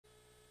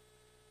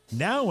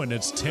Now in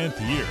its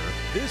 10th year,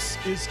 this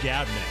is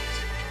Gabnet.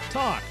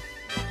 Talk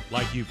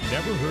like you've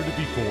never heard it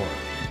before.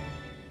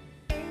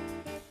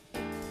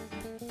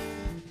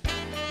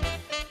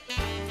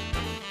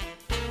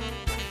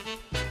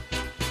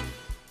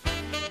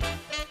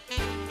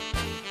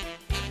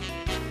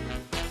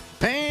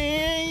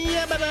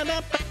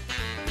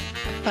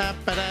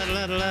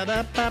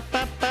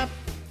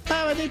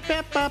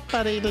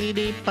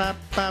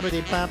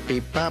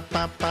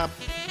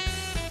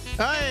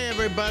 Hi,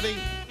 everybody.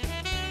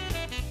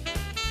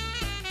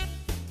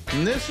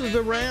 And this is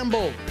the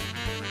Ramble.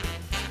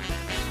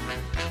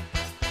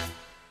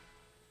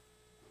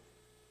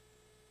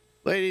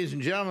 Ladies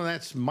and gentlemen,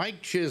 that's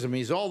Mike Chisholm.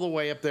 He's all the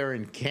way up there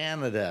in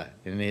Canada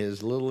in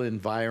his little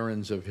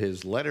environs of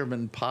his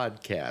Letterman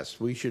podcast.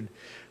 We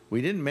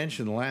didn't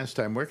mention the last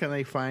time. Where can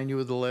they find you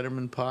with the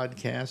Letterman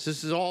podcast?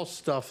 This is all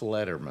stuff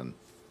Letterman.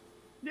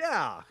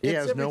 Yeah. He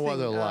has no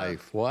other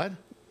life. What?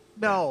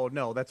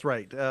 No, that's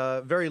right.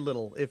 Very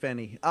little, if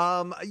any.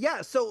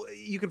 Yeah, so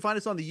you can find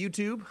us on the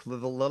YouTube, the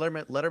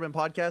Letterman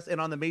podcast, and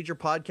on the major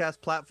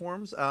podcast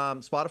platforms,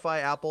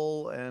 Spotify,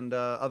 Apple, and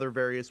other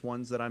various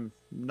ones that I'm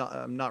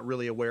not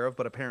really aware of,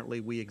 but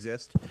apparently we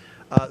exist.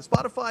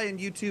 Spotify and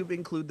YouTube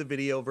include the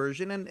video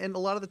version, and a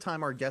lot of the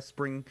time our guests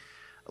bring,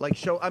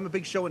 I'm a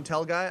big show and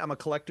tell guy. I'm a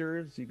collector.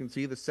 As you can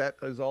see, the set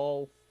is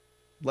all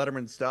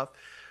Letterman stuff.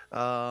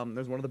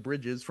 There's one of the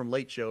bridges from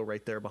Late Show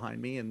right there behind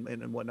me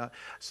and whatnot.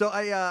 So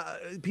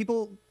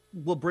people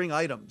will bring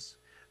items.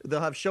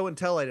 They'll have show and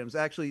tell items.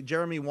 Actually,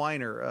 Jeremy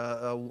Weiner,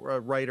 a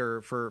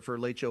writer for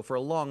Late Show for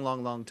a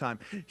long time,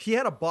 he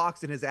had a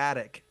box in his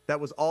attic that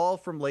was all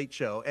from Late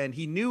Show, and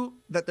he knew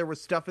that there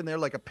was stuff in there,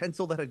 like a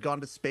pencil that had gone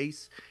to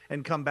space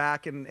and come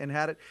back and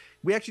had it.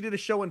 We actually did a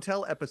show and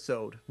tell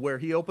episode where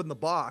he opened the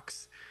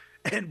box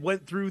and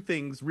went through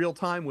things real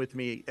time with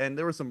me, and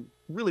there was some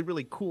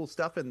really cool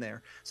stuff in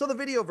there. So the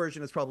video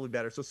version is probably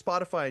better. So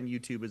Spotify and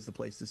YouTube is the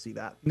place to see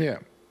that. Yeah.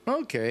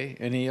 Okay.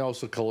 And he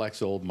also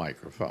collects old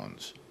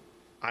microphones.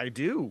 I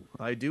do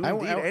indeed.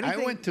 I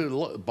went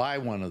to buy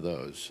one of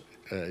those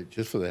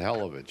just for the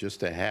hell of it, just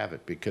to have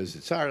it, because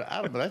it's hard.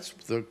 That's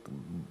the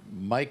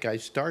mic I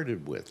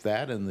started with,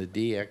 that and the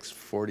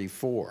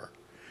DX44.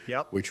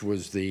 Yep. Which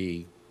was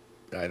I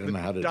don't know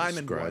how to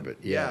describe it.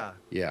 Yeah.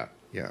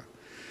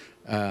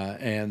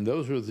 And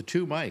those were the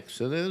two mics.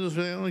 So those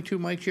were the only two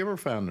mics you ever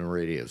found in a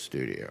radio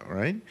studio,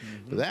 right?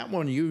 Mm-hmm. That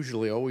one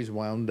usually always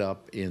wound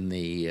up in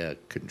the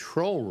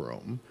control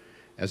room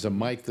as a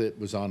mic that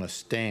was on a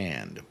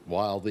stand,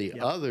 while the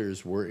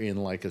others were in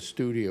like a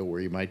studio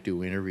where you might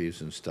do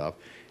interviews and stuff,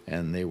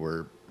 and they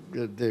had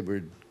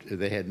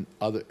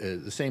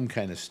the same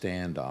kind of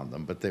stand on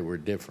them, but they were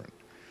different.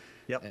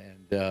 Yep.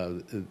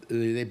 And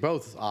they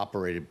both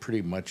operated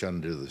pretty much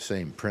under the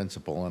same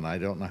principle, and I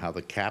don't know how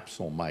the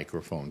capsule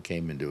microphone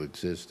came into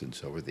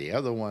existence over the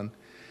other one,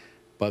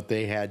 but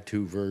they had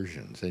two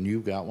versions, and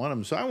you got one of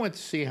them. So I went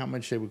to see how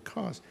much they would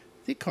cost.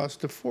 They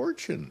cost a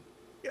fortune.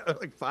 Yeah,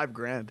 like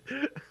 $5,000.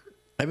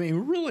 I mean,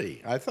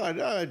 really. I thought,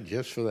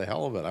 just for the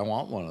hell of it, I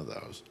want one of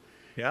those.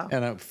 Yeah.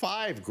 And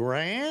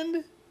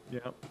 $5,000?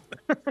 Yeah.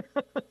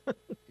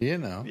 You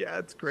know. Yeah,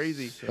 it's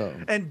crazy. So.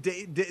 And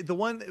the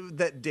one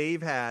that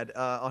Dave had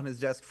on his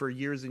desk for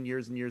years and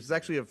years and years is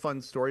actually a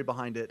fun story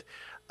behind it.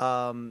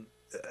 So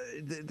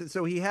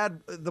he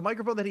had the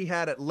microphone that he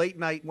had at late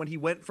night when he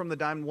went from the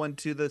Diamond 1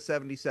 to the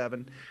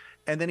 77.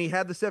 And then he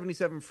had the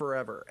 77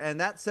 forever.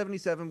 And that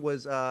 77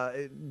 was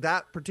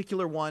that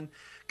particular one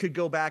could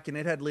go back, and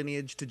it had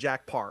lineage to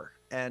Jack Parr.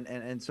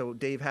 And so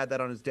Dave had that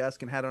on his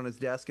desk and had it on his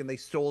desk, and they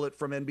stole it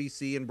from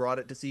NBC and brought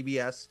it to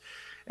CBS,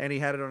 and he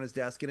had it on his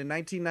desk. And in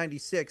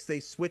 1996,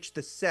 they switched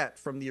the set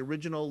from the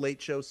original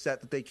Late Show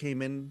set that they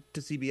came in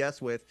to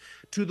CBS with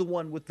to the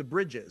one with the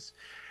bridges.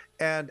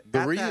 And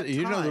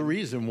the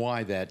reason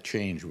why that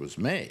change was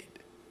made.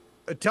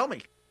 Tell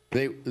me.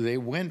 They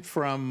went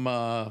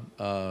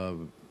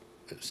from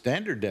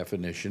standard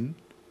definition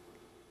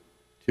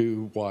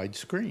to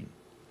widescreen.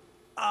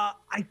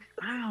 I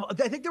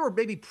think they were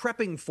maybe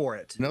prepping for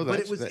it. No,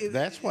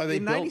 that's why they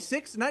in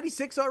 96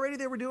 already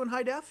they were doing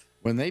high def.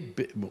 When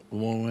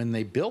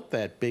they built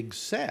that big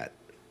set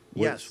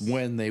was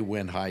when they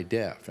went high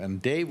def,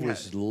 and Dave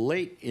was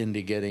late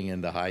into getting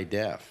into high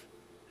def.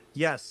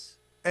 Yes.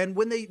 And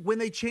when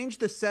they changed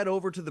the set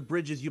over to the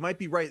bridges, you might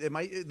be right.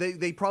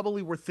 They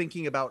probably were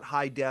thinking about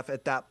high def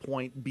at that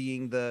point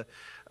being the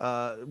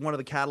one of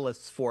the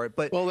catalysts for it.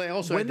 But they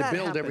also had to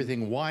build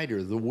everything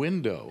wider. The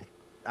window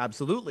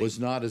was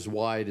not as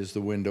wide as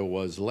the window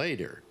was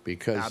later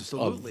because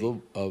of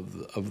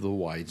the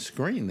wide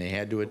screen. They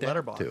had to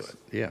adapt to it.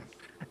 Yeah.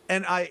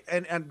 And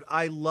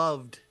I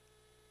loved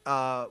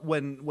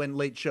when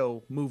Late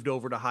Show moved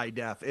over to high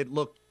def.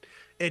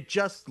 It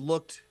just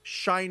looked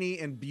shiny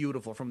and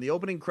beautiful, from the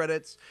opening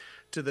credits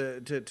to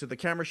the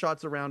camera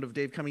shots around of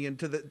Dave coming in,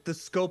 to the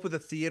scope of the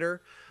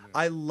theater. Yeah.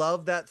 I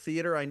love that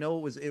theater. I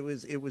know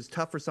it was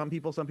tough for some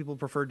people. Some people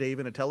prefer Dave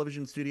in a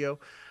television studio,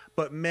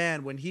 but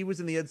man, when he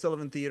was in the Ed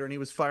Sullivan Theater and he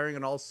was firing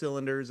on all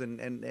cylinders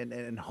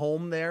and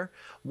home there,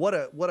 what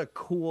a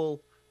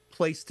cool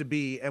place to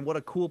be, and what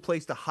a cool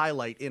place to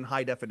highlight in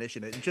high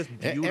definition. It's just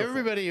beautiful.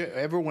 Everybody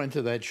ever went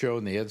to that show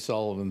in the Ed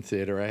Sullivan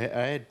Theater? I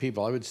had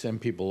people. I would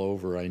send people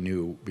over I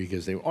knew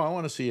because they. Oh, I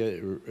want to see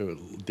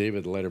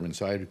David Letterman.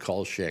 So I'd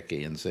call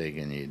Shecky and say,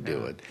 "Can you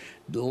do it?"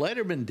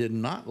 Letterman did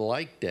not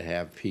like to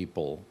have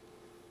people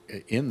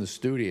in the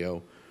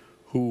studio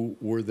who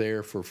were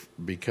there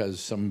because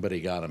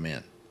somebody got them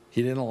in.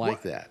 He didn't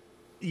like that.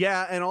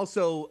 Yeah, and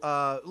also,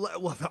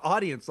 well, the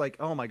audience, like,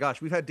 oh my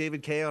gosh, we've had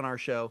David Kay on our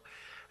show.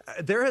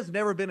 There has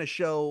never been a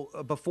show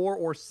before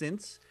or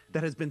since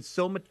that has been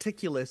so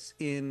meticulous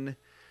in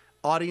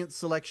audience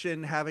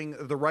selection, having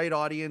the right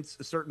audience,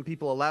 certain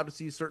people allowed to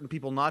see, certain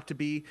people not to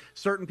be,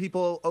 certain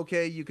people,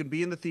 okay, you can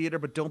be in the theater,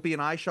 but don't be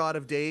an eye shot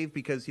of Dave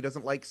because he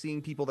doesn't like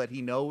seeing people that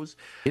he knows.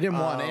 He didn't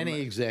want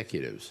any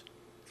executives.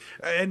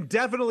 And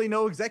definitely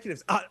no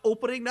executives.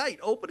 Opening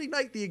night,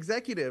 the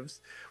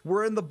executives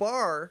were in the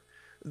bar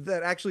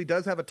that actually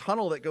does have a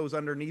tunnel that goes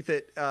underneath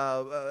it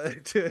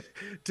to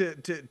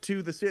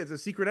the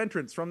secret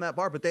entrance from that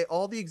bar. But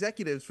all the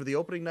executives for the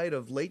opening night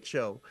of Late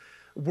Show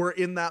were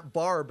in that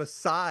bar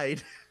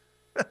beside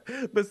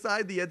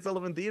the Ed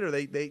Sullivan Theater.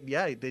 They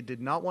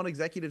did not want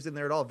executives in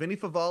there at all. Vinny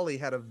Favale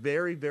had a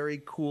very,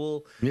 very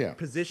cool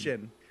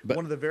position.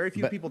 One of the very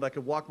few people that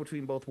could walk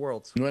between both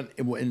worlds.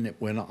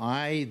 When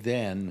I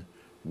then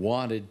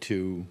wanted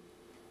to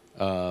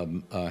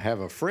have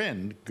a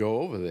friend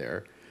go over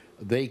there,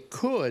 they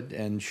could,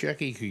 and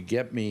Shecky could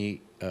get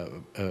me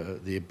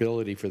the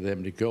ability for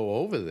them to go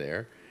over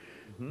there,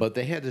 but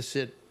they had to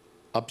sit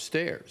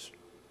upstairs.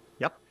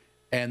 Yep.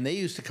 And they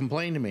used to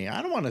complain to me,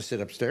 I don't want to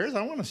sit upstairs.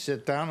 I want to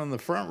sit down in the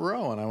front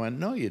row. And I went,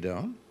 no, you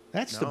don't.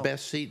 That's the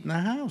best seat in the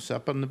house,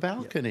 up on the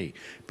balcony,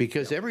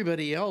 because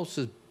everybody else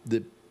is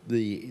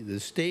the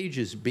stage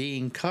is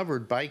being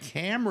covered by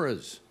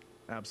cameras.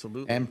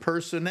 Absolutely. And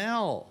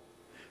personnel.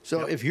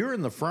 So if you're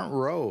in the front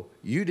row,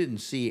 you didn't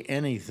see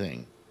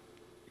anything.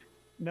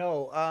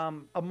 No,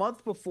 a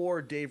month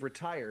before Dave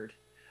retired,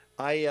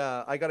 I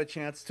got a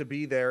chance to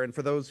be there. And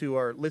for those who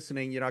are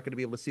listening, you're not going to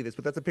be able to see this,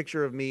 but that's a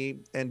picture of me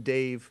and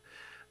Dave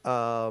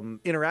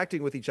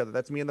interacting with each other.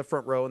 That's me in the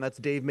front row, and that's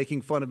Dave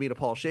making fun of me to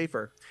Paul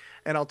Schaefer.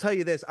 And I'll tell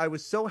you this, I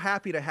was so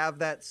happy to have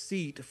that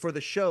seat for the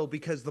show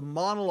because the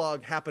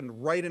monologue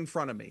happened right in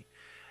front of me.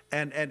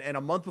 And a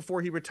month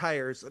before he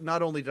retires,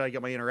 not only did I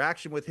get my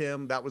interaction with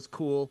him, that was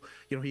cool.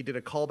 You know, he did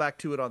a callback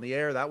to it on the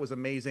air. That was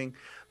amazing.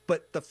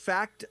 But the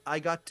fact I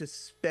got to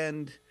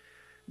spend,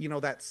 you know,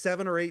 that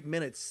 7 or 8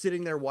 minutes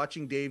sitting there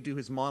watching Dave do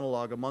his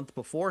monologue a month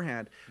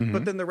beforehand,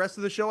 but then the rest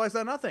of the show I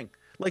saw nothing.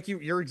 Like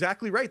you're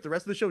exactly right. The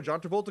rest of the show,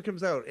 John Travolta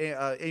comes out,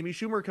 Amy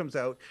Schumer comes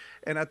out,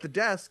 and at the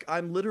desk,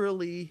 I'm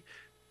literally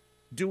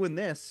doing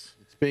this.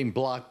 It's being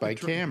blocked by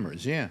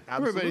cameras, yeah.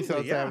 Everybody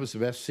thought that was the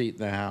best seat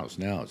in the house.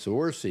 No, it's the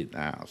worst seat in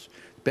the house.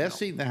 Best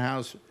seat in the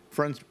house,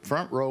 front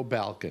row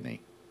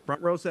balcony.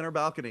 Front row center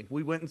balcony.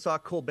 We went and saw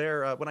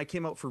Colbert when I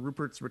came out for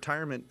Rupert's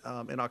retirement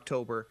in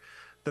October.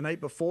 The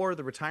night before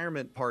the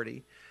retirement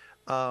party,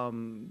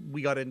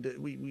 we got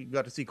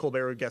to see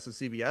Colbert guest at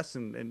CBS,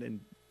 and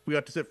we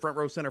got to sit front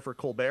row center for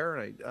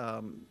Colbert,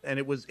 and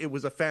it was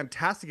a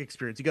fantastic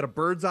experience. You got a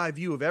bird's eye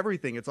view of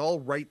everything. It's all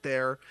right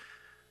there,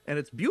 and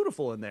it's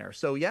beautiful in there.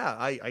 So yeah,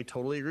 I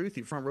totally agree with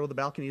you. Front row of the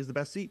balcony is the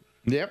best seat.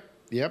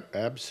 Yep,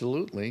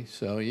 absolutely.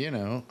 So you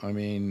know, I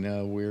mean,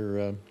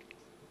 we're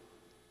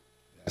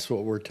that's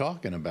what we're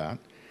talking about.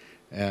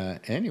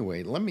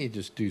 Anyway, let me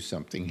just do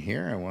something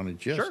here. I want to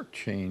just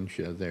change.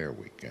 There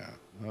we go.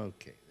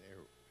 Okay,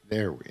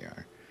 there we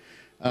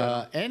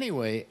are.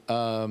 Anyway,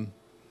 I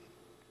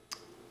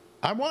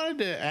wanted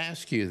to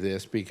ask you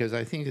this because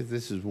I think that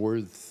this is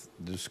worth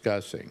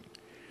discussing.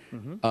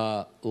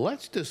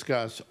 Let's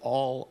discuss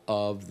all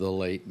of the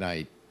late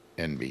night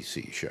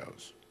NBC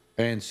shows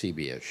and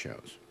CBS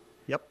shows.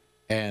 Yep.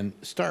 And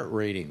start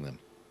rating them.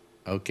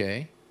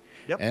 Okay?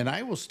 Yep. And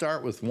I will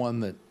start with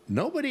one that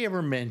nobody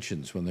ever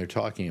mentions when they're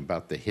talking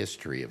about the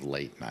history of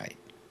late night.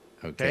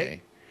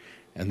 Okay?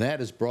 And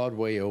that is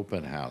Broadway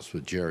Open House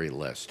with Jerry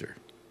Lester.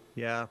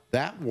 Yeah.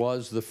 That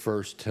was the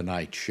first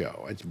Tonight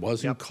Show. It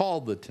wasn't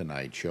called The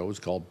Tonight Show. It was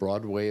called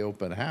Broadway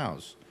Open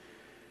House.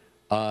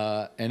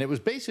 And it was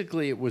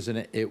basically, it was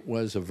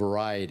a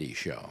variety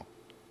show.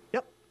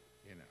 Yep.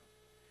 You know.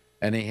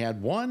 And they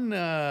had one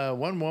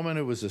woman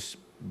who was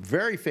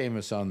very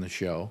famous on the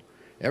show.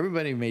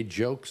 Everybody made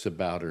jokes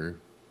about her,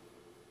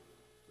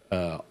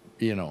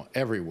 you know,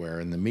 everywhere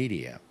in the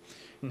media.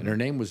 And her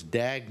name was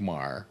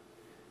Dagmar,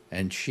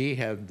 and she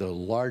had the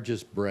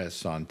largest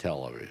breasts on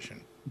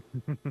television.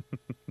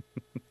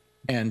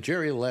 And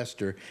Jerry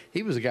Lester,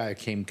 he was a guy who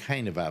came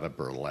kind of out of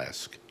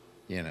burlesque,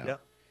 you know.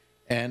 Yep.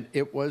 And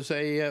it was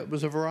a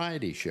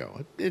variety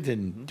show. It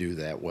didn't do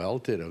that well.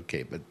 It did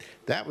okay, but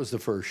that was the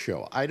first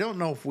show. I don't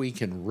know if we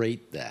can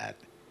rate that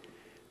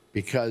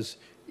because,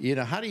 you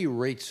know, how do you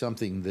rate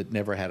something that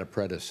never had a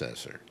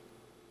predecessor?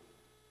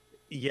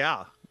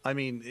 Yeah, I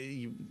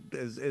mean,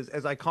 as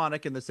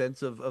iconic in the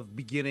sense of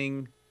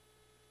beginning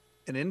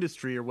an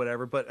industry or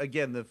whatever. But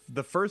again,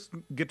 the first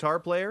guitar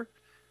player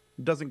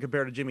doesn't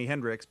compare to Jimi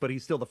Hendrix, but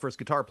he's still the first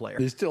guitar player.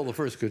 He's still the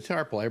first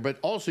guitar player, but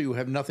also you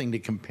have nothing to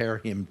compare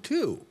him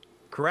to.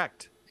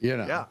 Correct. You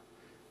know.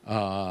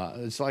 Yeah.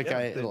 It's like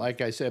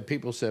I said.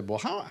 People said, "Well,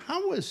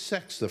 how was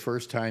sex the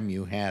first time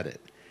you had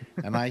it?"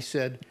 And I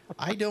said,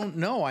 "I don't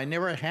know. I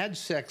never had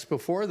sex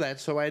before that,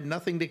 so I had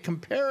nothing to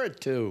compare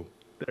it to."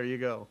 There you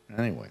go.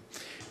 Anyway,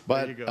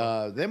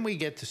 but then we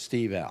get to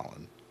Steve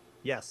Allen.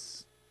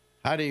 Yes.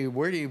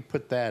 Where do you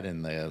put that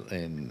in?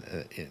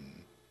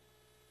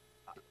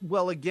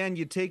 Well, again,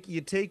 you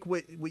take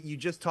what you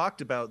just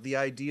talked about, the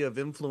idea of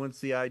influence,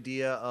 the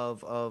idea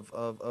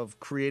of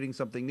creating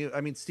something new.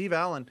 I mean, Steve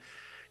Allen,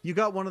 you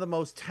got one of the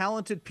most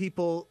talented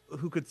people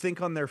who could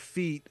think on their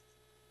feet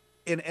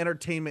in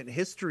entertainment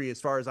history, as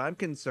far as I'm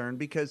concerned,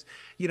 because,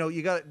 you know,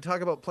 you got to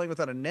talk about playing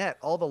without a net,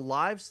 all the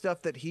live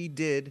stuff that he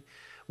did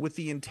with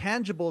the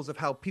intangibles of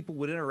how people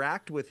would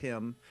interact with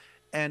him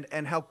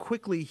and how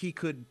quickly he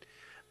could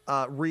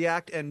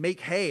react and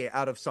make hay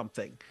out of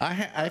something. I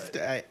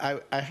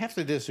have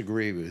to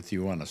disagree with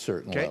you on a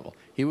certain level.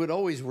 He would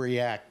always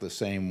react the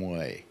same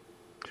way.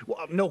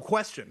 Well, no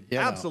question. You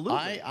know,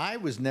 absolutely. I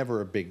was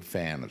never a big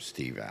fan of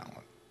Steve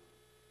Allen.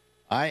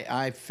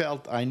 I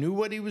felt I knew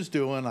what he was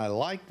doing. I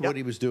liked what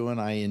he was doing.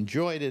 I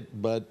enjoyed it,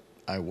 but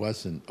I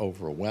wasn't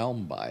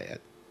overwhelmed by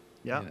it.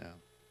 Yeah. You know?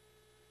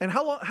 And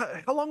how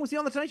long was he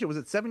on the Tonight Show? Was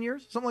it 7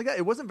 years? Something like that.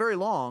 It wasn't very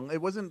long.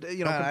 It wasn't,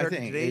 you know, compared to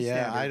today's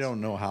standards. I don't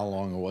know how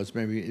long it was.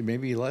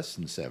 Maybe less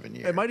than 7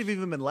 years. It might have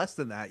even been less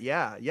than that.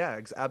 Yeah,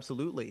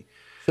 absolutely.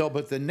 So,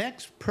 but the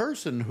next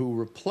person who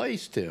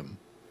replaced him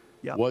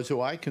was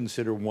who I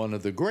consider one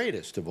of the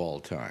greatest of all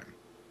time,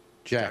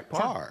 Jack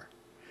Parr.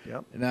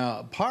 Yep.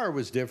 Now, Parr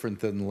was different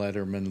than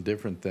Letterman,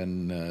 different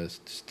than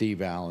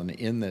Steve Allen,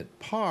 in that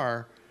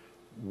Parr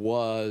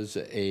was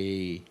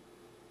a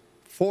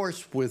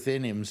force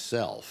within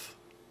himself,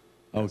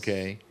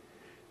 okay?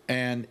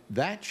 And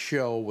that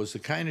show was the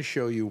kind of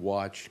show you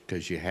watched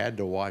because you had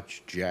to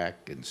watch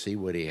Jack and see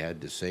what he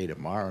had to say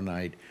tomorrow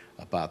night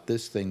about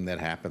this thing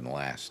that happened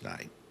last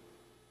night.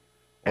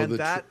 And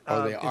that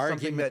is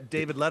something that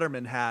David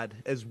Letterman had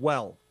as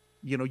well.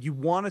 You know, you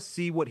want to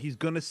see what he's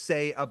going to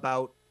say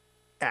about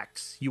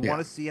X. You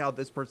want to see how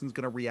this person's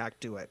going to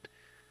react to it.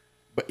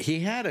 But he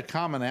had a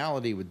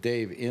commonality with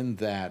Dave in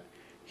that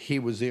he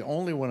was the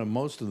only one of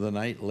most of the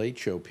night late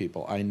show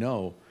people I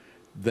know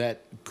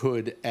that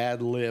could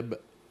ad-lib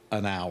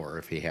an hour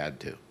if he had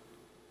to.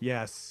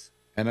 Yes.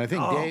 And I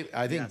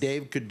think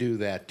Dave could do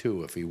that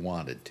too if he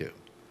wanted to.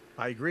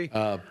 I agree.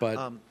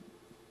 But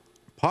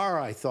Parr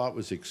I thought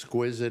was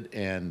exquisite,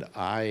 and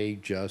I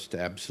just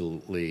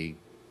absolutely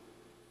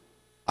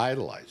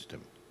idolized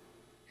him.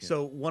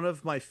 So one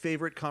of my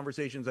favorite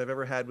conversations I've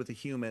ever had with a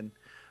human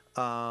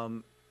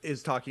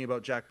is talking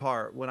about Jack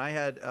Parr. When I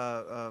had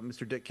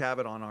Mr. Dick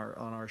Cavett on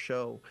our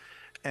show,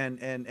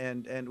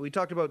 and we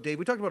talked about Dave.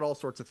 We talked about all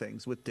sorts of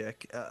things with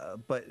Dick,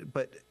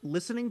 but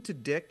listening to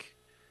Dick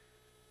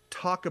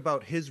talk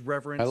about his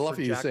reverence. I love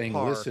for you Jack saying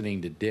Parr,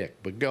 listening to Dick,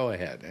 but go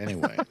ahead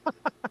anyway.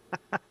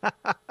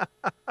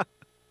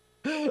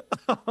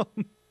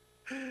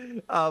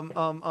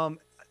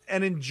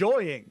 And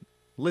enjoying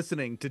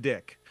listening to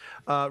Dick,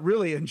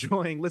 really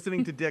enjoying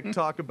listening to Dick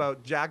talk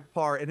about Jack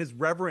Parr and his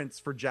reverence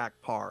for Jack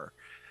Parr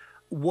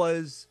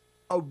was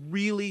a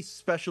really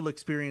special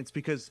experience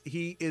because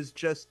he is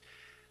just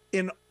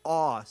in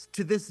awe.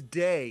 To this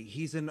day,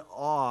 he's in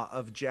awe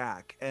of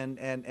Jack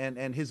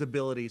and his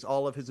abilities,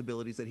 all of his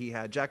abilities that he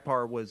had. Jack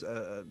Parr was,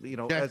 you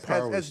know,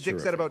 as Dick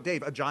said about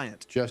Dave, a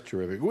giant. Just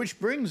terrific. Which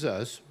brings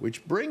us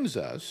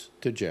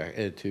to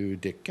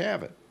Dick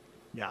Cavett.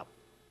 Yeah.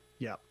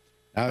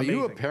 Now, Amazing.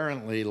 you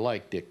apparently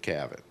like Dick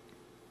Cavett.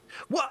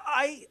 Well,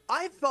 I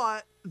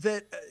thought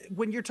that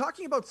when you're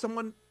talking about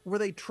someone where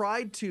they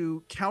tried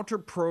to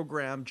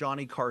counter-program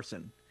Johnny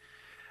Carson,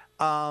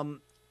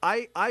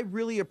 I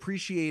really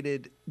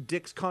appreciated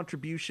Dick's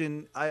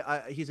contribution.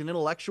 He's an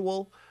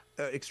intellectual,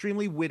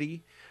 extremely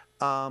witty,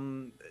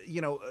 you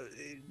know,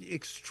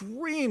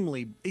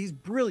 he's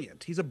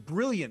brilliant. He's a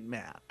brilliant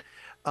man.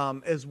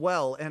 As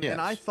well. And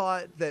I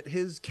thought that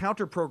his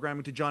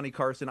counter-programming to Johnny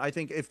Carson, I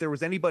think if there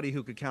was anybody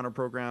who could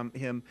counter-program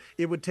him,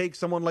 it would take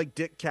someone like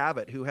Dick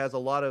Cavett, who has a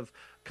lot of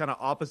kind of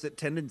opposite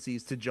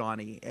tendencies to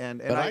Johnny.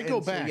 But I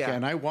go back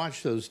and I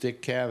watch those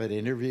Dick Cavett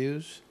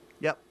interviews.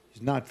 Yep.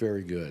 He's not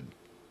very good.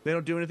 They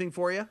don't do anything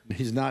for you?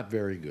 He's not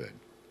very good.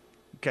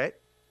 Okay.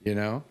 You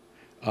know?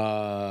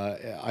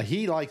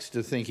 He likes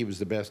to think he was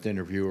the best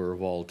interviewer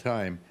of all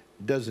time.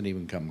 Doesn't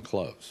even come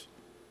close.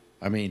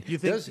 I mean,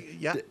 does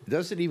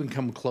it even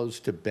come close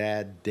to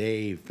Bad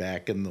Dave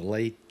back in the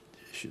late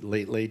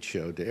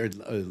show days?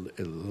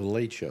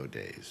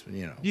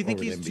 You know. Do you think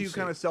he's too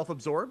kind of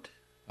self-absorbed?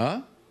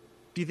 Huh?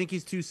 Do you think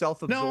he's too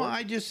self-absorbed? No,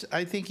 I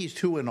think he's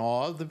too in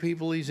awe of the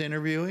people he's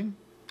interviewing.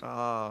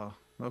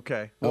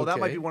 Okay. Well, that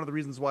might be one of the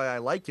reasons why I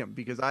like him,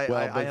 because I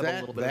have a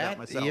little bit of that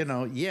myself. You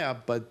know,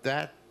 but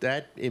that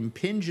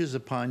impinges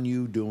upon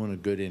you doing a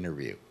good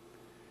interview.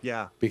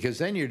 Yeah. Because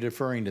then you're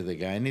deferring to the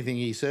guy. Anything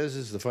he says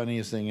is the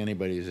funniest thing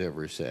anybody's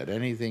ever said.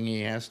 Anything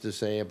he has to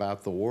say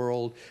about the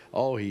world,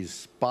 he's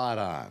spot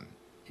on.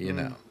 you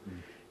know.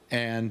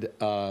 And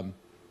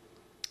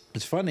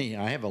it's funny,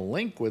 I have a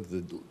link with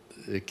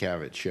the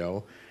Cavett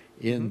show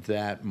in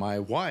that my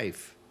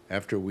wife,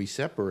 after we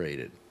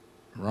separated,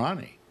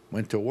 Ronnie,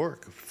 went to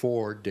work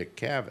for Dick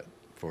Cavett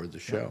for the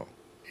show.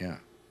 Yeah.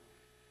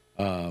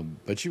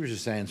 But she was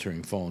just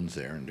answering phones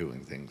there and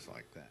doing things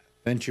like that.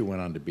 Then she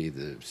went on to be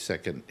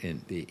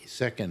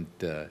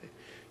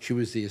she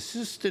was the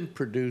assistant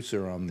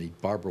producer on the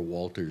Barbara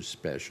Walters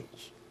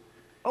specials.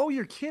 Oh,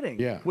 you're kidding.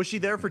 Yeah. Was she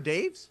there for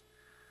Dave's?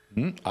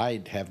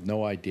 I have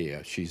no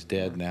idea. She's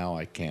dead now.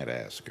 I can't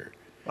ask her.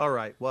 All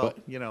right. Well,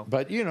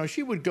 But,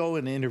 she would go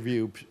and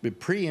interview,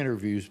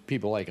 pre-interviews,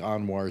 people like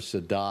Anwar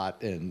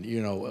Sadat and,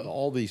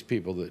 all these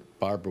people that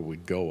Barbara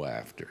would go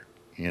after,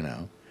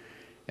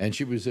 And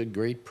she was a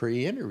great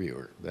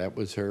pre-interviewer. That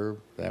was her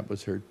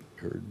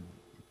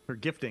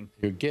gifting.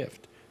 Her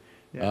gift.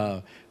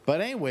 Yeah. But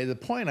anyway, the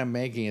point I'm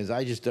making is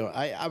I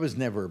was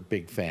never a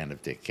big fan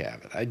of Dick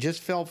Cavett. I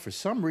just felt for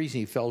some reason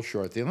he fell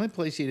short. The only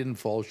place he didn't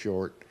fall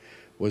short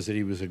was that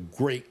he was a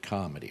great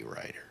comedy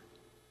writer.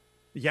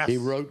 Yes. He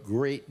wrote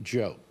great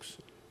jokes.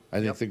 I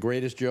think the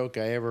greatest joke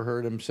I ever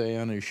heard him say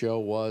on his show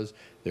was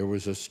there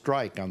was a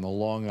strike on the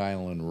Long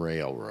Island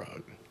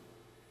Railroad.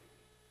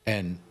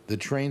 And the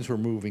trains were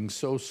moving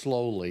so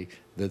slowly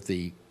that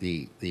the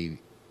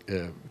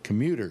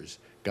commuters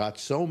got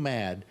so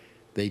mad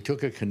they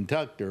took a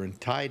conductor and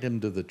tied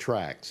him to the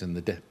tracks, and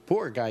the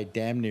poor guy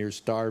damn near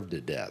starved to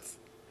death.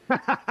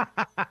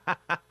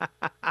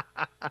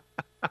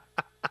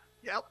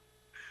 Yep.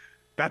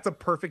 That's a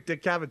perfect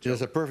Dick Cavett joke.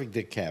 That's a perfect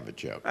Dick Cavett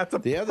joke. That's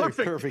the other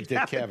perfect Dick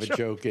Cavett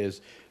joke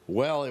is,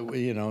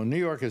 New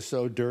York is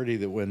so dirty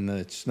that when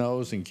it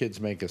snows and kids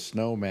make a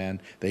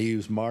snowman, they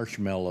use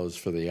marshmallows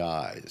for the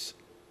eyes.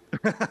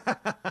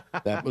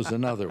 That was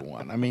another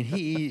one. I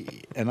mean,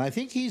 I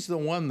think he's the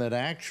one that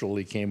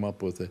actually came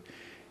up with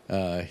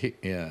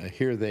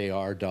Here They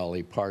Are,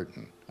 Dolly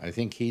Parton. I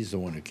think he's the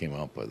one who came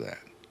up with that.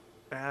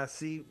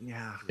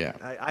 Yeah.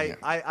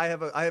 I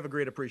have a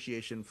great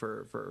appreciation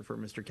for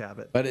Mr.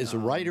 Cavett. But as a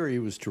writer, he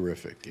was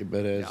terrific.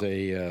 But as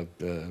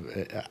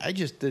I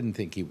just didn't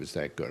think he was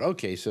that good.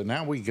 Okay, so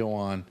now we go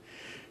on.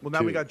 Well,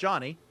 now we got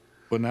Johnny.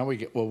 Well, now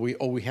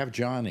we have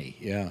Johnny.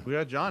 Yeah, we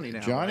got Johnny now.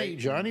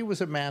 Johnny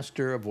was a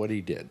master of what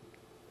he did.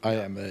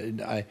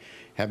 I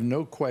have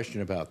no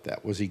question about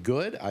that. Was he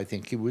good? I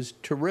think he was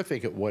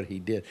terrific at what he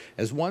did.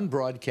 As one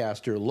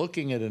broadcaster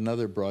looking at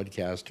another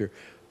broadcaster,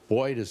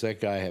 boy, does that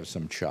guy have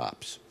some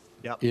chops.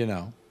 Yep.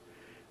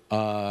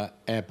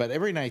 But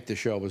every night the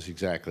show was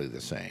exactly the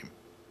same.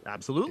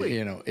 Absolutely.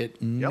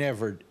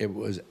 It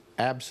was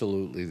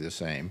absolutely the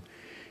same.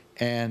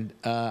 And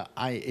to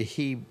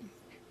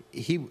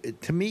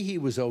me, he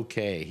was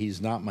okay.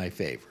 He's not my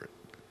favorite.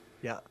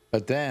 Yeah.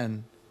 But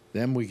then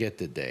we get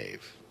to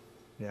Dave.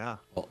 Yeah.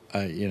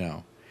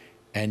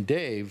 And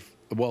Dave,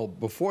 well,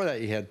 before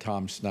that you had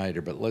Tom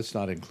Snyder, but let's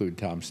not include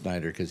Tom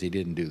Snyder because he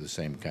didn't do the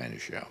same kind of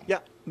show. Yeah.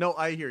 No,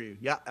 I hear you.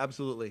 Yeah,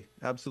 absolutely.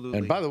 Absolutely.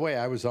 And by the way,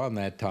 I was on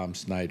that Tom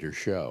Snyder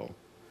show.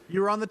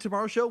 You were on the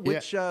Tomorrow Show?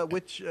 Which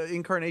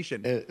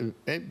incarnation?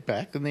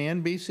 Back in the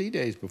NBC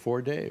days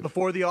before Dave.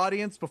 Before the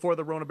audience, before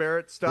the Rona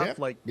Barrett stuff?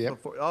 Yep.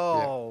 Before,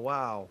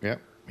 wow.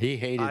 Yep. He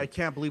hated I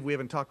can't believe we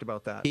haven't talked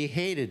about that. He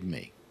hated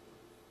me.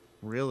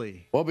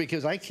 Really? Well,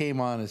 because I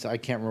came on I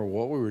can't remember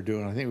what we were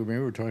doing. I think maybe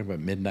we were talking about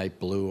Midnight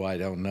Blue. I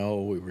don't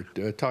know. We were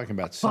talking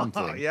about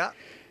something. Yeah.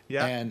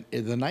 And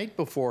the night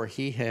before,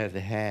 he had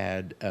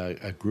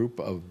a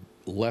group of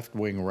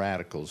left-wing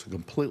radicals who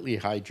completely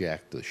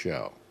hijacked the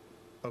show.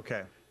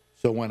 Okay.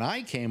 So when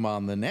I came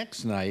on the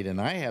next night and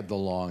I had the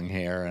long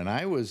hair and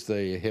I was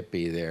the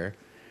hippie there,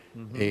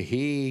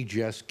 he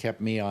just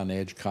kept me on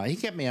edge. He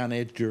kept me on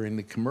edge during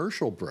the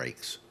commercial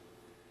breaks.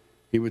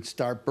 He would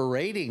start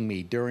berating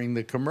me during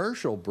the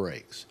commercial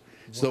breaks.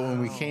 So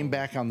when we came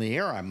back on the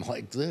air, I'm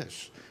like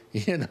this,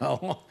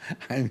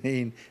 I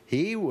mean,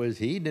 he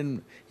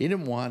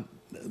didn't want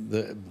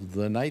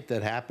the night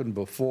that happened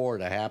before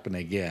to happen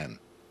again.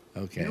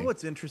 Okay. You know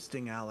what's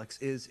interesting, Alex,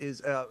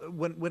 is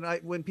when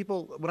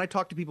I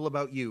talk to people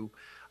about you,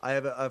 I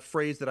have a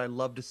phrase that I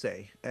love to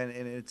say, and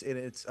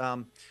it's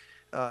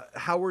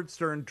Howard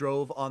Stern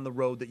drove on the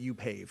road that you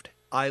paved.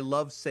 I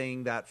love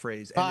saying that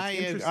phrase.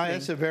 And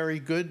that's a very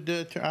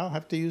good. I'll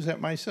have to use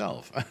that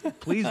myself.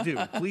 Please do.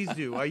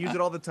 I use it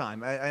all the time.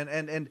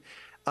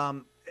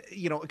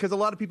 Because a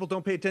lot of people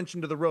don't pay attention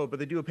to the road, but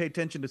they do pay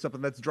attention to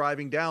something that's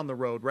driving down the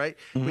road, right?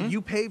 But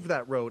you paved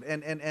that road,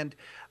 and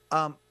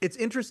it's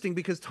interesting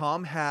because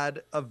Tom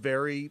had a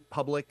very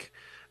public,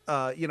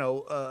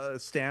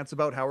 stance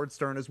about Howard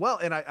Stern as well,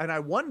 and I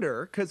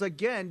wonder, because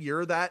again,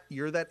 you're that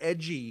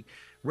edgy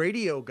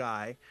radio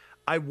guy.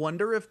 I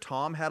wonder if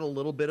Tom had a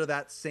little bit of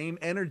that same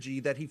energy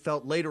that he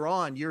felt later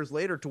on, years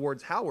later,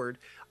 towards Howard.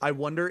 I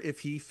wonder if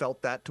he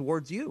felt that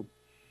towards you.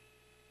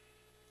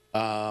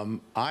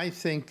 I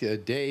think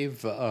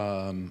Dave.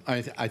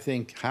 I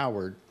think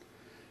Howard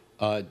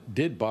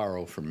did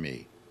borrow from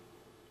me.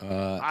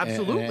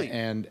 Absolutely.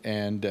 And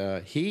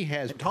he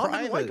has. And Tom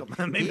didn't like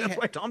him. Maybe that's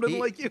why Tom didn't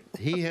like you.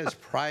 He has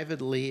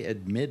privately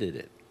admitted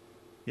it.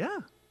 Yeah.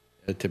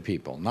 to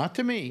people, not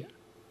to me.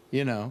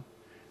 You know,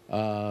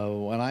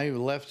 when I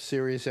left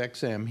Sirius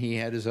XM, he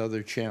had his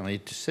other channel.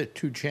 He had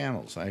 2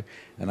 channels. I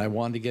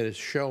wanted to get his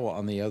show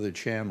on the other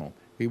channel.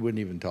 He wouldn't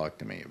even talk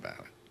to me about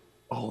it.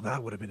 Oh,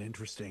 that would have been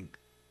interesting.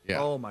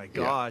 Yeah. Oh my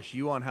gosh,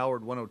 you on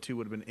Howard 102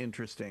 would have been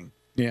interesting.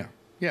 Yeah.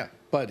 Yeah,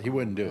 but he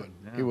wouldn't do it.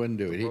 Yeah. He wouldn't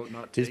do The it. road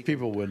not His taken.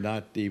 people would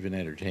not even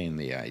entertain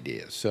the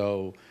idea.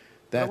 So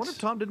that's I wonder if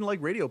Tom didn't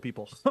like radio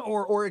people,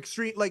 or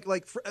extreme like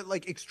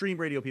extreme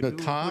radio people. the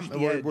who Tom. push the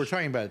We're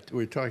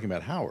edge. talking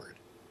about Howard.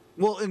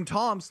 Well, and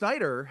Tom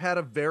Snyder had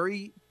a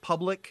very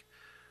public,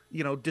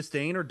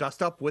 disdain or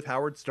dust up with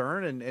Howard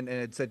Stern, and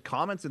had said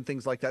comments and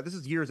things like that. This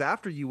is years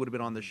after you would have been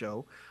on the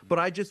show, but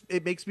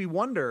it makes me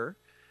wonder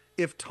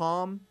if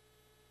Tom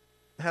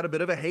had a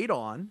bit of a hate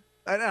on.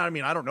 I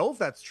mean, I don't know if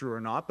that's true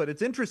or not, but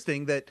it's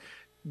interesting that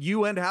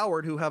you and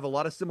Howard, who have a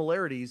lot of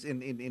similarities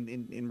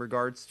in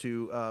regards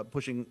to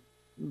pushing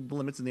the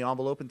limits in the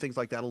envelope and things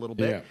like that a little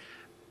bit. Yeah.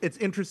 It's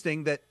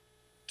interesting that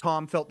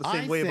Tom felt the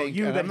same I way about think-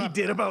 you and that I'm he not-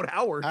 did about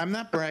Howard. I'm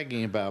not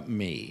bragging about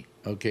me,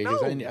 okay?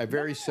 Because No, I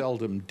very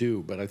seldom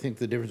do, but I think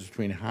the difference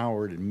between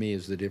Howard and me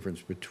is the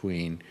difference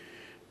between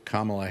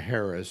Kamala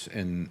Harris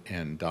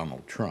and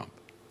Donald Trump.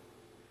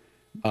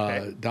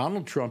 Okay.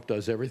 Donald Trump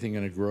does everything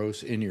in a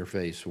gross,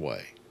 in-your-face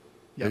way.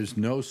 Yep. There's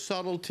no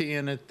subtlety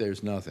in it.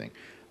 There's nothing.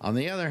 On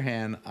the other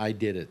hand, I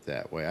did it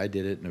that way. I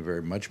did it in a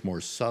very much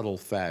more subtle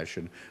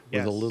fashion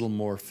with a Yes. little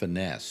more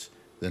finesse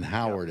than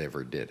Howard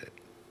ever did it.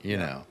 You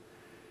know,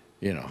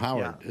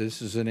 Howard. Yeah.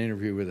 This is an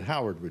interview that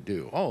Howard would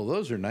do. Oh,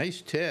 those are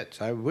nice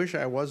tits. I wish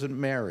I wasn't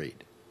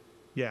married.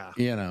 Yeah.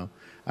 You know,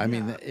 I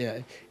mean,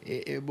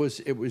 it was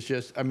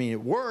just. I mean,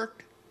 it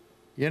worked.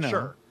 You know,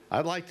 Sure.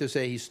 I'd like to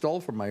say he stole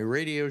from my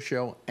radio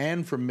show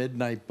and from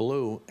Midnight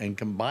Blue and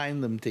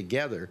combined them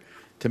together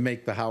to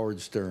make the Howard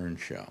Stern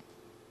show.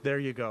 There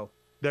you go.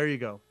 There you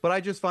go. But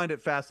I just find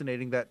it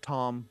fascinating that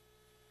Tom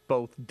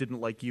both didn't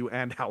like you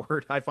and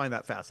Howard. I find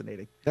that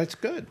fascinating. That's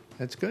good.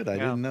 That's good. I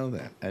didn't know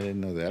that.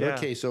 Yeah.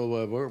 Okay,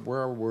 so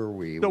where were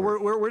we? So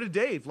we're to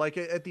Dave. Like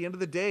at the end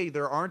of the day,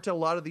 there aren't a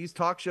lot of these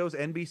talk shows.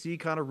 NBC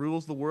kind of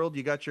rules the world.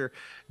 You got your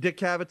Dick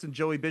Cavitt's and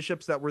Joey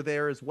Bishops that were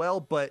there as well.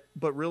 But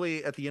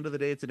really, at the end of the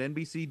day, it's an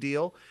NBC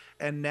deal.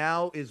 And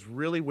now is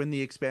really when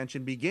the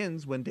expansion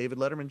begins, when David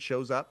Letterman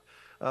shows up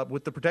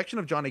with the protection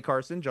of Johnny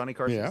Carson. Johnny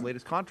Carson's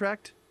latest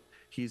contract.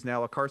 He's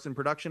now a Carson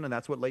production, and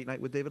that's what Late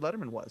Night with David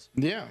Letterman was.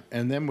 Yeah,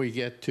 and then we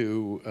get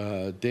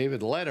to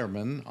David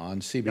Letterman on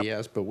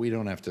CBS, but we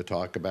don't have to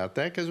talk about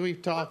that because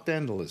we've talked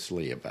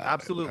endlessly about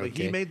Absolutely. it.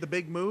 Okay? He made the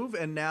big move,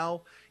 and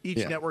now each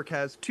network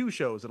has 2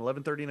 shows, an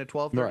 11:30 and a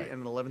 12:30, Right.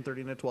 and an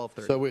 11:30 and a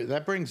 12:30. So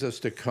that brings us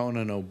to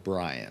Conan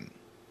O'Brien.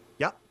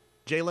 Yep.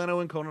 Jay Leno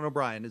and Conan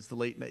O'Brien is the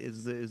late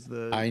is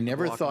the. I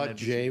never block on thought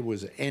NBC. Jay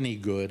was any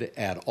good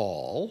at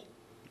all.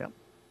 Yep.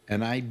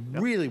 And I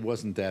really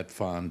wasn't that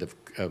fond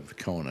of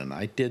Conan.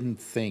 I didn't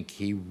think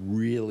he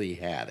really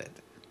had it.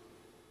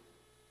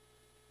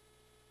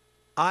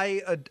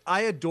 I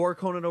adore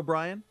Conan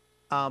O'Brien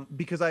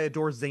because I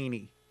adore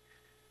zany,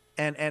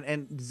 and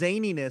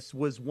zaniness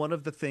was one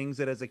of the things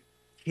that as a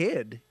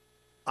kid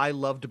I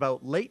loved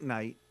about Late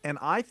Night, and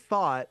I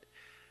thought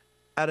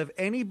out of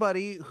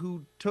anybody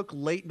who took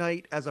Late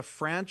Night as a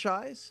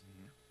franchise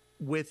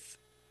with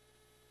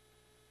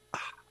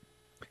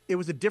it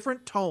was a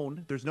different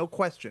tone, there's no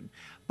question.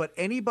 But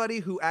anybody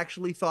who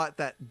actually thought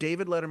that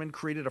David Letterman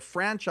created a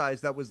franchise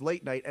that was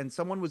Late Night and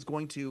someone was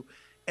going to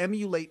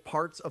emulate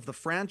parts of the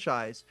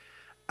franchise,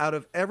 out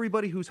of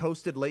everybody who's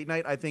hosted Late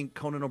Night, I think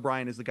Conan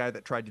O'Brien is the guy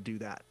that tried to do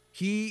that.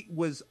 He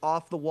was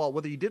off the wall,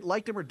 whether you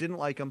liked him or didn't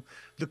like him.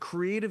 The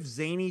creative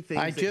zany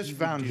things. I that just he would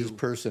found his do-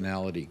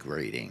 personality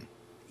grating.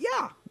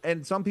 Yeah,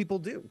 and some people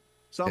do.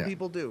 Some Yeah.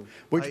 people do.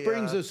 Which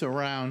brings us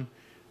around,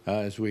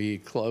 as we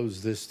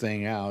close this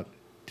thing out,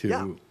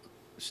 to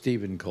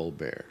Stephen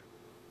Colbert.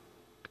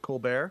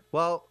 Colbert.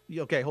 Well,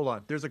 okay, hold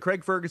on. There's a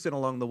Craig Ferguson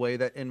along the way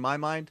that, in my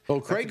mind,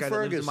 that's Craig the guy that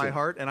lives in my Ferguson.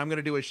 heart, and I'm going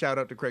to do a shout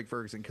out to Craig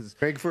Ferguson because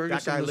Craig that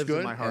Ferguson guy was lives good.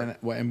 in my heart.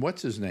 And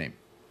what's his name?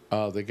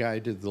 The guy who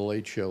did the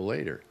Late Show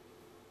later.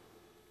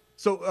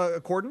 So,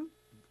 Corden?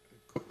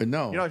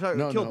 No, You're not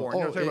talking about no, Kilborn. no.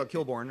 You're not talking about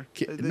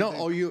Kilborn.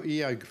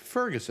 No,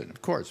 Ferguson,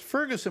 of course.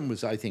 Ferguson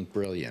was, I think,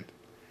 brilliant.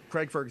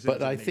 Craig Ferguson. But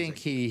is I amazing. think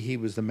he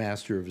was the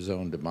master of his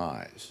own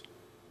demise.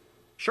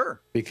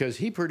 Sure. Because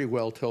he pretty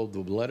well told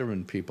the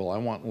Letterman people, I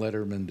want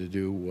Letterman to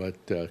do what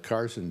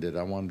Carson did.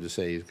 I want him to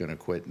say he's going to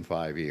quit in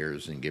 5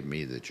 years and give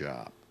me the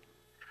job.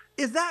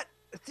 Is that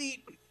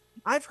see?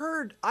 I've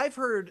heard I've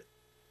heard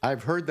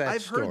that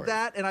story. heard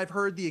that, and I've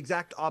heard the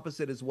exact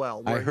opposite as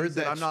well. I where he heard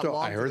said, that "I'm not story.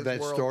 long I for heard this that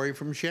world." story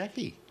from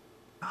Shecky.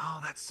 Oh,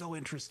 that's so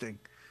interesting.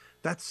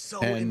 That's so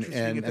And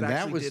interesting. if it that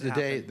actually was did the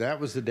day. happen. That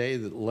was the day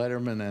that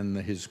Letterman and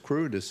his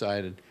crew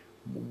decided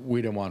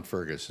we don't want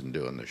Ferguson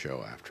doing the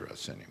show after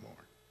us anymore.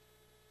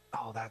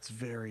 Oh, that's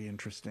very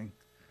interesting.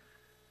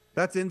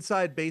 That's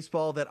inside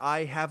baseball that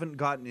I haven't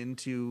gotten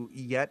into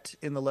yet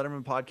in the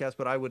Letterman podcast,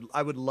 but I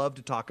would love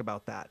to talk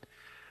about that.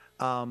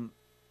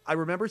 I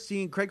remember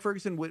seeing Craig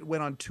Ferguson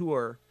went on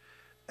tour,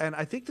 and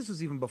I think this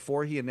was even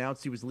before he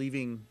announced he was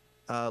leaving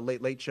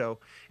Late Show,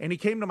 and he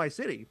came to my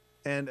city,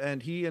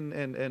 and he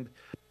and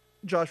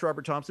Josh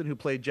Robert Thompson, who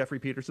played Jeffrey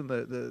Peterson,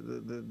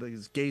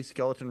 the gay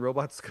skeleton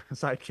robot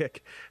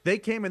sidekick, they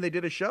came and they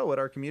did a show at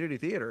our community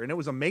theater, and it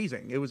was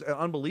amazing. It was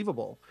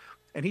unbelievable.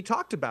 And he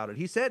talked about it.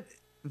 He said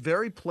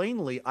very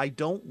plainly, I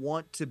don't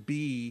want to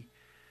be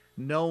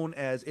known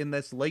as in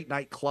this late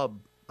night club.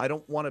 I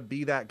don't want to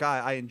be that guy.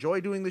 I enjoy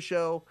doing the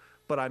show,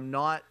 but I'm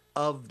not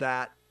of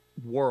that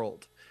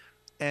world.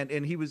 And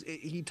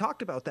he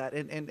talked about that,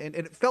 and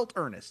it felt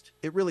earnest.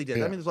 It really did.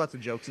 Yeah. I mean, there's lots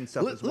of jokes and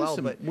stuff as well.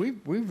 Listen, But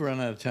we've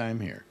run out of time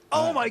here.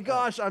 oh my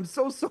gosh, I'm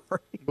so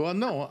sorry. Well,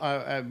 no,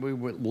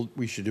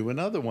 we should do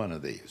another one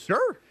of these.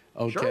 Sure.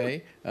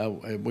 Okay.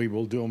 Sure. We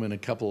will do them in a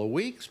couple of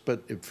weeks,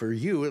 but for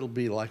you, it'll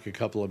be like a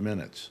couple of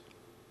minutes.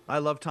 I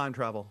love time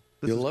travel.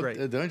 This is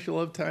great. Don't you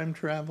love time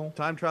travel?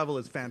 Time travel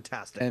is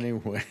fantastic.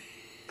 Anyway.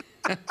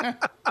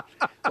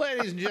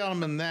 Ladies and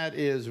gentlemen, that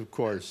is, of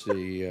course,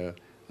 the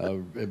a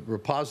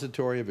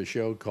repository of a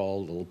show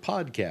called a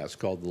podcast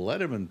called the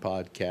Letterman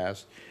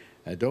Podcast.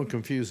 Don't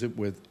confuse it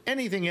with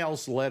anything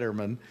else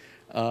Letterman.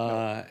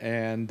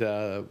 And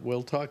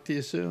we'll talk to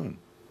you soon.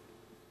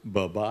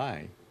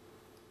 Bye-bye.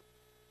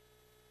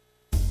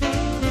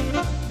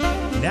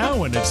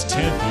 Now in its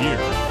 10th year,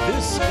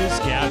 this is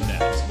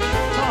GabNet.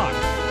 Talk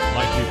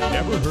like you've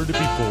never heard it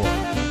before.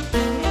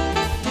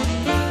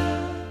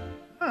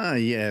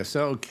 Yes,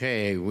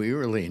 okay. We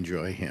really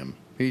enjoy him.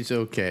 He's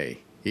okay.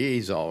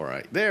 He's all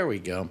right. There we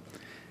go.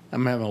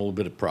 I'm having a little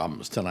bit of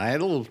problems tonight. I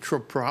had a little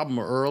problem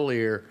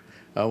earlier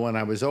when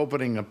I was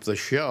opening up the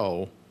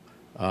show.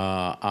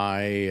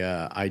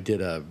 I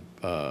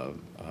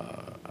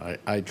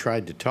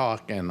tried to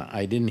talk and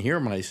I didn't hear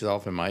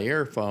myself in my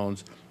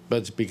earphones, but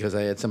it's because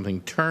I had something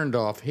turned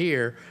off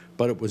here,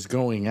 but it was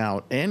going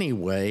out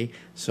anyway.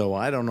 So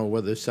I don't know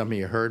whether some of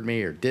you heard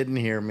me or didn't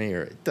hear me,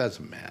 or it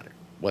doesn't matter.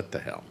 What the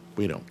hell?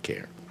 We don't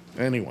care.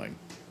 Anyway.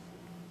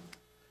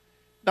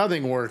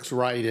 Nothing works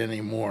right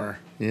anymore,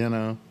 you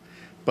know.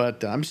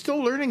 But I'm still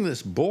learning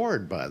this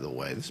board, by the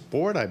way. This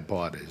board I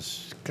bought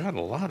has got a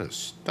lot of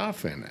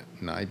stuff in it,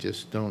 and I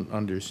just don't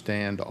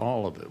understand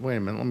all of it. Wait a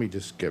minute, let me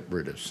just get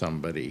rid of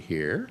somebody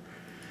here.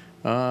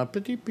 There we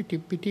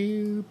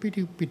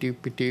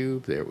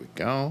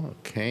go.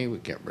 Okay, we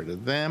get rid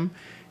of them.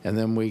 And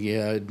then we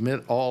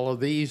admit all of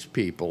these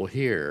people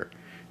here.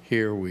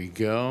 Here we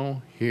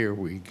go. Here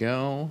we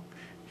go.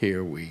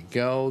 Here we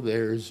go.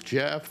 There's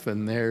Jeff,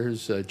 and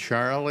there's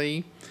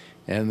Charlie,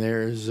 and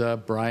there's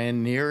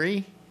Brian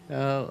Neary,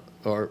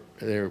 or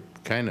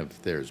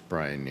there's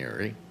Brian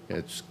Neary.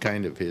 It's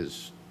kind of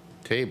his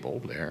table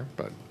there,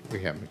 but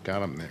we haven't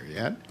got him there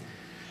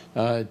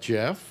yet.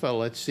 Jeff,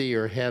 let's see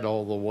your head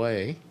all the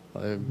way.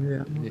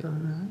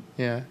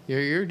 Yeah,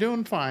 you're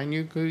doing fine.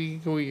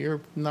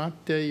 You're not.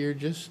 You're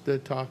just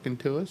talking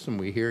to us, and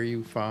we hear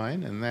you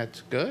fine, and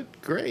that's good.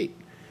 Great.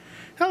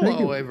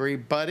 Hello,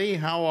 everybody.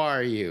 How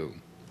are you?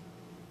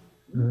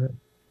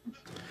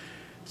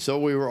 So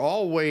we were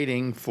all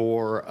waiting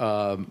for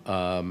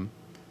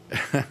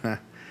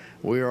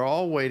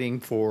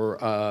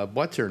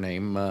what's her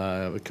name,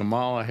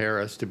 Kamala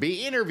Harris, to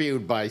be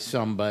interviewed by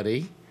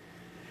somebody,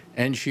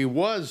 and she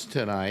was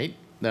tonight.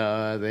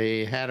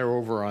 They had her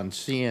over on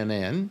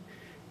CNN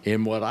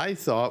in what I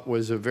thought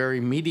was a very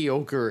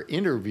mediocre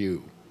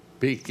interview.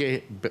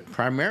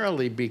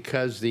 Primarily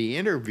because the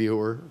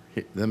interviewer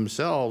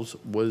themselves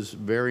was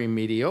very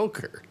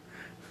mediocre.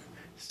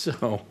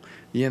 So,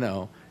 you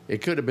know,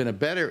 it could have been a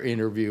better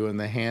interview in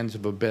the hands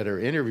of a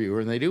better interviewer,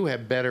 and they do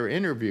have better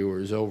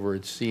interviewers over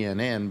at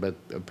CNN, but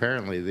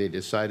apparently they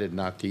decided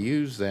not to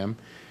use them.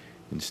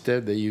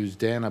 Instead, they used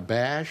Dana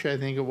Bash, I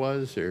think it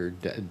was, or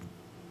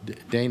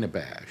Dana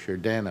Bash,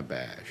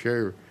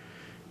 or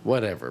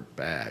whatever,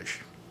 Bash.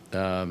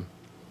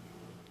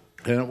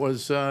 And it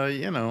was,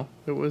 you know,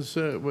 it was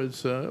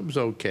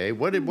okay.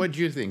 What did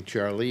you think,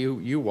 Charlie?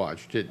 You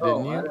watched it,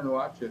 didn't you? I didn't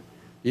watch it.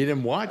 You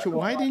didn't watch it?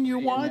 Why didn't you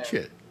watch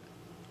it?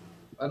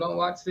 I don't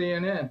watch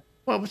CNN.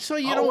 Well, so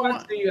you I'll don't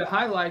watch the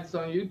highlights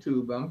on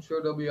YouTube. I'm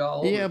sure they'll be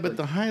all over. Yeah, but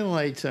the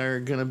highlights are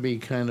going to be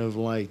kind of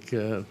like,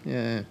 you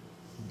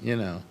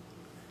know.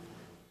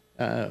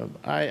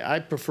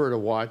 I prefer to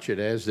watch it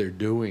as they're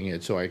doing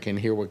it so I can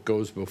hear what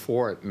goes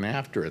before it and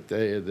after it.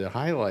 The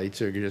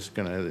highlights are just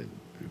going to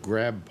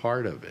grab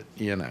part of it,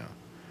 you know.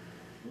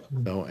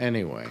 So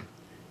anyway,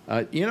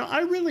 you know, I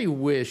really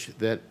wish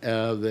that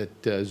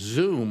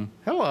Zoom,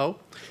 hello,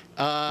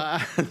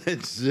 that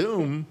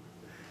Zoom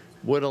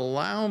would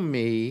allow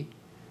me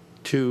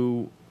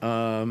to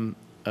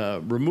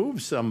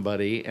remove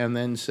somebody and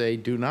then say,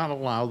 do not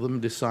allow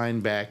them to sign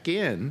back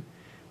in,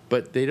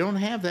 but they don't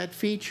have that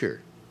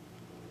feature.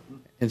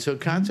 And so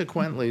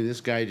consequently, this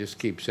guy just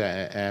keeps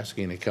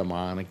asking to come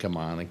on and come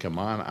on and come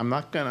on. I'm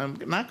not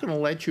gonna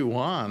let you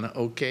on,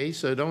 okay?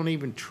 So don't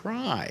even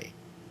try.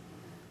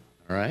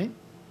 All right?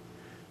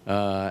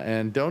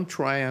 And don't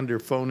try under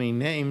phony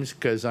names,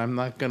 because I'm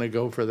not gonna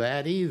go for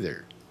that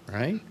either,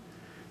 right?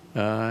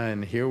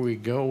 And here we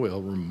go.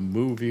 We'll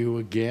remove you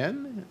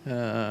again,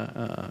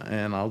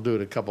 and I'll do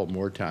it a couple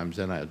more times,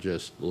 and I'll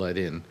just let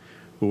in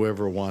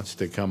whoever wants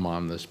to come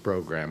on this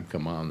program,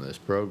 come on this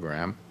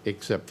program,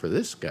 except for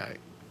this guy.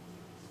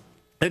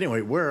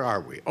 Anyway, where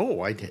are we?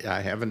 Oh, I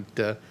haven't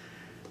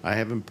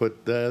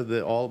put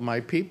all my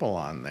people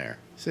on there.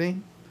 See,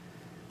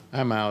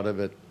 I'm out of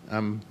it.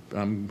 I'm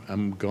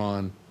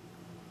gone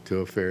to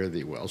a fare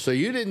thee well. So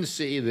you didn't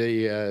see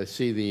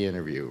the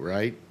interview,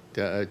 right,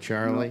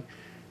 Charlie? No.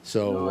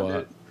 So No, I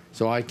didn't.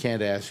 so I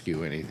can't ask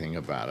you anything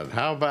about it.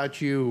 How about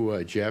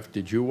you, Jeff?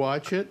 Did you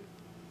watch it?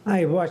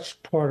 I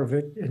watched part of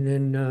it, and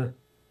then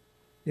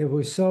it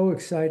was so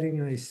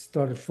exciting, I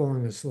started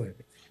falling asleep.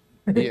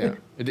 Yeah,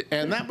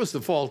 and that was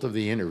the fault of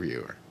the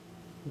interviewer.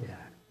 Yeah.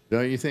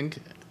 Don't you think?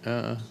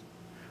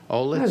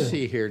 Let's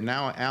see here.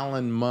 Now,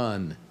 Alan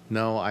Munn.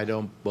 No, I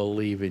don't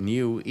believe in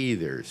you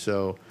either,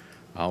 so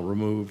I'll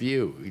remove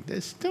you.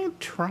 Just don't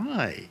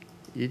try.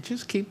 You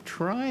just keep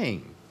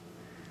trying.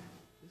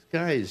 This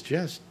guy is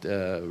just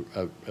a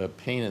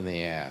pain in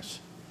the ass.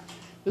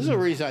 This is the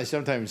reason I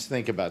sometimes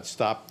think about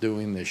stop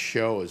doing this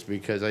show, is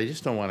because I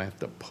just don't want to have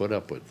to put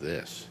up with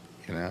this,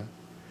 you know?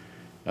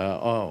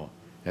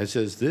 It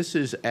says, this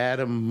is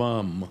Adam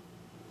Mum.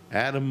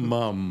 Adam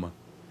Mum.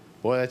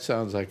 Boy, that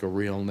sounds like a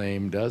real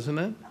name, doesn't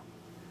it?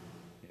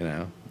 You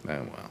know?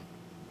 Well.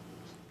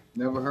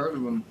 Never heard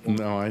of him.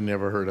 No, I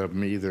never heard of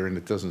him either, and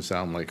it doesn't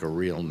sound like a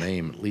real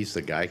name. At least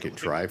the guy could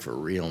try for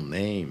real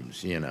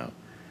names, you know.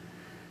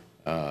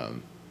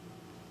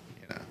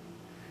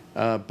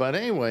 But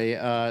anyway,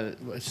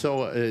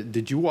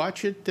 did you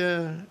watch it,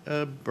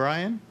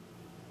 Brian?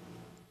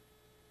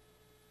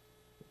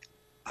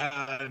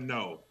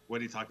 No. What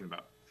are you talking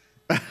about?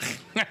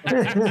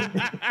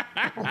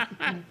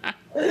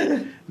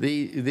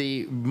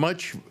 The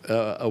much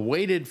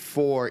awaited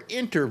for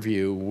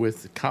interview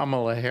with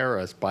Kamala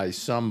Harris by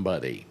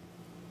somebody.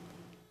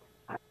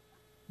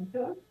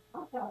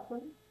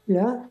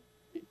 Yeah,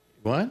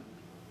 What?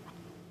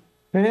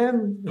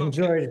 Pam Oh,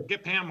 enjoyed it.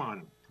 Get Pam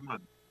on. Come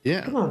on.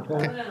 Yeah. Come on,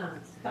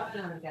 Pam.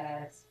 Come on,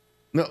 guys.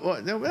 No,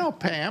 well,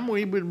 Pam,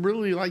 we would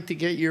really like to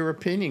get your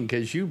opinion,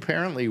 because you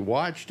apparently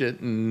watched it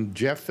and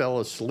Jeff fell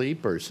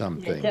asleep or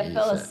something. Jeff you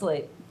fell said.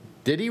 asleep.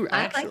 Did he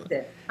I actually? liked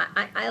it.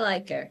 I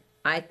like her.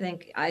 I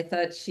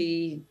thought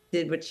she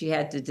did what she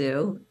had to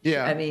do.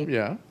 Yeah. I mean,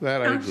 yeah,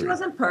 that I no, agree. she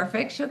wasn't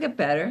perfect. She'll get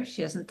better.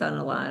 She hasn't done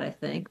a lot, I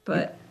think,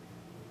 but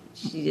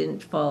she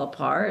didn't fall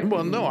apart.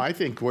 Well, no, I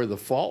think where the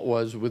fault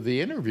was with the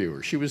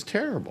interviewer. She was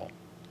terrible.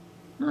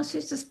 No,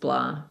 she's just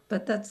blah.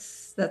 But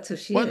that's who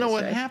she Well, is. no,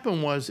 what right?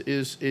 happened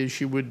is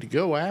she would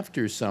go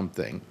after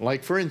something.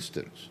 Like, for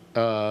instance,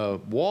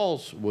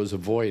 Walls was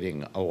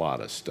avoiding a lot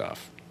of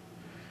stuff.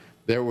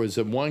 There was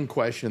one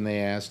question they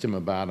asked him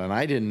about, and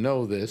I didn't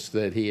know this,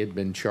 that he had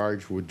been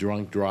charged with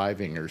drunk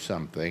driving or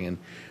something, and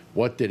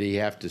what did he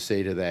have to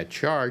say to that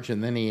charge?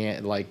 And then he,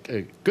 like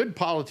a good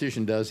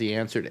politician does, he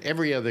answered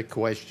every other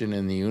question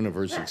in the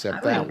universe except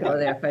I that wouldn't go one.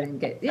 there if I didn't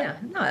get. Yeah,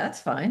 no,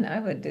 that's fine. I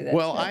would do that.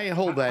 Well, too. I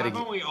hold that Haven't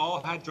against. we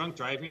all had drunk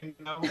driving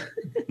now?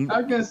 I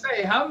was gonna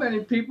say, how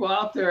many people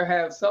out there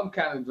have some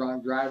kind of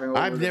drunk driving?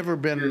 I've never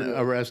been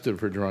arrested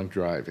for drunk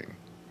driving.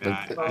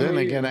 Yeah, But then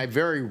again, I've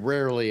very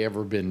rarely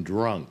ever been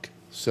drunk.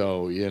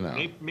 So, you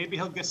know. Maybe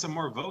he'll get some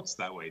more votes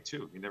that way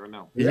too. You never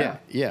know. Yeah,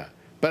 yeah.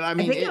 But I I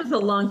mean, think it was a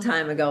long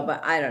time ago,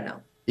 but I don't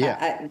know.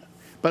 Yeah.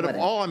 But whatever.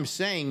 all I'm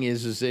saying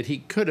is that he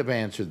could have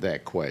answered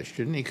that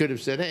question. He could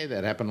have said, hey,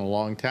 that happened a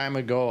long time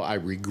ago. I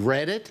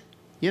regret it.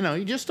 You know,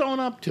 you just own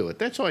up to it.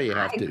 That's all you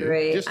have to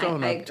agree. do. Just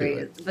own I up to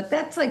agree. it. But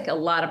that's like a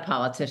lot of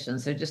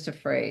politicians. They're just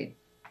afraid.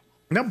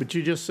 No, but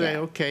you just say, Yeah.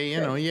 okay, you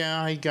know,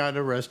 yeah, I got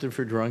arrested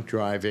for drunk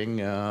driving.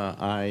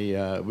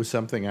 It was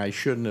something I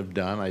shouldn't have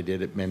done. I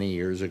did it many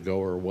years ago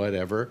or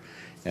whatever,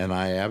 and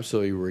I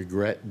absolutely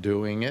regret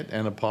doing it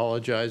and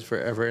apologize for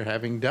ever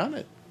having done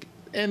it.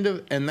 And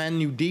then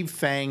you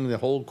defang the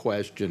whole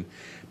question.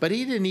 But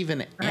he didn't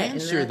even and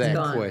answer that's that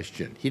gone.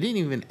 question. He didn't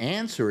even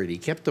answer it. He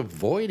kept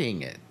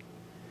avoiding it.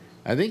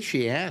 I think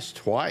she asked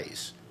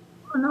twice.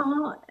 Oh,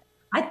 no,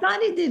 I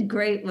thought he did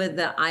great with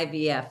the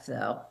IVF,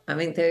 though. I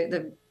mean,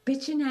 they're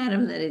bitching at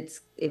him that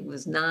it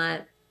was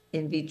not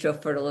in vitro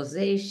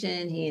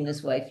fertilization. He and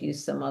his wife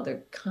used some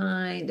other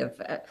kind of.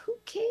 Who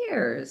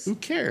cares? Who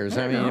cares?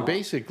 I I don't mean, know.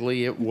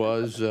 basically, it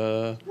was.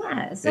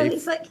 Yeah. So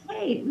he's like,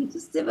 hey, we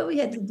just did what we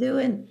had to do,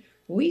 and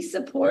we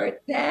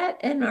support that,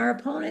 and our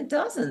opponent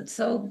doesn't.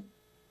 So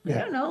I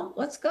don't know.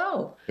 Let's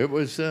go. It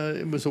was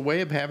a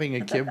way of having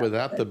a kid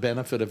without the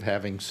benefit of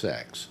having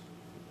sex,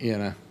 you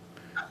know.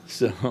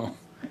 So,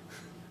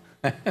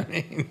 I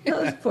mean,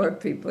 Those poor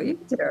people. You're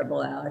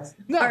terrible, Alex.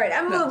 No, All right,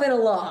 I'm moving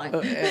along.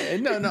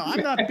 no,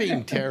 I'm not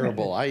being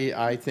terrible.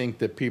 I think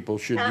that people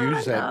should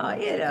use that.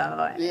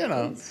 No, You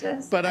know, it's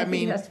just, but I think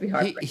mean, it has to be he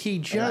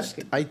heartbreaking for a lot of just,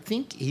 people. I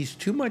think he's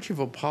too much of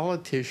a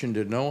politician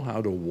to know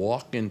how to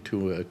walk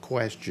into a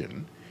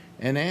question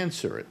and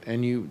answer it.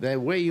 And the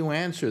way you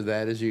answer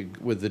that is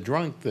with the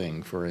drunk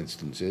thing, for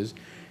instance, is,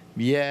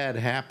 yeah, it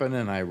happened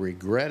and I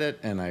regret it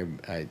and I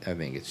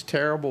think it's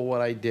terrible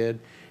what I did.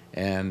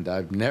 and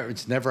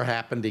it's never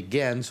happened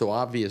again. So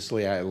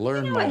obviously, I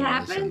learned You know my what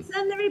lesson. happens?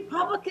 Then the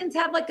Republicans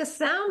have like a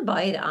sound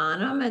bite on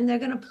them, and they're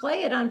going to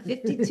play it on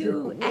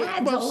 52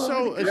 ads Well, all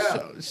over the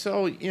country.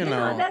 so you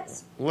know,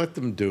 that's- let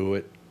them do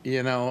it.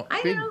 You know,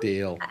 I big know.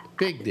 deal,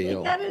 big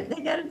deal.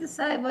 They gotta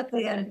decide what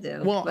they gotta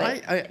do. Well,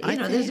 but, I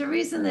there's think- a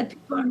reason that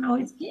people aren't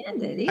always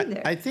candid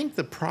either. I think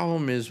the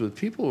problem is with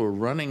people who are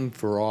running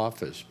for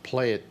office,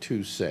 play it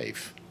too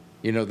safe.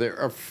 You know, they're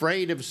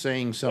afraid of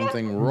saying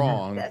something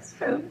wrong, That's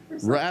true.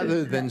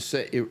 rather than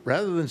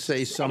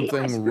say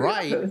something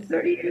right. It was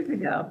 30 years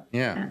ago.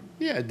 Yeah.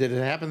 Did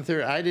it happen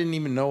there? I didn't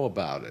even know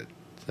about it.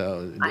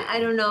 So I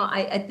don't know.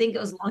 I think it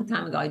was a long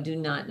time ago. I do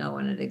not know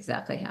when it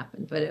exactly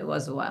happened, but it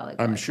was a while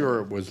ago. I'm sure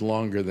it was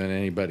longer than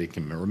anybody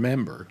can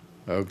remember.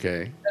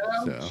 Okay.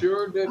 I'm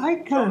sure that I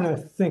kind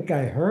of think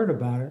I heard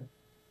about it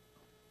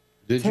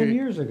Did 10 you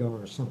years ago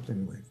or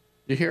something like.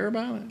 you hear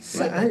about it?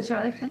 So What, I,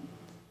 Charlie Flynn?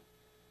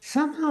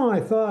 somehow I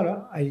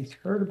thought I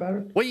heard about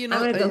it. Well, you know,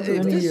 I'm gonna go if through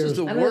it. this is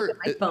the I'm gonna look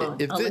worst, at my phone.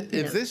 I'll let you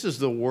if know. this is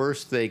the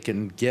worst they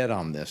can get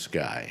on this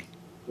guy,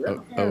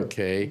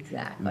 okay,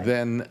 Exactly.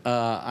 then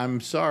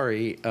I'm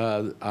sorry,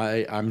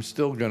 I'm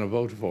still going to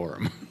vote for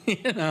him.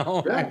 You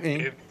know, I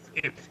mean,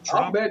 If I'll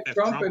Trump, bet if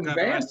Trump Trump and got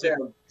Vance arrested,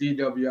 have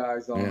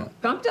DWIs on. yeah.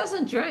 Trump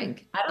doesn't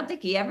drink. I don't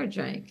think he ever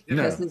drank No.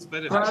 because his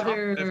but if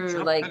brother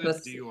Trump like had a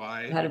was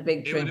DUI, had a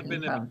big it would have drinking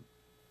been problem.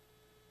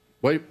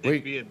 Wait,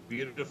 It'd be a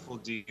beautiful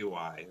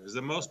DUI. It was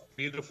the most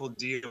beautiful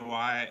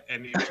DUI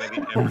anybody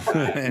ever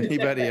had.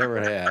 anybody ever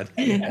had.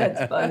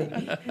 That's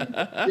funny.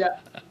 Yeah.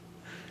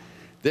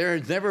 There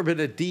has never been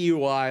a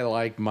DUI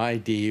like my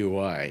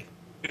DUI.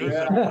 It was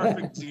a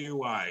perfect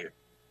DUI.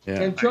 Yeah.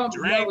 And Trump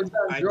I never drank,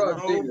 done I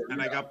drugs drove, either.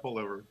 and I got pulled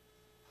over.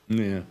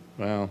 Yeah.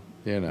 Well,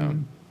 you know,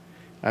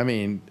 I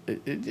mean,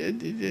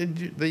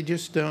 they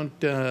just don't.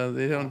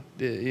 They don't.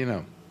 You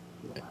know,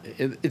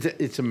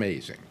 it's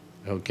amazing.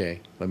 Okay,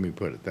 let me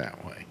put it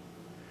that way.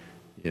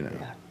 You know.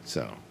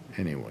 So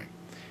anyway,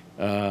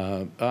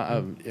 yeah.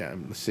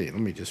 Let's see. Let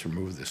me just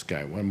remove this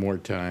guy one more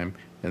time,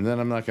 and then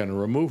I'm not going to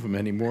remove him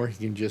anymore.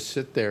 He can just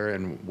sit there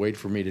and wait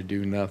for me to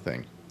do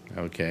nothing.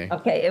 Okay.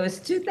 Okay, it was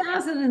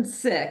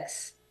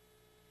 2006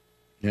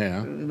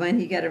 Yeah. when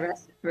he got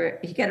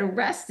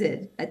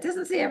arrested. It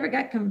doesn't say he ever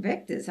got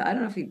convicted, so I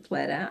don't know if he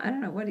pled out. I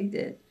don't know what he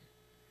did.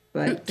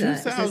 But it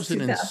says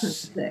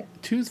 2006.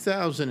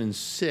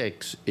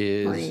 2006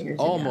 is 20 years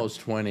ago. almost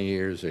 20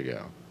 years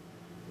ago.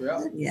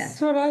 Yeah. Yeah.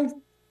 That's what I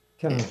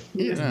kind of.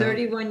 He was Yeah.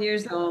 31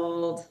 years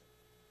old.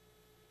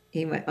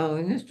 He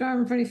was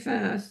driving pretty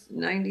fast,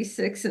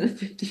 96 and a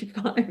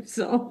 55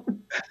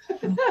 zone.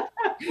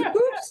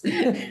 Oops.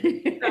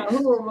 Now,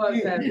 who of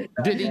us has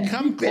Did he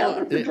come close?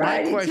 failed the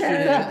sobriety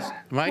test.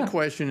 My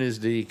question is,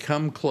 did he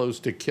come close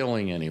to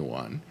killing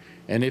anyone?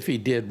 And if he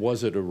did,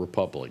 was it a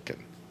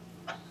Republican?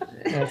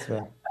 That's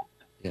right.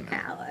 You know.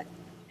 Alec.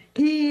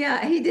 He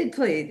did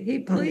plead. He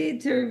pleaded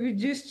to a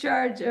reduced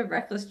charge of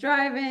reckless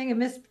driving, a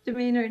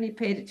misdemeanor, and he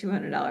paid a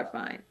 $200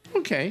 fine.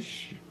 Okay.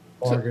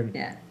 Bargain.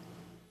 Yeah.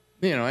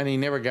 You know, and he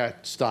never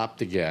got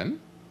stopped again,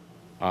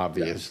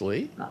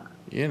 obviously.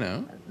 You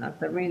know. Not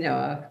that we know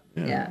of.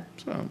 Yeah.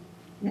 So,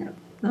 Yeah.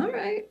 All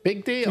right.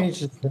 big deal.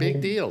 Change the Big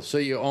name. deal. So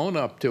you own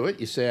up to it.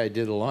 You say, I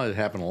did a lot. It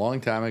happened a long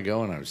time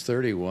ago when I was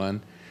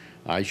 31.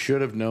 I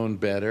should have known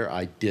better.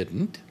 I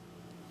didn't,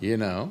 you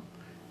know.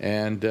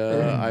 And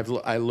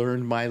I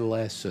learned my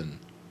lesson.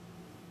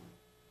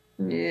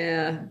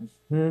 Yeah.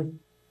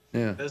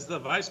 Yeah. Does the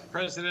vice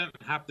president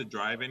have to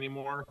drive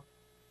anymore?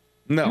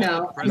 No.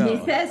 No. No.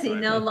 He says he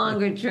no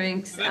longer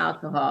drinks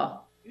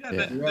alcohol. Yeah,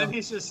 Yeah. Then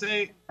he should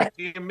say,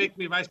 you can make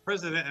me vice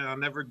president and I'll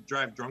never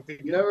drive drunk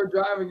again. never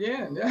drive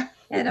again? Yeah.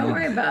 Yeah, don't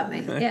worry about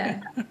me.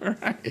 Yeah.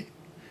 Right.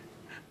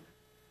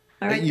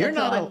 All right. You're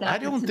that's all not. I've got I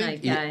for don't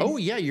tonight, think. guys. Oh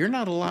yeah, you're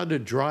not allowed to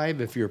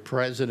drive if you're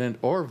president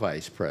or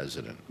vice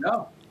president.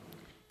 No.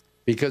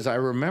 Because I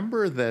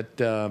remember that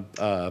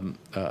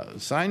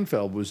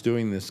Seinfeld was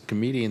doing this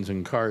comedians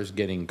in cars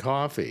getting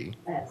coffee,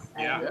 Yes,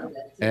 I Yeah. know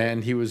that too.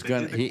 and he was They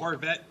going did the to.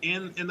 Corvette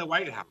in the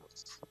White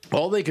House.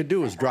 All they could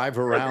do was drive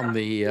around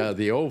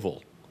the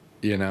Oval,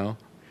 you know.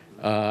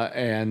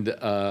 And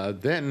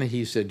then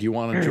he said, "Do you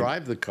want to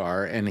drive the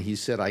car?" And he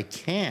said, "I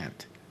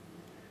can't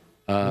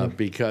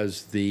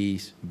because they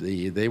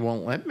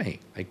won't let me.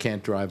 I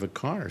can't drive a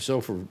car."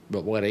 So for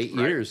 8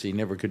 years he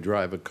never could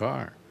drive a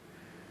car.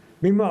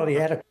 Meanwhile, he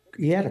had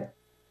a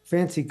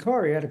fancy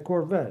car. He had a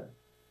Corvette.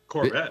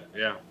 Corvette,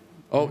 yeah.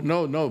 Oh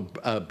no,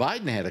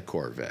 Biden had a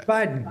Corvette.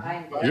 Biden.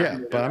 Yeah,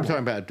 but I'm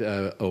talking about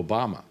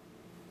Obama.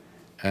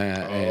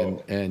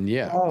 And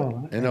yeah,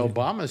 Oh, and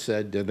Obama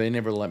said they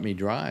never let me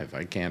drive.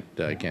 I can't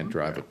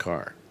drive a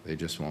car. They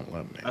just won't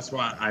let me. That's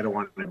why I don't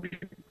want to be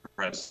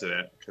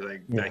president, because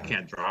I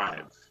can't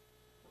drive.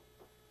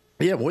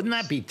 Yeah, wouldn't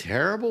that be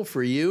terrible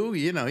for you?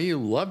 You know, you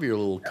love your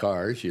little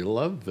cars. You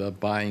love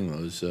buying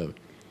those.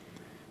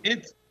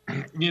 It's,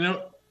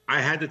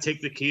 I had to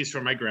take the keys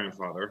from my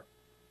grandfather,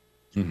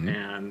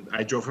 and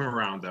I drove him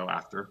around though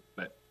after.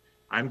 But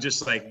I'm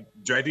just like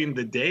dreading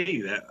the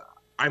day that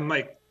I'm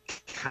like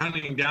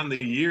counting down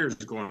the years,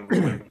 going, oh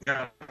my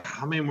God,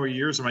 how many more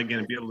years am I going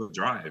to be able to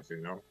drive?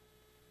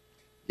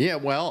 Yeah,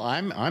 well,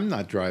 I'm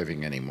not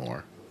driving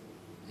anymore.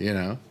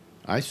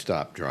 I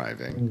stopped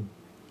driving.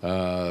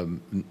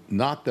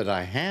 Not that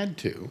I had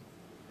to,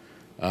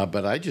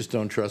 but I just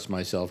don't trust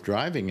myself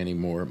driving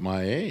anymore at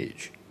my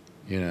age.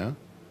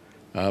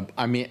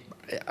 I mean,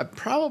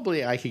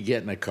 probably I could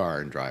get in a car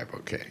and drive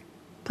okay,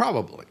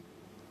 probably,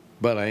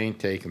 but I ain't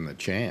taking the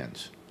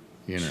chance.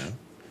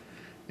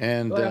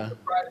 And I have to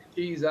pry the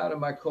keys out of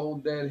my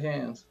cold dead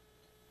hands.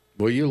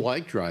 well, you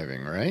like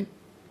driving, right?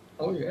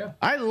 Oh yeah.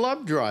 I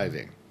love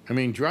driving. I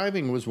mean,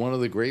 driving was one of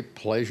the great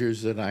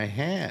pleasures that I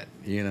had,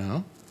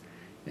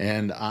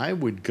 and I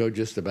would go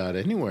just about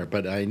anywhere,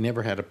 but I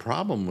never had a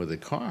problem with a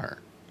car,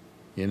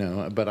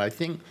 But I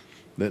think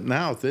that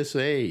now at this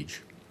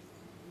age,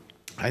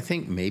 I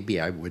think maybe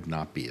I would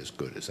not be as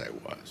good as I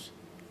was.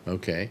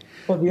 Okay.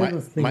 Well, the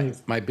other thing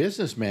is, my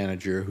business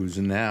manager, who's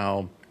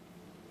now,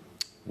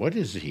 what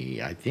is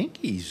he? I think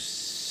he's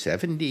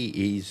 70.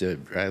 He's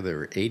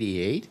rather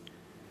 88.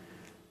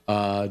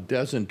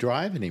 Doesn't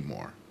drive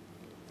anymore.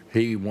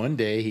 One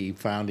day he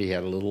found he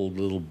had a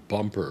little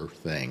bumper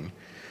thing,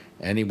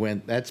 and he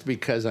went, "That's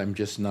because I'm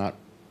just not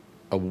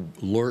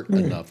alert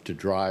enough to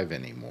drive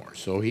anymore."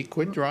 So he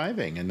quit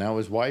driving, and now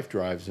his wife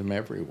drives him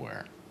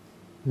everywhere.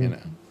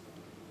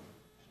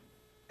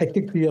 I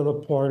think the other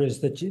part is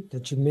that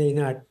you may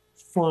not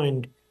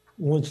find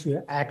once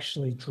you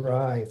actually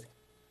drive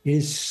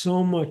is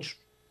so much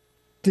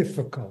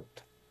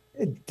different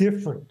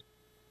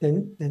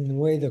than the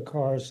way the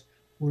cars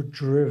were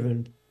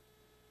driven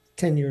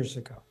 10 years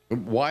ago.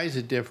 Why is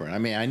it different? I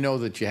mean, I know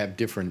that you have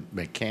different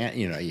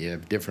you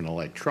have different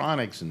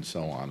electronics and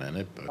so on in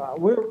it, but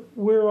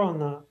We're on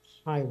the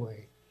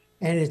highway,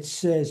 and it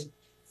says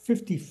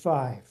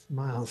 55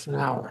 miles an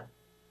hour.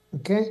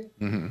 Okay?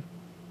 Mm-hmm.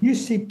 You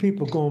see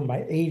people going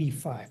by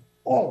 85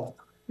 all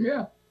the time.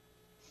 Yeah.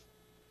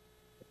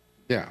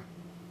 Yeah.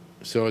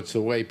 So it's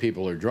the way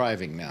people are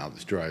driving now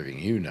that's driving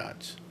you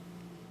nuts.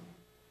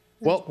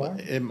 Well,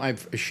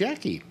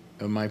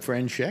 my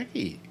friend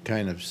Shecky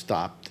kind of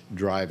stopped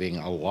driving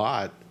a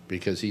lot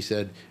because he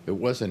said it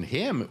wasn't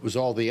him, it was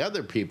all the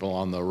other people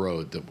on the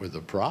road that were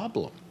the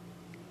problem.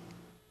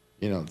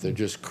 They're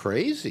just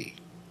crazy.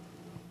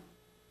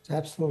 It's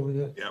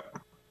absolutely it. Yep.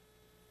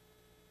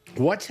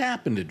 What's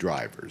happened to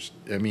drivers?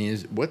 I mean,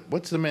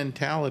 what's the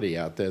mentality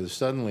out there that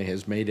suddenly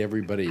has made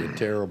everybody a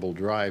terrible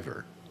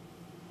driver?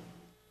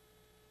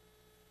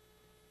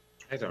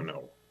 I don't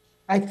know.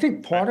 I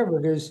think part of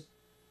it is,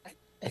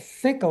 I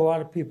think a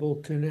lot of people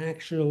can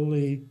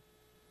actually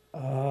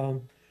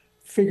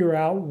figure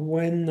out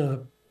when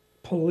the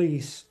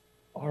police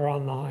are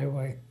on the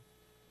highway,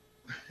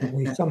 and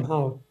we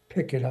somehow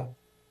pick it up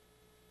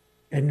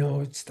and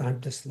know it's time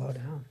to slow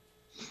down.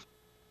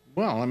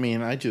 Well, I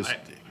mean, what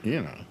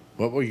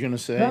were you going to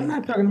say? But I'm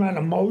not talking about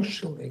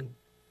emotionally.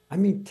 I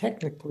mean,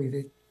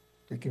 technically,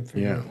 they can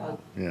figure it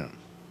out. Yeah.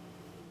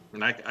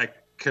 When I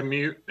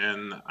commute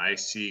and I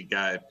see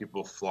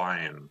people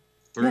flying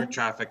through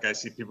traffic, I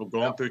see people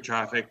going through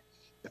traffic.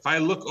 If I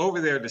look over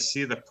there to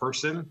see the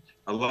person,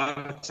 a lot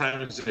of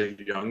times they're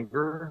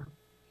younger,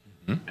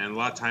 and a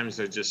lot of times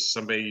they're just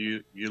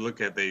somebody you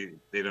look at, they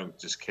don't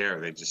just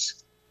care. They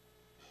just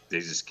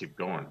keep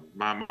going.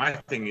 My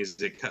thing is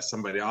they cut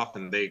somebody off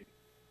and they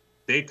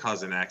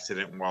cause an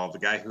accident while the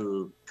guy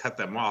who cut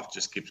them off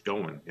just keeps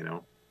going,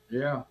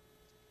 Yeah.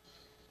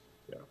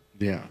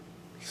 Yeah.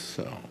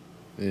 So,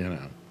 I don't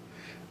know.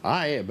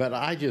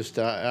 I just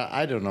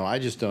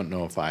don't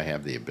know if I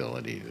have the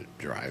ability to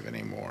drive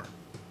anymore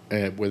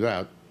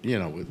without,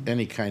 with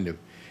any kind of.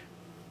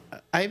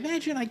 I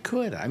imagine I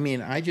could. I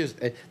mean,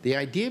 the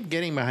idea of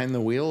getting behind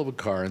the wheel of a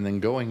car and then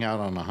going out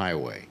on the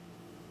highway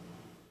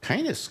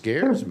kind of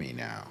scares me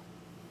now,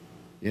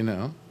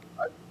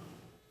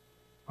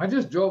 I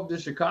just drove to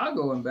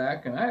Chicago and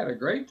back, and I had a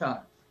great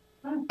time.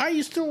 I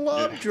used to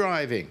love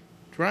driving.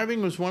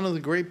 Driving was one of the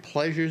great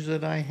pleasures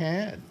that I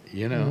had,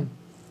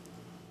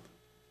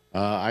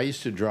 I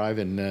used to drive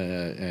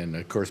and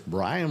of course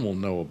Brian will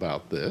know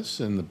about this,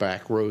 in the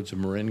back roads of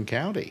Marin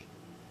County.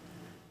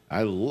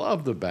 I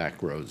love the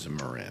back roads of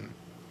Marin.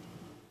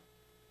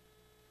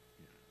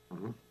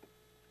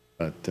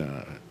 But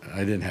I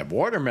didn't have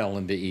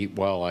watermelon to eat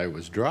while I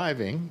was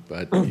driving,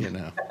 but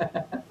I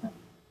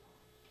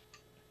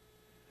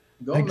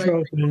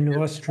drove in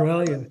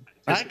Australia.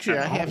 Actually,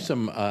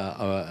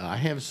 I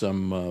have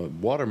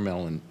some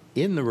watermelon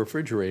in the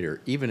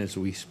refrigerator, even as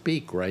we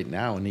speak right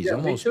now, and he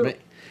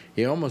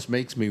almost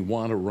makes me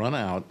want to run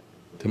out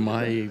to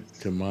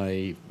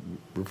my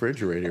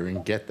refrigerator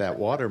and get that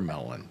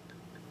watermelon.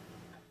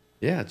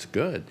 Yeah, it's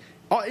good.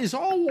 Oh, is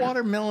all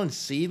watermelon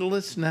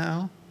seedless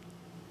now?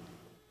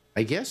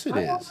 I guess it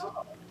is.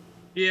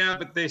 Yeah,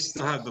 but they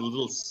still have the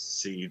little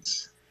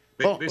seeds.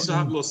 They still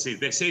have little seeds.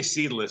 They say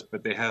seedless,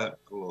 but they have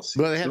little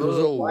seeds. Well, they have those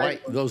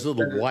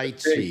little white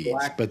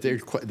seeds, but they're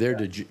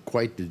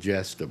quite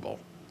digestible.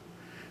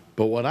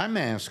 But what I'm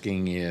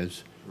asking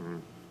is,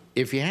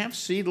 if you have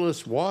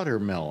seedless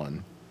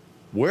watermelon,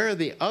 where are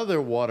the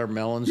other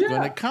watermelons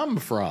going to come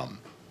from?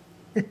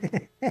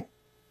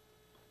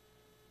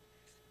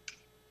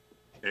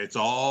 It's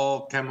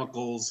all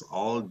chemicals,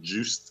 all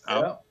juiced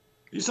up.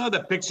 You saw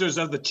the pictures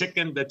of the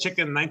chicken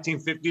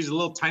 1950s, a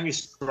little tiny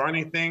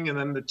scrawny thing, and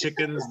then the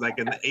chickens like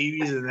in the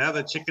 80s, and the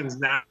other chickens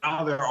now,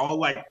 they're all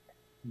like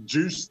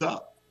juiced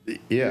up.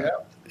 Yeah.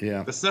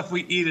 The stuff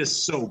we eat is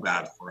so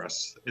bad for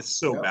us. It's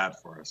so bad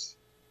for us.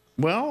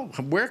 Well,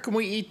 where can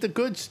we eat the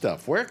good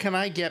stuff? Where can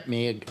I get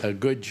me a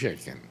good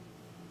chicken?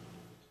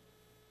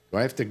 Do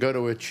I have to go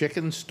to a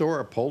chicken store,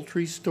 a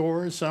poultry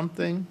store or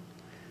something?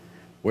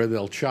 Where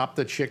they'll chop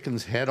the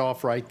chicken's head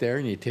off right there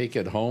and you take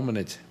it home and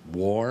it's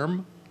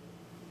warm?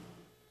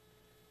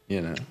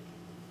 You know?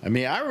 I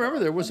mean, I remember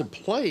there was a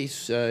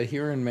place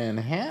here in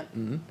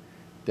Manhattan,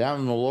 down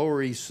on the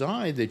Lower East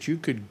Side, that you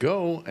could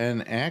go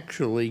and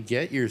actually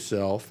get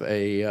yourself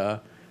a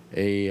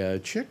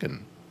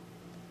chicken.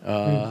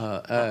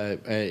 All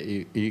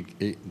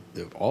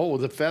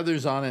with the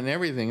feathers on it and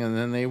everything, and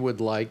then they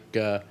would like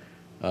chop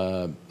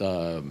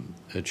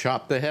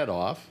the head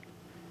off,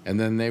 and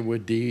then they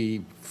would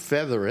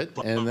de-feather it,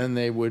 and then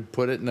they would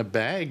put it in a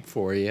bag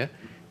for you,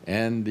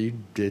 and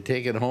you'd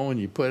take it home and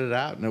you put it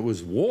out, and it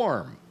was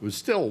warm. It was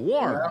still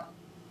warm. Yeah.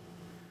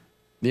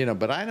 You know,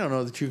 but I don't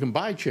know that you can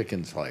buy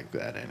chickens like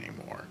that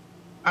anymore.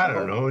 I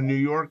don't know. In New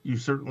York, you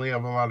certainly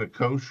have a lot of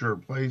kosher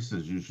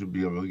places. You should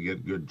be able to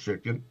get good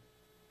chicken.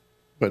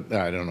 But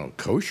I don't know,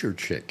 kosher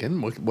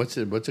chicken. What's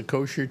a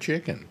kosher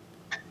chicken?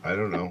 I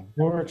don't know.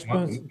 More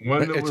expensive.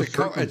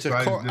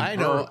 I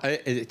know.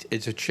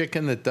 It's a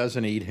chicken that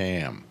doesn't eat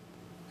ham.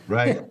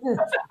 Right.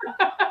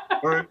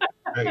 or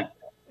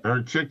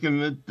a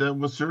chicken that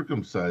was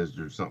circumcised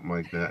or something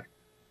like that.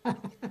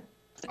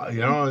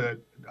 You know,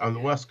 on the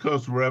West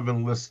Coast, we're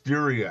having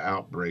listeria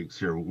outbreaks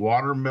here.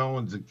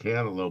 Watermelons and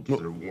cantaloupes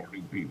are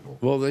warning people.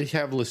 Well, they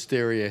have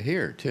listeria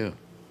here too.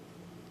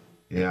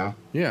 Yeah.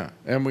 Yeah,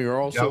 and we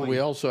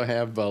also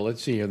have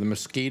let's see here, the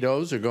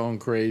mosquitoes are going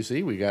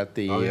crazy. We got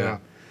the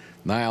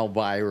Nile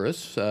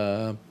virus,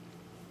 you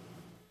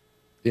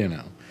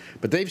know,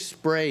 but they've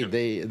sprayed.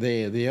 They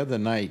the other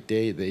night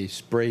they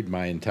sprayed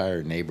my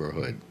entire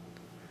neighborhood,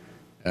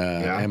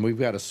 and we've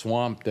got a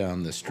swamp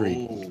down the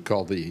street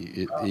called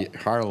the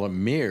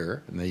Harlem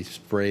Mere, and they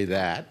spray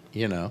that,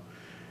 you know,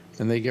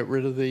 and they get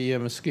rid of the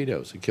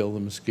mosquitoes. They kill the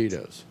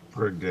mosquitoes.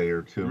 For a day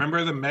or two.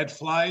 Remember the med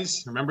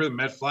flies?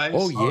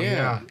 Oh,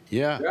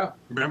 yeah.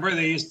 Remember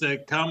they used to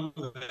come.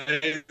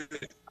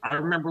 I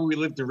remember we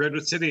lived in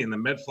Redwood City, and the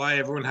med fly,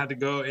 everyone had to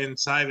go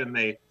inside, and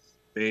they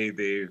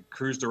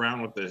cruised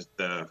around with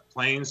the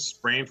planes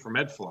spraying for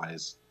med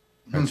flies.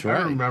 That's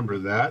right. I remember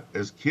that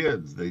as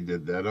kids. They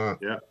did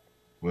that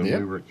when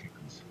we were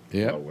kids.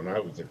 Yeah. Well, when I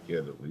was a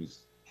kid, at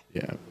least.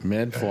 Yeah,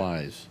 med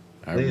flies.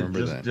 I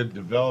remember that. They just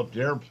developed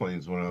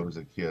airplanes when I was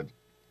a kid.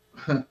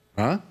 Huh?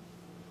 Huh?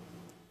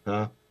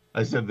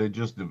 I said they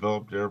just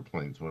developed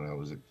airplanes when I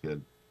was a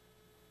kid.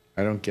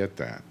 I don't get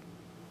that.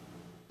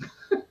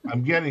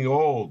 I'm getting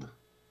old.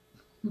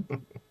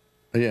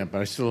 Yeah,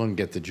 but I still don't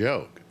get the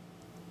joke.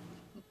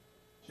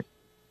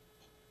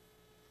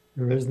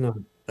 There is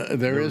none.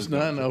 There is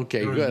none?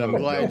 Okay, good. I'm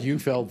glad you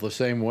felt the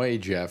same way,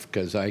 Jeff,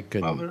 because I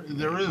couldn't. Well,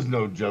 there is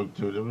no joke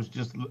to it. It was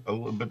just a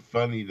little bit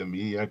funny to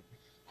me. I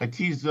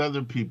teased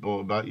other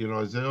people about, you know,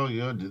 I said,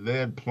 did they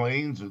have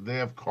planes or did they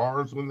have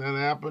cars when that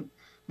happened?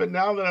 But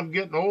now that I'm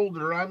getting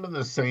older, I'm in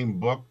the same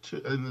book,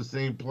 in the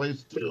same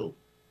place, too.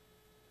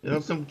 You know,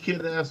 some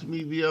kid asked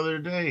me the other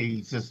day,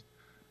 he says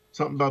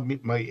something about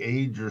my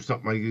age or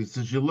something like that. He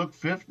says, you look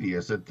 50. I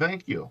said,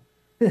 thank you.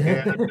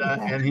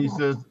 And he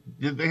says,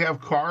 did they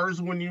have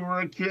cars when you were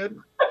a kid?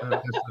 I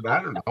said,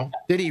 I don't know.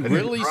 Did he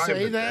really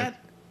say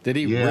that? Did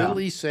he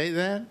really say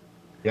that?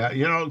 Yeah,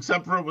 you know,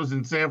 except for it was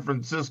in San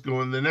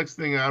Francisco, and the next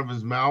thing out of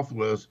his mouth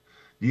was,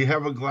 do you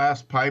have a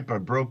glass pipe? I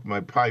broke my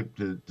pipe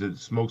to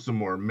smoke some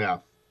more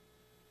meth.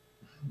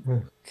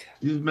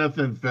 These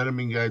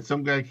methamphetamine guys,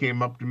 some guy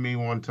came up to me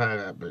one time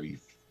a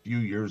few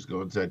years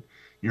ago and said,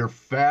 you're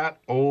fat,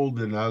 old,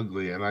 and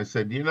ugly. And I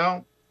said, you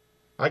know,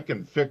 I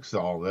can fix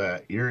all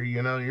that.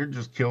 You're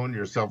just killing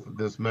yourself with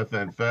this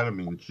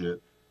methamphetamine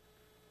shit.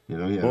 You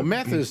know, well,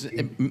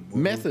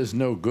 meth is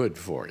no good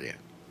for you.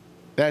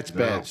 That's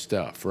bad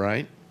stuff,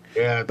 right?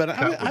 Yeah. But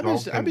I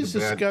was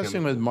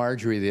discussing with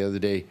Marjorie the other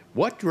day,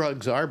 what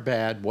drugs are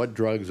bad, what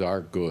drugs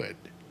are good.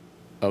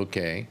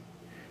 Okay.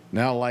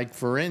 Now, like,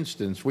 for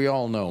instance, we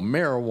all know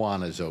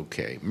marijuana's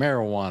okay.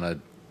 Marijuana,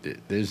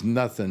 there's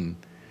nothing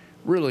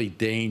really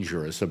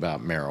dangerous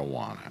about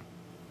marijuana.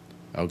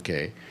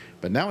 Okay.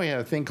 But now we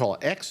have a thing called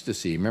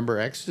ecstasy. Remember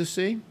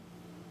ecstasy?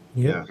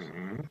 Yeah.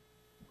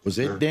 Was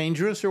it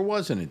dangerous or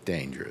wasn't it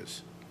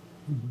dangerous?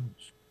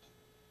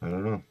 I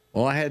don't know.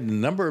 Well, I had a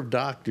number of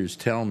doctors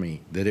tell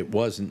me that it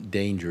wasn't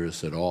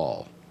dangerous at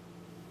all.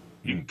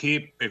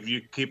 If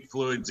you keep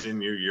fluids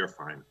in you, you're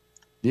fine.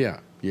 Yeah,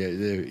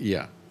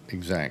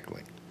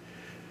 exactly.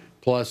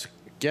 Plus,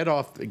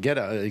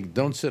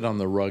 don't sit on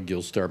the rug.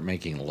 You'll start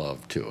making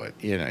love to it.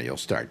 You know, you'll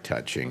start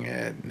touching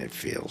it, and it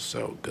feels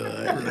so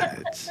good.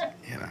 It's,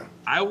 you know.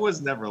 I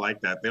was never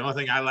like that. The only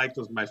thing I liked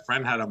was my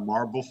friend had a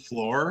marble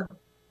floor,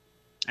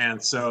 And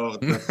so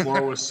the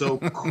floor was so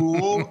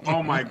cool.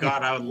 Oh my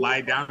God, I would lie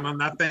down on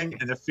that thing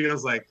and it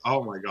feels like,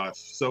 oh my gosh,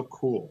 so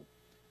cool.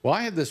 Well,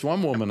 I had this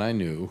one woman I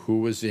knew who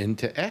was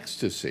into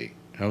ecstasy,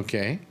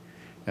 okay?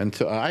 And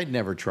so I'd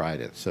never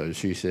tried it. So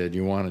she said,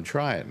 "You want to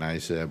try it?" And I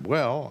said,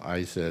 "Well,"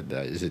 I said,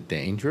 "Is it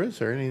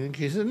dangerous or anything?"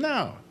 She said,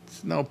 "No,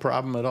 it's no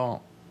problem at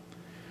all."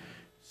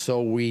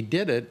 So we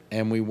did it,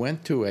 and we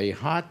went to a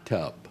hot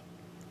tub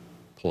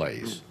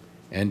place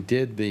and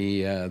did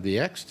the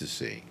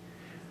ecstasy.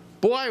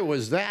 Boy,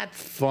 was that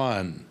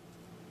fun.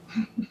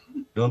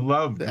 The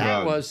love That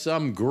drug. was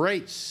some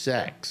great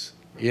sex,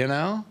 you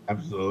know?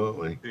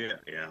 Absolutely.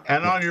 Yeah.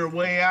 And on your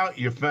way out,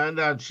 you found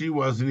out she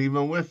wasn't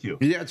even with you.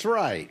 That's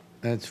right.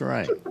 That's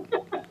right.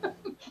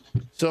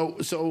 So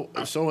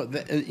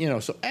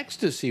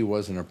ecstasy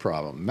wasn't a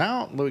problem.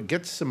 Now, look,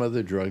 get some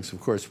other drugs.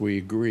 Of course, we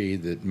agree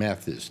that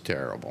meth is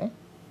terrible.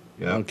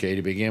 Yeah. Okay,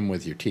 to begin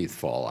with, your teeth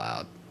fall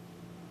out.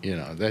 You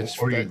know, that's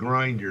Or you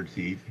grind your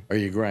teeth. Or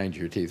you grind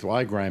your teeth. Well,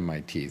 I grind my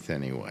teeth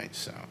anyway,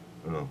 so.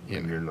 Oh,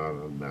 and you're not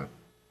on meth.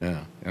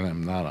 Yeah, and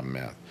I'm not on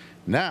meth.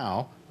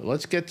 Now,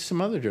 let's get some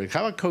other drugs.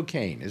 How about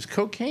cocaine? Is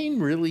cocaine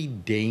really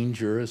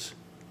dangerous?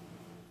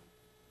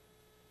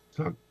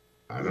 So,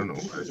 I don't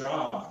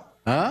know.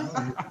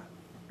 Huh?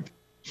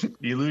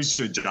 You lose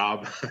your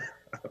job.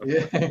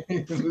 Yeah,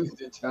 you lose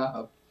your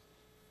job.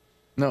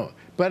 No,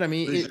 but I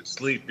mean, Lose your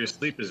sleep. Your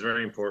sleep is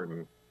very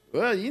important.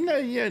 well, you know,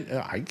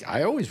 yeah,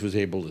 I always was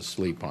able to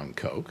sleep on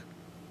coke.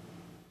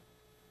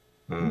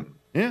 Hmm.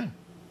 Yeah.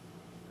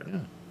 Yeah.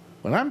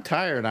 When I'm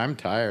tired,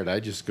 I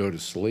just go to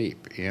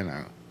sleep, you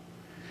know.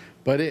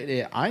 But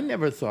I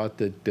never thought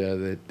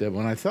that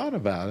when I thought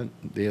about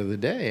it the other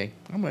day,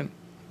 I went,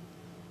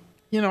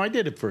 you know, I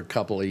did it for a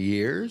couple of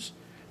years.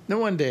 Then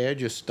one day I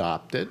just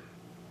stopped it.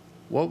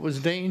 What was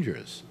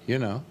dangerous, you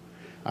know?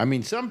 I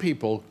mean, some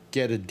people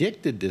get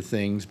addicted to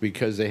things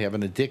because they have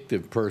an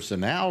addictive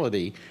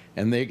personality,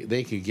 and they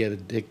could get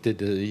addicted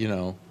to, you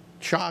know,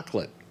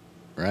 chocolate,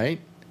 right?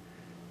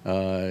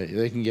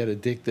 They can get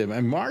addicted.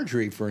 And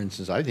Marjorie, for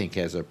instance, I think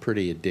has a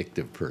pretty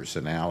addictive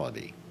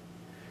personality.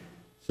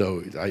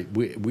 So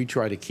we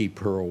try to keep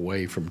her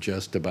away from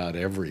just about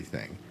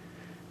everything,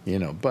 you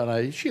know.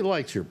 But she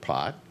likes her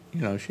pot,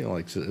 you know. She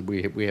likes it.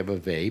 We have a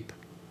vape,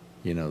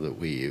 you know, that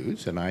we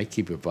use, and I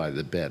keep it by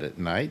the bed at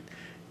night.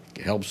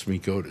 It helps me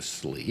go to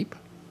sleep,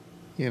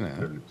 you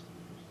know.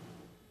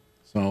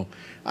 So,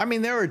 I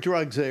mean, there are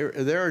drugs.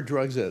 There are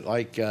drugs that,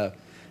 like,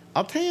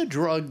 I'll tell you a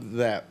drug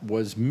that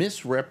was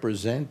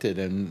misrepresented,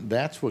 and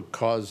that's what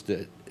caused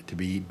it to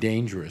be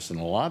dangerous in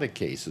a lot of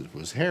cases,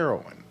 was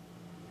heroin.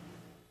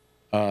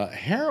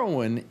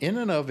 Heroin, in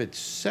and of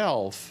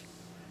itself,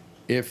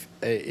 if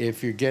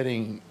you're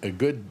getting a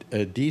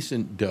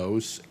decent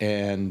dose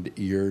and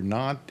you're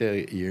not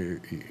you're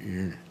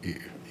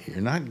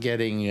not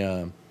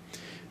getting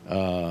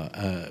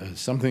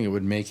something that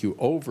would make you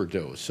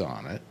overdose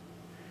on it,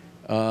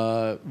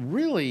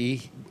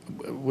 really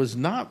was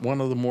not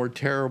one of the more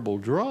terrible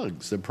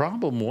drugs. The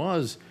problem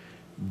was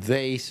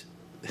they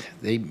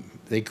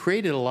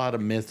created a lot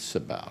of myths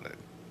about it,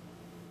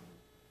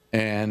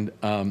 and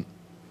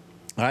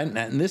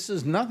this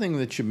is nothing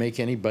that should make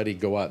anybody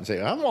go out and say,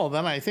 "Oh, well,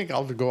 then I think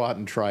I'll go out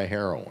and try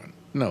heroin."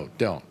 No,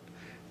 don't.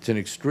 It's an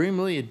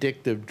extremely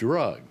addictive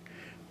drug,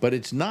 but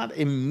it's not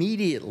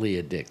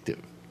immediately addictive.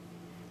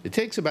 It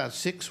takes about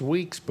 6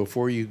 weeks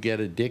before you get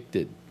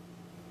addicted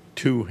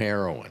to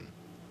heroin.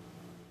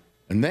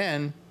 And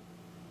then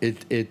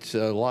it's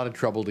a lot of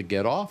trouble to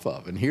get off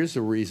of. And here's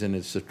the reason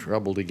it's a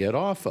trouble to get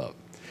off of.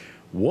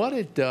 What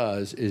it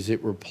does is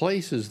it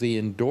replaces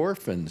the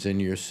endorphins in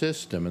your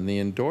system. And the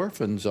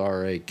endorphins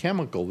are a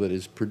chemical that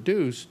is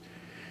produced.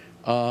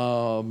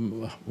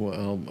 Well,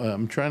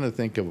 I'm trying to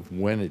think of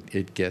when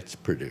it gets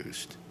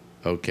produced.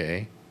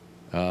 Okay.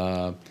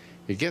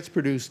 It gets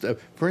produced,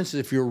 for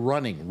instance, if you're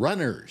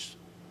runners,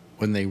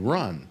 when they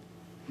run,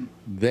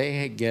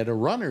 they get a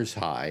runner's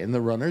high, and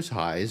the runner's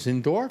high is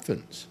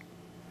endorphins.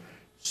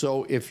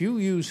 So if you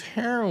use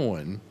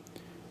heroin,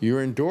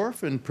 your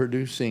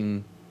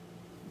endorphin-producing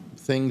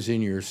things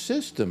in your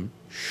system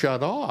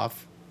shut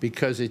off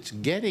because it's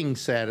getting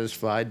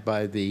satisfied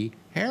by the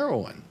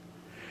heroin.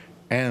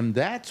 And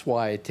that's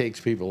why it takes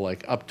people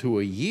like up to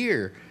a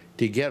year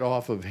to get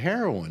off of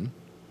heroin,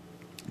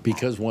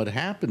 because what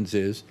happens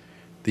is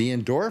the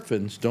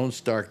endorphins don't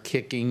start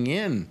kicking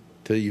in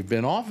till you've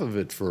been off of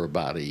it for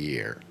about a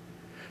year.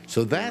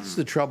 So that's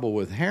the trouble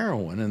with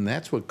heroin, and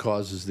that's what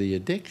causes the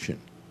addiction.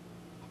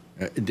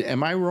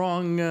 Am I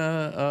wrong,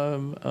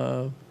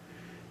 Alan?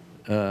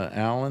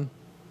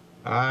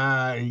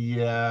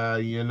 Yeah,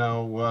 you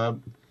know,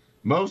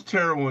 most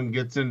heroin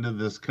gets into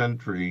this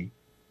country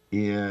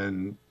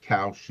in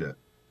cow shit.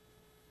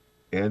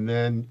 And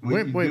then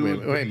wait a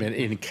minute,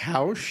 in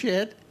cow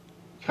shit?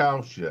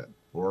 Cow shit,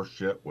 horse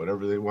shit,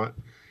 whatever they want.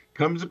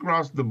 Comes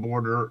across the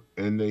border,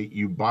 and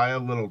you buy a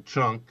little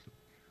chunk,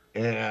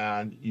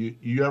 and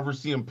you ever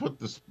see them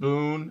put a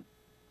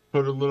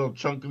little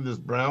chunk of this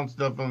brown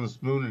stuff on the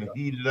spoon and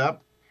heat it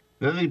up?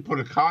 Then they put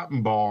a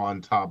cotton ball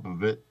on top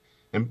of it,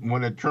 and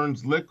when it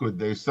turns liquid,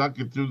 they suck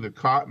it through the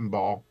cotton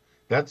ball,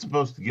 That's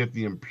supposed to get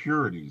the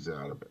impurities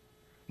out of it.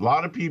 A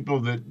lot of people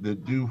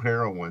that do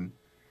heroin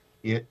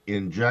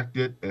inject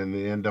it and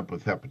they end up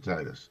with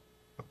hepatitis.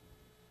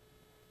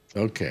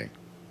 Okay.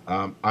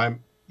 They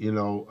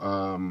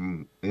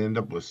end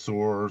up with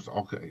sores.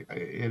 Okay,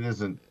 it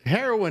isn't.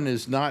 Heroin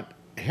is not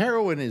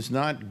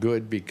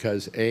good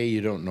because A,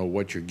 you don't know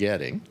what you're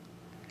getting.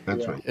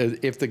 That's right.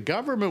 If the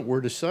government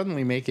were to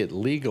suddenly make it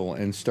legal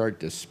and start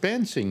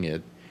dispensing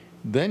it,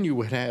 then you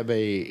would have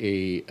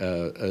a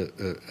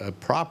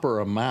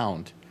proper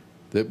amount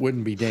that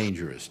wouldn't be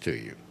dangerous to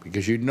you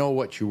because you'd know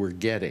what you were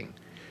getting.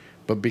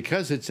 But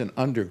because it's an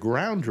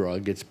underground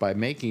drug, it's by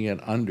making it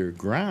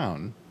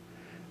underground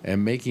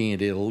and making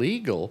it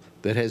illegal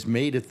that has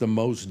made it the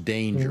most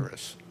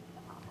dangerous.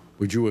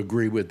 Would you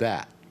agree with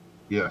that?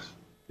 Yes.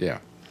 Yeah.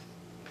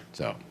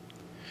 So,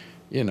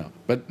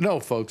 but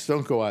no, folks,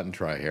 don't go out and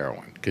try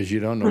heroin because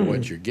you don't know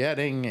what you're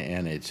getting,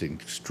 and it's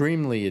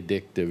extremely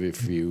addictive.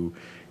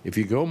 If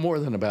you go more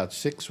than about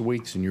 6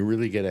 weeks and you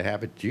really get a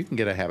habit, you can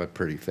get a habit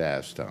pretty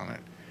fast on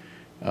it.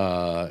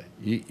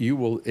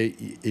 Your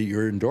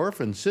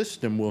endorphin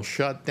system will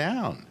shut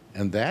down,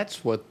 and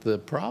that's what the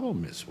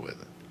problem is with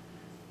it.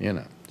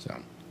 So,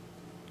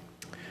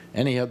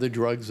 any other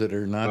drugs that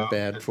are not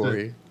bad for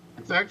you?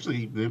 It's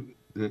actually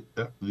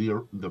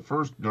the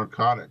first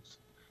narcotics,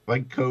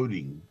 like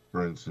codeine,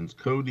 for instance.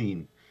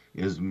 Codeine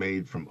is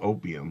made from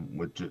opium,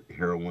 which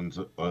heroin's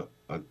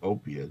an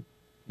opiate.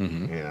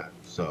 And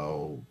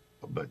so,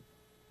 but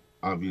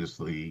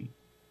obviously,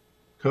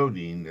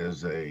 codeine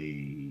is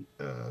a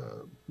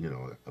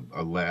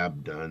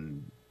lab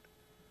done.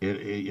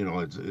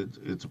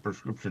 It's a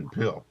prescription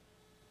pill.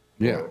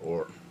 Yeah.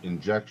 Or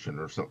injection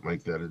or something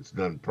like that. It's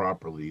done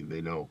properly.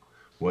 They know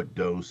what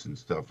dose and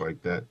stuff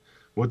like that.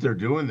 What they're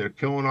doing, they're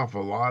killing off a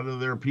lot of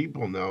their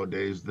people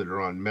nowadays that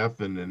are on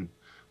methane and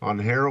on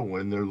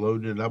heroin. They're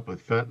loading it up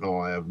with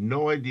fentanyl. I have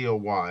no idea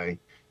why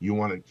you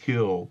want to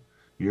kill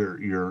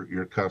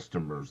your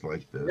customers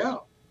like this. Yeah.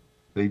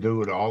 They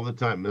do it all the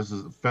time. This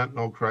is the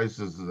fentanyl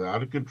crisis is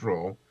out of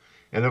control.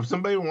 And if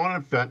somebody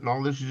wanted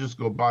fentanyl, they should just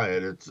go buy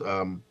it. It's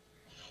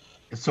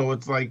so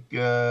it's like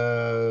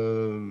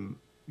 400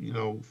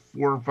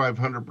 or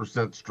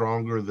 500%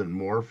 stronger than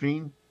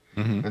morphine.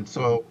 And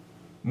so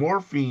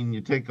morphine, you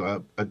take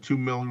a 2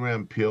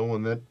 milligram pill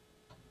and that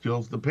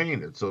kills the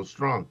pain. It's so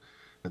strong.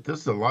 But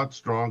this is a lot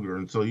stronger.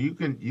 And so you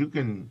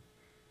can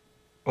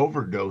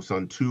overdose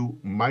on 2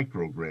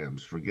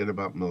 micrograms. Forget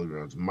about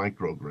milligrams,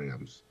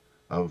 micrograms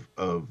of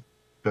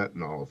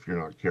fentanyl if you're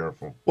not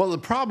careful. Well, the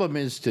problem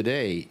is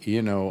today,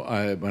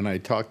 when I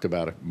talked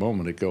about a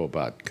moment ago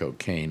about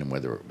cocaine and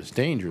whether it was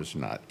dangerous or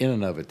not, in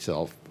and of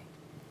itself,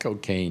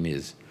 cocaine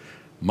is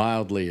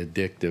mildly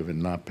addictive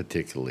and not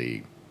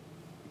particularly,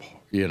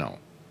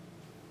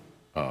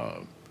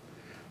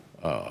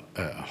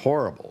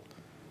 horrible.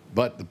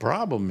 But the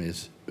problem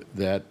is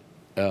that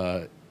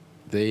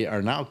they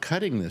are now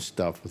cutting this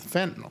stuff with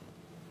fentanyl.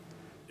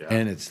 Yeah.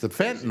 And it's the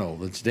fentanyl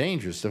that's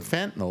dangerous, the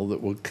fentanyl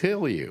that will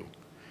kill you.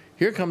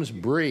 Here comes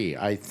Bree.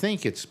 I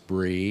think it's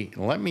Bree.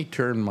 Let me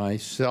turn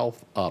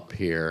myself up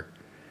here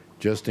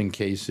just in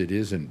case it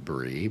isn't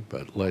Bree,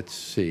 but let's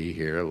see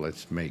here.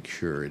 Let's make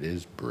sure it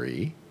is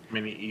Bree. How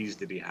many E's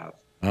did he have?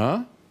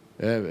 Huh?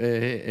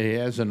 He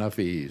has enough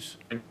E's.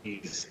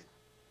 E's.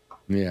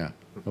 Yeah.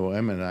 Oh,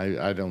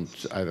 I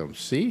don't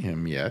see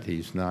him yet.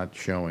 He's not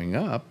showing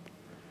up.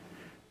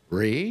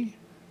 Bree?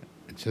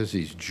 It says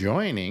he's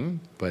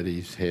joining, but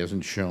he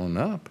hasn't shown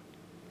up.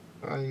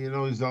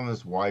 He's on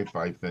this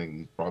Wi-Fi thing.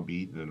 He's probably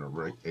eating in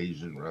an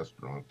Asian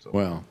restaurant. So.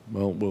 Well,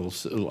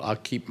 I'll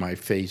keep my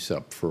face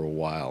up for a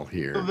while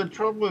here. So the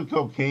trouble with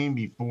cocaine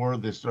before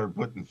they started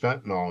putting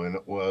fentanyl in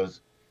it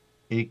was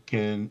it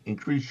can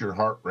increase your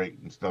heart rate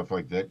and stuff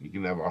like that. You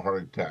can have a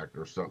heart attack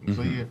or something.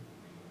 So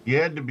you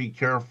had to be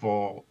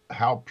careful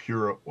how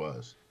pure it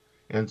was.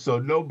 And so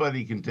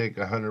nobody can take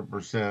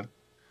 100%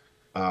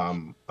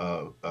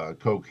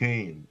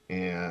 cocaine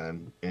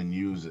and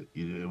use it.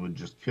 It would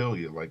just kill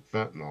you like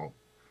fentanyl.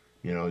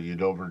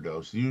 You'd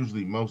overdose.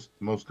 Usually most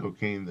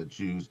cocaine that's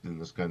used in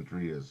this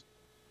country is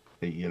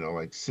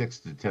like 6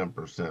 to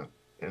 10%.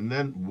 And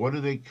then what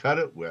do they cut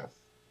it with?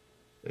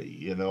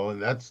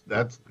 And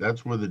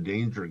that's where the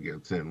danger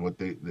gets in. What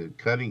the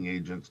cutting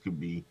agents could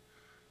be,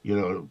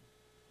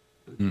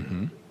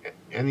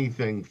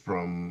 anything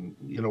from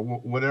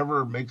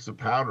whatever makes a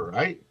powder.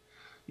 I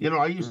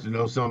used to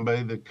know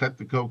somebody that cut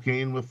the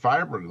cocaine with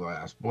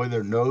fiberglass. Boy,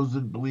 their nose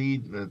would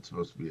bleed. That's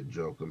supposed to be a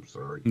joke. I'm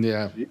sorry.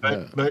 Yeah.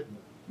 But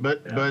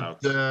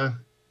that's not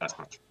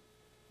true.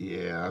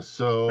 Yeah.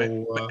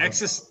 So. But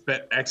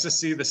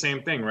ecstasy, the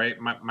same thing, right?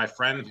 My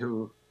friend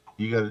who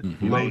you got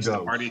we used to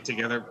party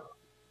together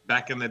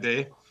back in the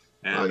day.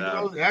 And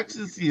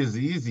ecstasy is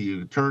easy.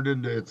 You turn it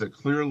into it's a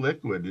clear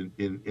liquid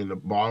in a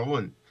bottle,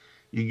 and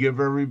you give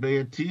everybody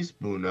a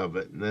teaspoon of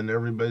it, and then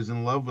everybody's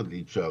in love with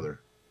each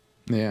other.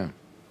 Yeah.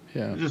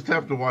 Yeah. You just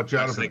have to watch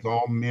out if it's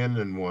all men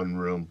in one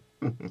room.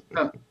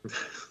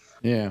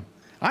 Yeah.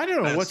 I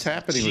don't know what's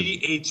happening with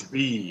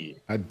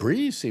GHB.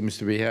 Bree seems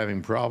to be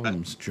having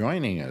problems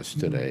joining us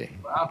today.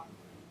 Wow.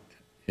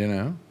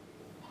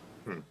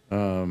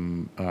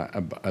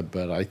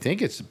 But I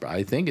think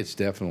it's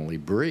definitely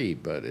Bree,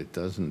 but it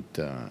doesn't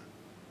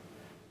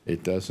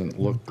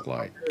look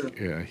like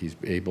he's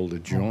able to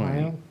join.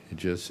 Ohio? It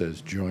just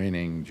says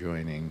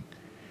joining.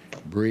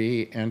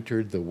 Bree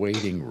entered the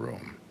waiting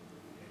room.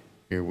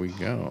 Here we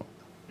go.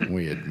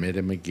 We admit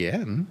him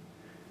again,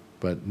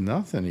 but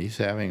nothing. He's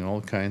having all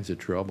kinds of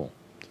trouble.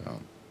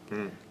 So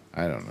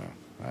I don't know.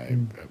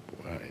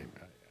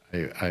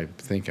 I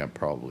think I'll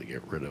probably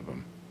get rid of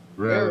him.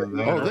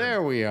 Oh,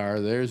 there we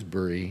are. There's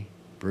Bree.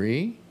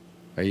 Bree,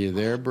 are you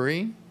there,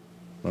 Bree?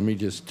 Let me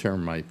just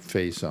turn my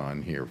face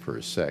on here for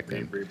a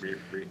second, Bree.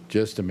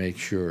 just to make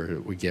sure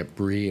that we get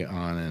Bree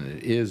on, and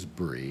it is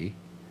Bree.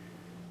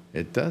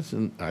 It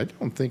doesn't. I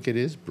don't think it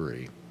is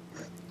Bree.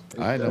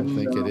 I don't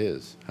think it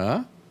is.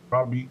 Huh?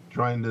 Probably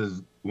trying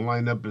to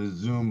line up his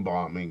Zoom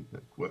bombing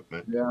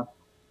equipment. Yeah.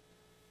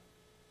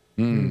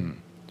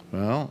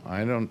 Well,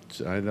 I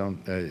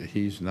don't.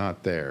 He's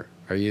not there.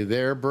 Are you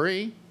there,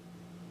 Bree?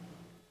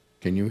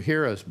 Can you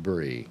hear us,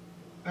 Bree?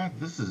 God,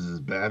 this is as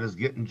bad as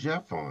getting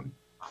Jeff on.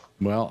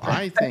 Well,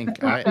 I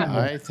think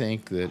I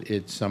think that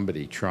it's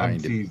somebody trying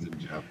I'm to. teasing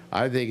Jeff.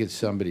 I think it's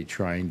somebody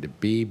trying to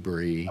be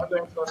Bree. I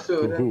think so too.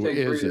 It didn't Who take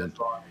Bree isn't? this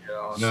long,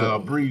 you know. No,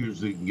 Bree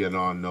usually can get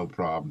on, no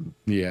problem.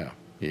 Yeah.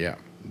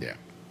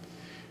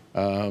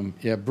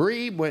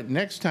 Bree.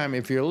 Next time,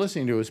 if you're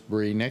listening to us,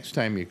 Bree, next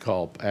time you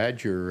call,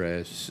 add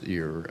your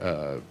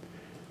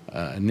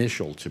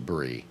initial to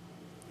Bree.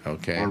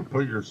 Okay. Or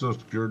put your social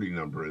security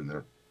number in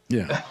there.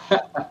 Yeah.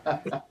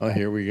 Oh,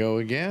 here we go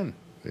again.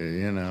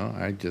 You know,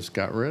 I just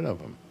got rid of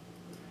him.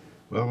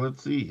 Well,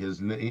 let's see.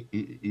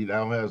 He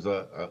now has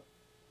a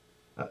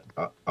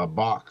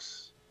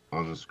box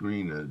on the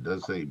screen that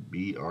does say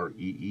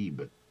BREE,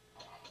 but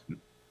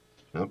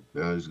nope,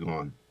 now he's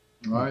gone.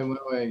 All right,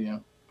 went away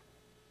again.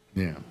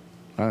 Yeah.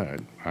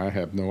 I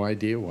have no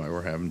idea why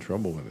we're having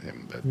trouble with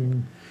him, but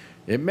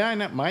it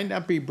might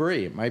not be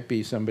Bree. It might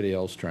be somebody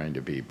else trying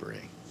to be Bree.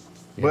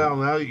 Yeah. Well,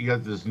 now you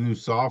got this new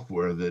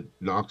software that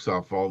knocks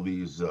off all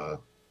these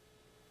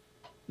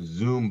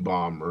Zoom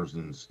bombers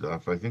and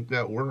stuff. I think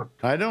that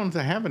worked. I don't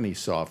have any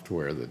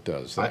software that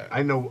does that.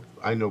 I know,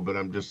 but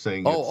I'm just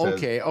saying. Oh, it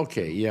says,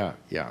 okay, yeah.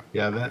 Yeah,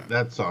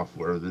 that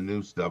software, the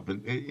new stuff,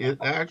 and it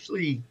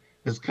actually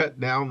has cut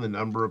down the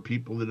number of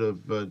people that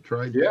have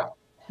tried. Yeah.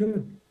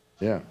 Good.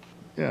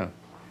 Yeah.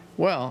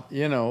 Well,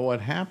 you know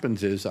what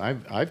happens is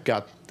I've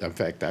got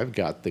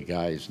the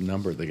guy's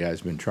number. The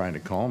guy's been trying to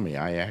call me.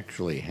 I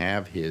actually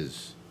have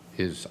his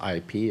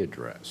IP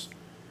address.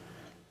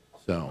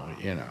 So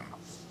you know,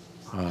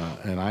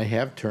 and I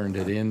have turned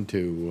it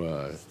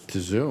into to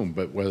Zoom,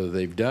 but whether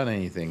they've done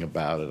anything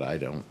about it,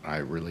 I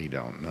really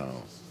don't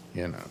know.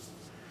 You know.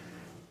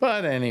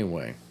 But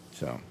anyway,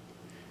 so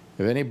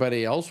if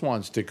anybody else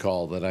wants to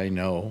call that I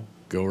know,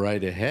 go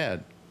right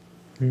ahead.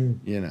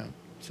 You know.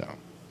 So.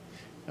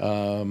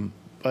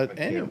 But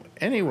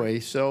anyway,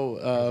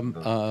 so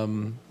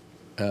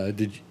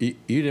did you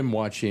didn't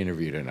watch the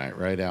interview tonight,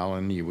 right,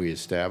 Alan? We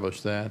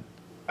established that.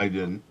 I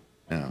didn't.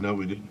 No,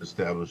 we didn't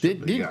establish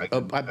it.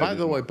 By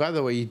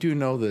the way, you do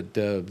know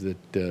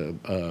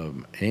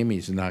that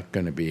Amy's not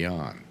going to be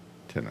on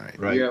tonight,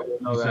 right? Yeah, we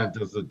know she that.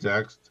 sent us a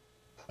text,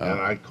 and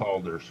I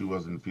called her. She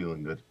wasn't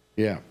feeling good.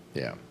 Yeah.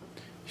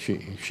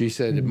 She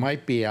said it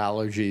might be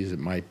allergies, it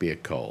might be a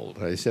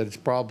cold. I said it's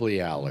probably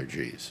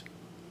allergies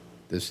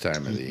this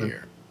time of the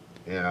year.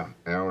 Yeah,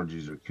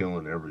 allergies are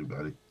killing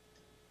everybody.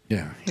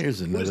 Yeah,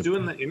 here's another. Who's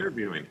doing the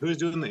interviewing? Who's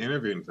doing the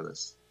interviewing for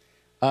this?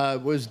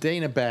 It was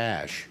Dana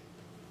Bash.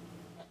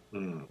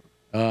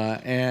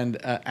 And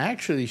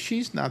actually,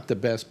 she's not the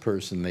best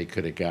person they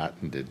could have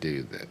gotten to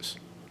do this.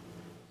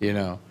 You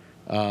know,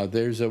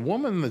 there's a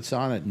woman that's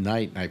on at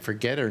night, and I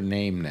forget her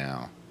name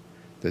now,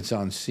 that's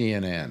on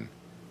CNN,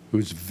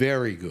 who's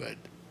very good.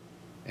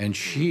 And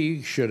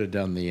she should have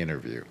done the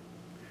interview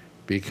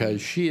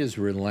because she is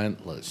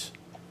relentless.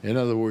 In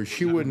other words,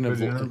 she wouldn't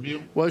have.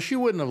 Well, she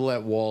wouldn't have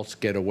let Waltz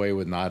get away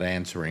with not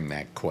answering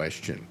that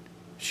question.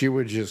 She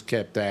would have just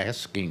kept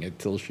asking it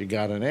till she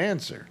got an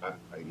answer.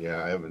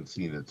 Yeah, I haven't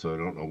seen it, so I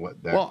don't know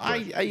what that. Well,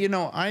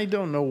 I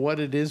don't know what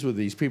it is with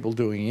these people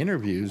doing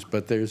interviews,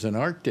 but there's an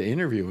art to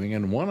interviewing,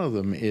 and one of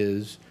them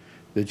is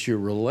that you're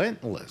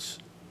relentless,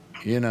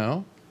 you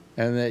know,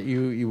 and that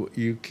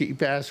you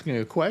keep asking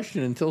a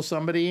question until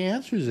somebody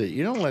answers it.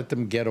 You don't let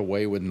them get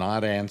away with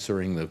not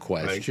answering the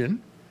question.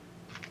 Right.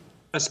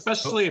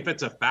 Especially if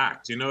it's a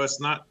fact, you know,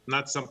 it's not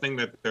something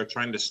that they're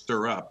trying to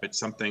stir up. It's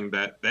something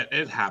that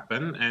it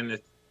happened, and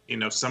it, you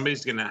know,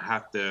 somebody's going to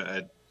have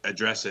to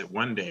address it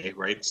one day,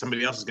 right?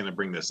 Somebody else is going to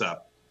bring this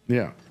up.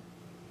 Yeah,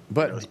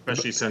 but you know,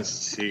 especially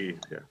since he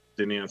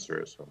didn't answer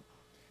it. So.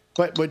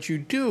 But what you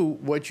do,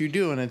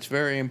 and it's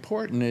very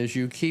important, is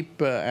you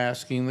keep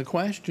asking the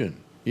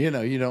question. You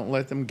know, you don't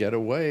let them get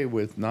away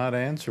with not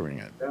answering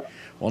it. Yeah.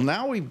 Well,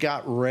 now we've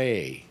got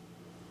Ray.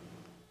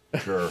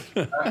 Sure.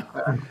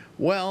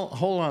 Well,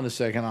 hold on a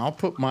second. I'll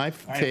put my. I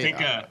think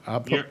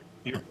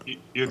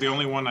you're the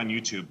only one on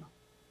YouTube.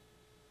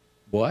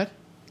 What?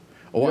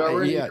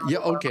 Oh, yeah.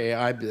 Okay.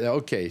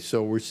 Okay.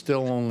 So we're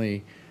still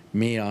only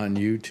me on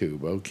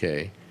YouTube.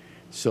 Okay.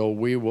 So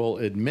we will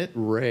admit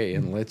Ray,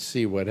 and let's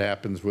see what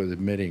happens with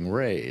admitting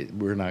Ray.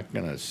 We're not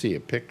going to see a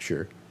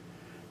picture.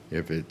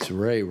 If it's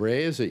Ray.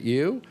 Ray, is it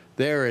you?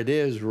 There it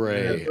is,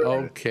 Ray.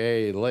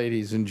 Okay,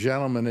 ladies and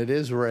gentlemen, it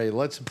is Ray.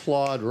 Let's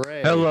applaud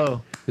Ray.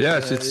 Hello.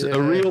 Yes, it's a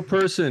real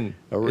person.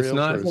 It's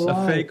not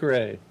a fake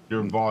Ray.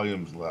 Your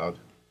volume's loud.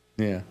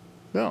 Yeah.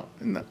 Well,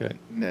 no, Okay.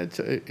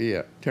 that's,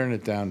 yeah, turn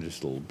it down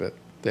just a little bit.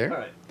 There. All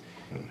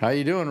right. How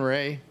you doing,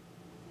 Ray?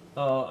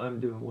 Oh, I'm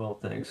doing well,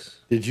 thanks.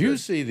 Did you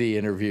see the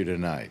interview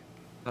tonight?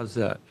 How's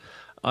that?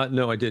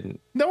 No, I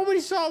didn't. Nobody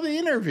saw the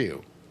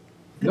interview.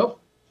 Nope.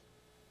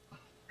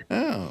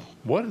 Oh,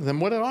 then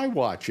what did I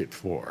watch it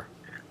for?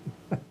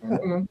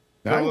 Mm-mm.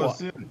 I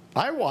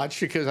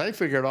watched it because I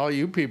figured all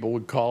you people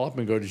would call up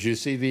and go, "Did you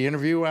see the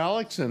interview,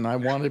 Alex?" And I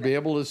wanted to be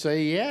able to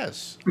say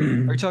yes. Are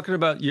you talking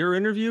about your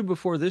interview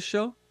before this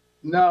show?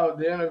 No,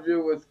 the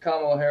interview with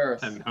Kamala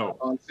Harris No.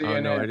 on Oh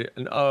CNN. no, I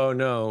didn't. Oh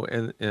no,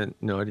 and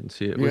no, I didn't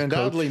see it. You With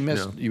undoubtedly Coach?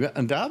 missed. No. You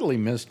undoubtedly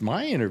missed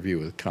my interview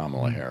with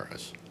Kamala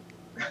Harris.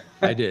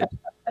 I did.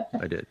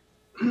 I did.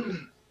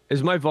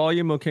 Is my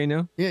volume okay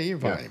now? Yeah, your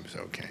volume's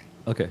okay.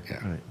 Okay. Yeah.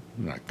 All right.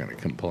 I'm not going to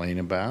complain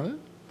about it.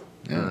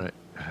 Yeah. All right.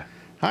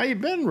 How you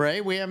been, Ray?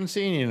 We haven't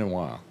seen you in a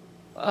while.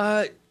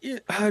 Yeah,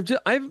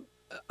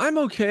 I'm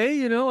okay.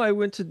 You know, I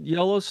went to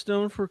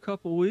Yellowstone for a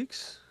couple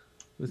weeks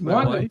with my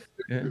Wonderful. wife.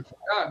 Yeah.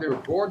 God, they were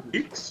gorgeous.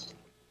 Weeks.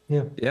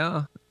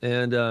 Yeah,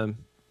 and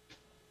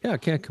yeah, I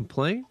can't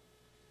complain.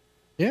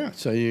 Yeah.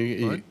 So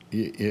you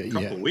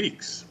Couple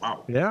weeks.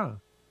 Wow. Yeah,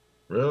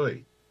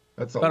 Really?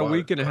 That's about a lot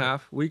week of and a time.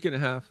 half. Week and a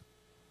half.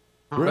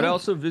 Really? But I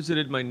also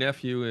visited my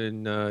nephew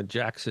in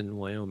Jackson,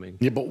 Wyoming.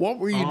 Yeah, but what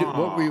were you doing?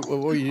 What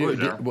were you We're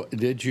doing?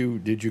 Did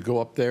you go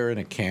up there in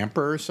a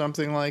camper or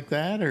something like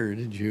that, or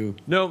did you?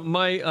 No,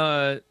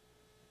 my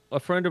a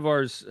friend of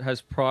ours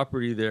has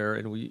property there,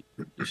 and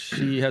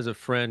she has a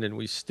friend, and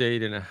we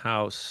stayed in a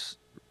house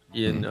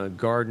in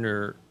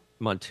Gardner,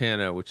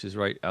 Montana, which is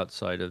right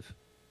outside of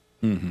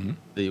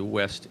the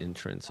west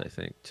entrance, I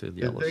think, to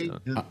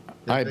Yellowstone.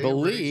 I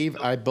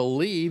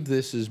believe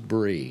this is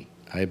Bree.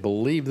 I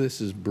believe this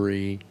is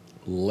Bree.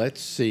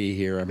 Let's see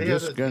here. I'm They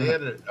just had, gonna. they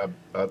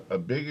had a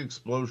big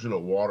explosion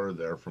of water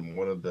there from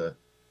one of the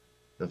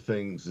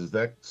things. Is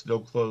that still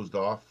closed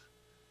off?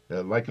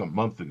 Like a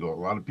month ago, a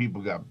lot of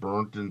people got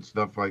burnt and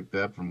stuff like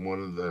that from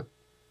one of the.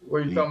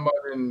 What are you talking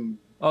about in?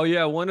 Oh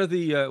yeah, one of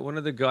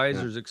the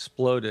geysers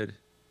exploded.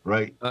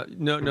 Right.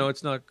 No,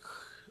 it's not.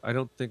 I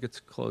don't think it's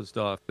closed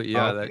off. But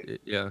yeah, Okay.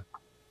 yeah.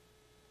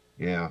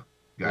 Yeah.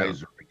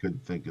 Guys, I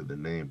couldn't think of the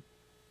name.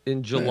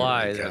 In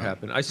July There we that go.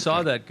 happened. I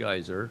saw that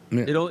geyser.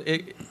 Yeah.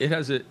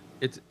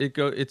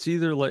 It's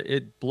either like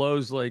it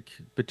blows like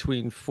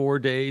between 4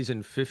 days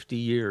and 50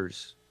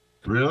 years.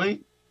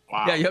 Really?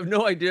 Wow. Yeah, you have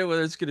no idea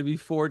whether it's going to be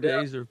 4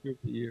 days or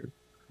 50 years.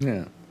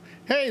 Yeah.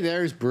 Hey,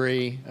 there's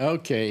Bree.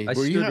 Okay. I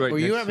Were you stood right were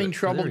you next to having it.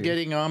 trouble There you go.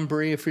 getting on,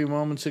 Bree, a few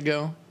moments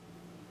ago?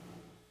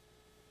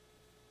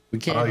 We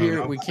can't Oh,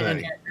 hear. you We don't can't.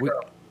 say.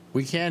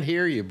 We can't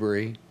hear you,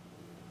 Bree.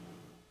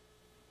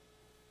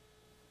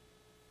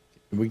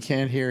 We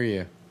can't hear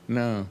you.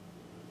 No.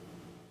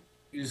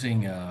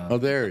 Using Oh,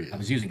 there he I is.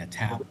 was using a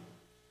tablet.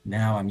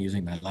 Now I'm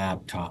using my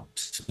laptop.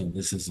 So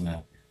this is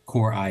a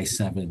Core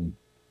i7,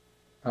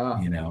 Ah.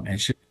 and it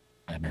should.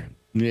 I mean,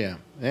 Yeah.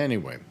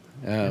 Anyway,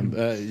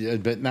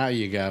 but now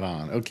you got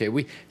on. Okay.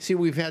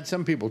 We've had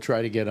some people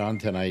try to get on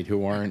tonight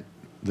who aren't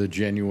the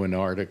genuine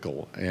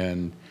article,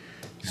 and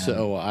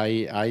so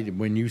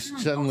when you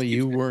suddenly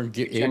you weren't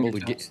able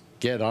to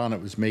get on,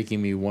 it was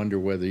making me wonder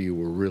whether you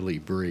were really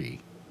Bree.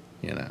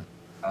 You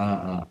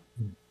know.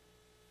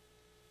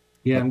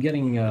 Yeah, I'm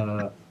getting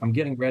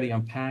ready.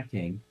 I'm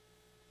packing.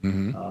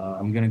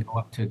 I'm going to go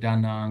up to Da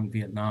Nang,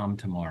 Vietnam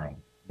tomorrow.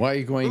 Why are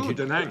you going Ooh, to?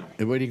 Da Nang.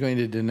 What are you going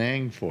to Da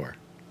Nang for?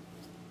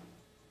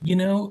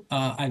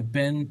 I've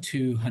been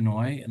to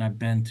Hanoi and I've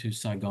been to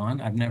Saigon.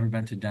 I've never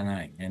been to Da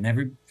Nang,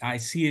 and I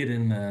see it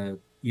in the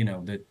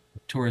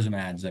tourism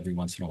ads every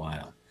once in a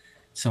while.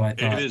 So I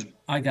thought It is.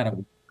 I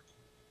gotta.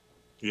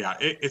 Yeah,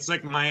 it's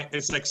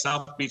like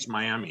South Beach,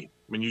 Miami.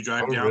 When you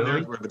drive Oh, down really?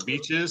 there where the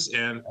beach is,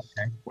 and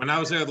Okay. when I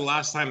was there the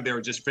last time, they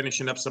were just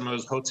finishing up some of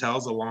those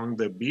hotels along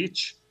the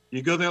beach.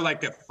 You go there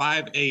like at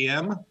 5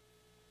 a.m.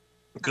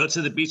 Go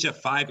to the beach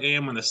at 5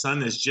 a.m. when the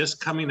sun is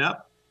just coming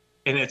up,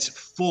 and it's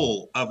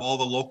full of all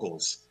the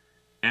locals.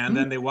 And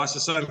then they watch the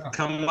sun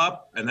come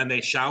up, and then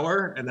they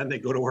shower, and then they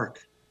go to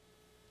work.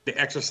 They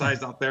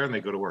exercise out there, and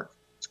they go to work.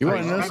 It's You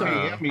crazy. wanna know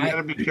Hey, something? you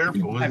gotta be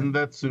careful. Isn't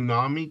that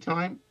tsunami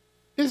time?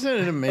 Isn't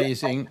it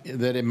amazing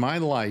that in my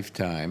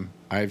lifetime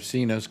I've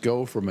seen us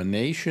go from a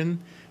nation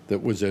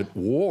that was at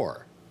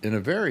war, in a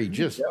very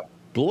just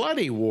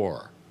bloody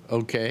war,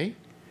 okay,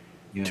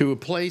 Yeah. to a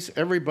place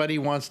everybody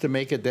wants to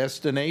make a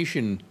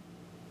destination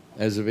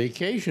as a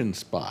vacation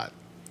spot.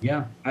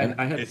 Yeah, I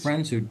had It's-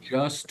 friends who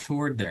just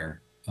toured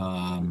there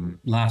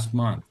last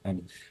month, and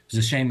it was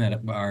a shame that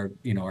our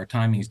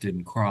timings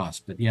didn't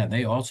cross. But yeah,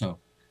 they also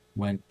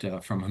went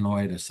from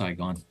Hanoi to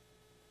Saigon.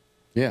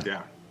 Yeah.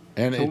 Yeah.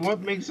 And So it's,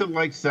 what makes it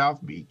like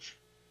South Beach?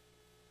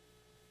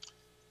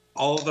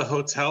 all the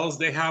hotels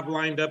they have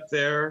lined up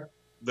there,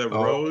 the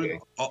road, okay.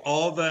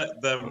 all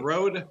the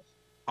road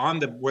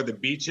on where the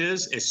beach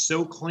is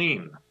so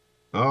clean.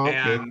 Oh, okay.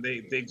 And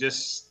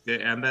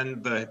and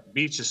then the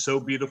beach is so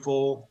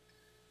beautiful.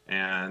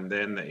 And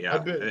then, yeah.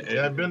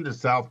 I've been to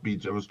South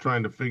Beach. I was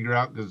trying to figure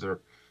out, because there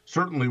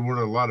certainly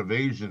weren't a lot of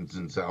Asians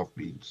in South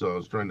Beach. So I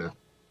was trying to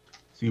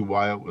see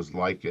why it was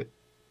like it.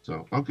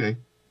 So, okay,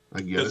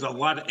 I get There's it. a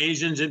lot of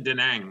Asians in Da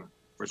Nang,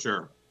 for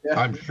sure.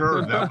 I'm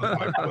sure that was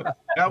my point.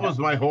 That was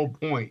my whole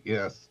point,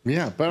 yes.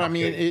 Yeah, but I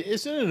mean, Okay.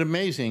 isn't it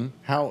amazing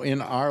how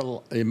in our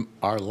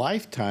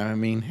lifetime, I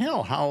mean,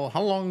 hell, how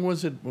long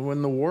was it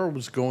when the war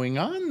was going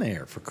on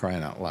there, for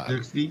crying out loud?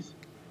 60s,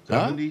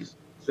 Huh? 70s.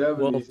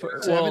 Well,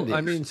 70s. well, I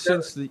mean,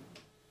 since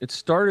it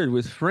started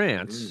with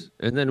France,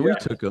 and then we Yeah.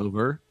 took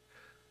over.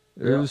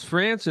 It Yeah. was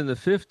France in the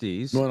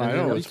 50s, Well, and I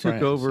then know we it's took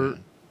France, over, yeah.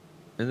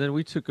 and then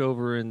we took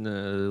over in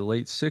the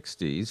late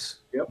 60s,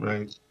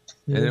 Right.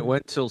 and it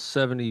went till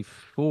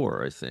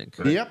 74, I think.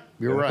 Yep,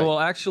 you're right. Well,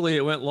 actually,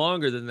 it went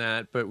longer than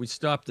that, but we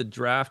stopped the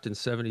draft in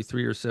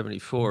 73 or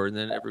 74, and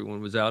then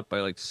everyone was out by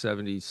like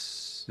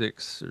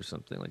 76 or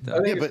something like I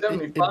that. think Yeah, it's but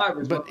 75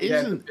 is but when we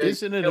had the big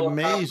isn't it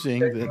helicopter amazing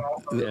taking that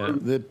off Yeah.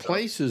 the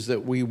places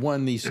that we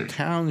won, these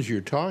towns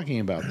you're talking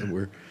about, that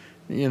were,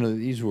 you know,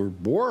 these were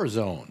war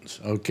zones,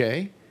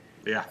 okay?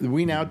 Yeah.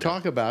 We now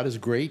talk about as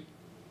great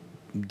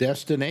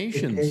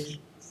destinations,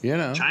 you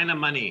know. China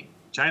money.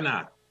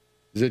 China.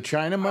 Is it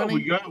China Oh, money?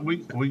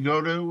 we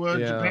go to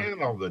Yeah.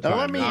 Japan all the time. Now,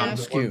 let me They're the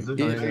ask you, ones that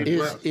China. pay is,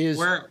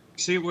 less.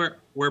 is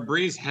Where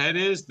Bree's head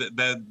is,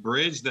 that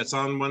bridge that's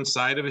on one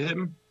side of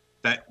him,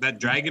 that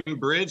dragon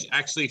bridge,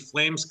 actually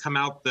flames come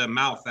out the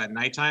mouth at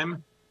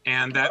nighttime,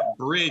 and that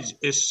bridge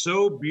is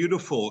so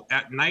beautiful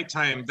at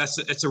nighttime.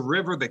 It's a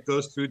river that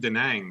goes through Da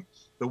Nang.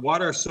 The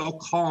water is so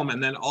calm,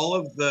 and then all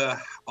of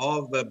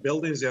the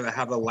buildings there that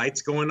have the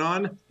lights going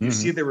on, you Mhm.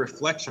 see the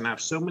reflection. I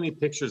have so many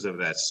pictures of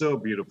that. So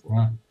beautiful.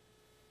 Wow.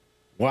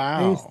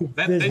 wow.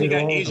 Then you Visit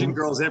got all of Asian them.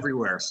 girls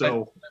everywhere.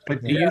 So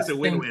But do you it's a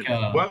think win-win.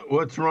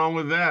 What's wrong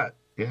with that?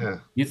 Yeah.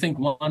 you think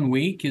 1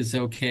 week is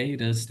okay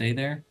to stay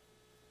there?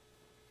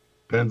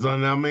 Depends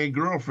on how many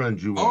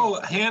girlfriends you want.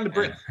 Oh, hand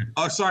bridge.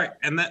 Oh, sorry.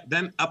 And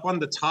then up on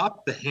the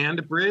top, the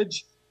hand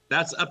bridge,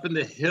 that's up in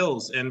the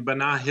hills, in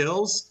Bennett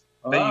Hills.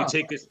 That Ah. you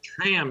take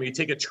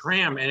a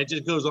tram, and it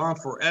just goes on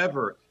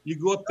forever. You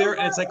go up there,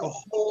 and it's like a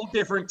whole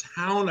different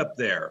town up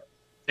there.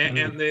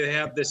 And they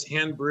have this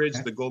hand bridge,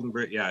 the Golden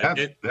Bridge. Yeah,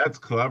 That's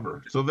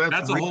clever. So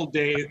that's a whole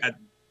day at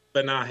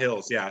Bennett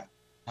Hills. Yeah.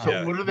 So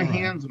Yeah. what are the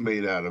hands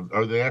made out of?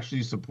 Are they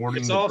actually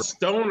supporting? It's all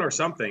stone or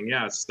something.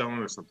 Yeah, it's stone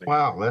or something.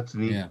 Wow, that's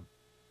neat. Yeah.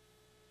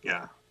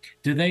 Yeah.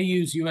 Do they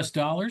use U.S.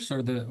 dollars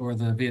or the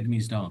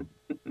Vietnamese dong?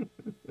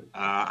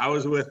 I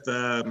was with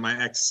my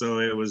ex, so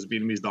it was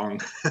Vietnamese dong.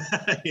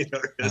 You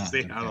know, 'cause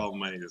they had okay. all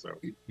money. So.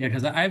 Yeah,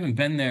 because I haven't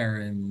been there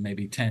in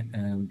maybe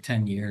 10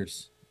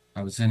 years.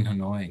 I was in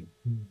Hanoi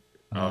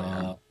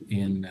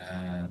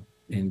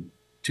in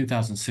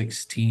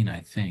 2016, I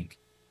think.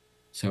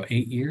 So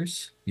 8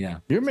 years. Yeah.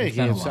 You're So it's making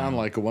been it a sound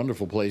while. like a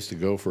wonderful place to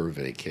go for a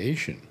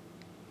vacation.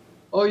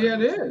 Oh, yeah,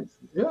 it is.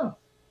 Yeah.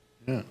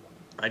 Yeah.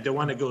 I don't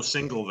want to go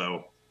single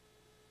though.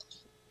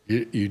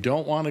 You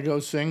don't want to go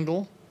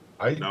single?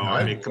 No,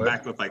 I may come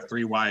back with like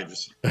 3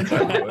 wives.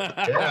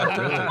 Yeah,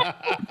 really.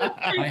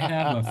 I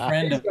have a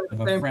friend of a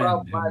Same friend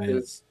problem I who do.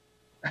 is.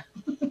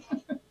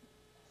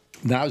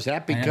 Now, is that I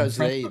have a because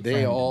friend they of a they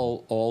friend.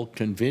 all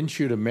convince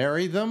you to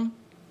marry them?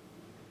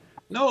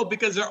 No,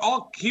 because they're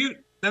all cute,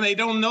 and they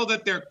don't know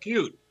that they're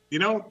cute. You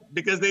know,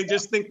 because they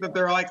just think that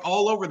they're like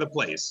all over the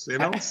place. You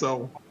know,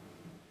 so.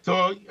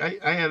 So I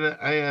had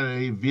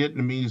a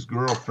Vietnamese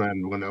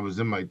girlfriend when I was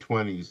in my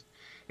 20s,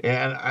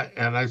 and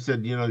I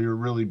said, you know, you're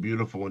really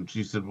beautiful, and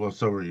she said, well,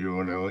 so are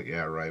you, and I went,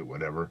 yeah, right,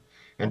 whatever.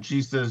 And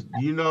she says,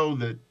 do you know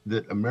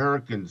that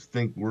Americans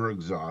think we're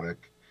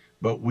exotic,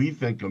 but we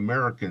think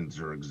Americans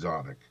are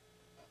exotic?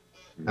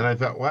 And I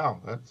thought,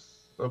 wow,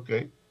 that's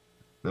okay.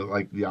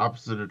 Like the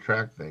opposite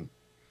attract thing.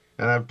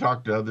 And I've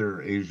talked to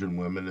other Asian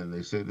women, and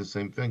they say the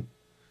same thing.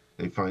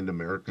 They find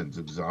Americans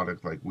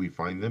exotic like we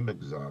find them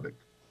exotic.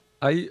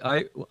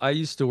 I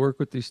used to work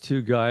with these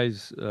two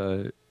guys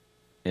and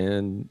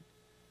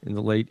in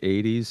the late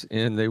 80s,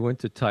 and they went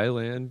to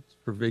Thailand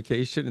for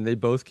vacation, and they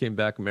both came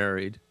back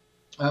married.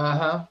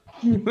 Uh-huh.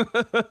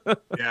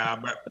 Yeah,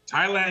 but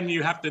Thailand,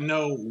 you have to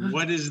know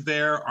what is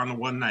there on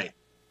one night.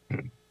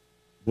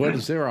 What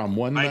is there on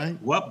one Like night?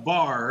 what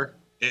bar,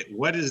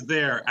 what is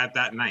there at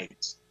that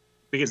night?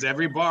 Because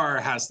every bar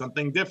has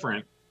something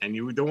different, and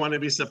you don't want to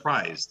be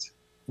surprised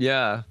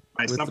Yeah,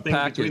 by with the something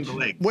between package. the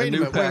legs. Wait a new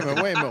minute, wait a minute,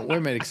 package. wait a minute, wait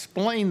a minute.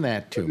 Explain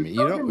that to me. You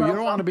talking don't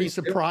about want to be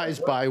something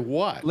surprised by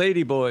what?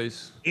 Lady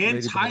boys. In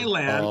Lady boys.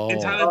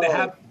 Thailand, they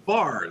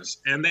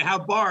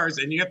have bars,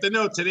 and you have to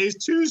know today's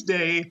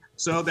Tuesday,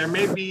 so there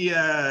may be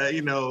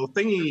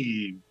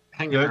thingy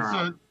hanging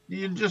around.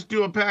 You just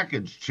do a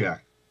package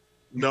check.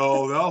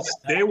 No,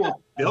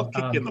 they'll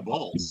kick you in the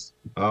balls.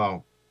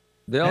 Oh.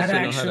 They also That know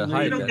how to actually-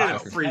 hide You don't that. get a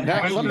sucker. free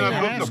Now, Why let me not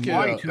book ask a you,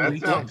 flight? though, That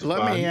sounds let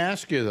fun. me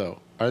ask you though,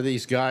 are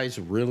these guys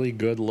really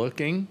good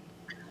looking?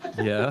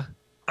 Yeah.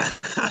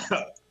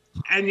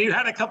 And you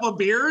had a couple of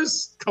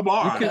beers? Come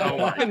on.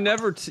 You can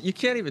never. You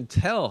can't even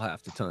tell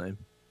half the time.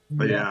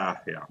 But yeah.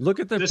 Look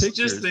at their pictures.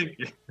 Just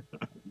think.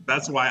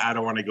 That's why I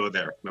don't want to go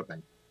there.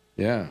 Nothing.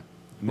 Yeah.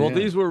 Well, Yeah.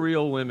 these were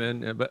real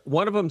women, but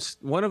one of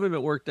them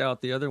it worked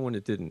out. The other one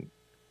it didn't.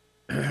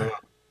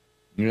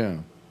 Yeah.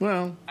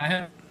 Well, I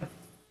have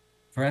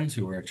friends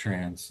who are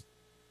trans.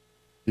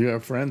 you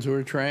have friends who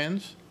are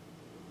trans?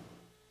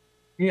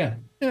 Yeah.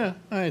 Yeah,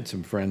 I had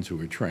some friends who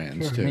were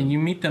trans Sure. too. I mean, you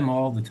meet them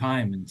all the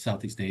time in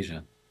Southeast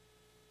Asia.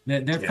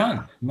 They're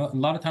fun. A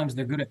lot of times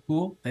they're good at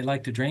pool. They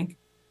like to drink.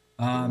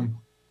 I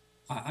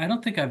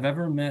don't think I've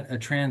ever met a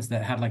trans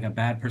that had like a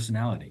bad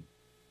personality.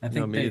 I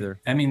think me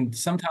either. I mean,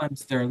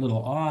 sometimes they're a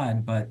little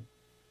odd, but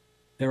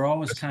they're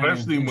always kind of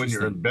Especially when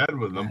you're in bed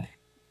with them.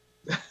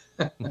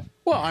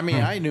 Well, I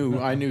mean, I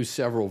knew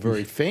several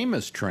very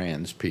famous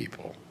trans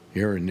people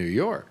here in New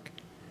York,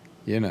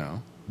 you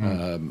know,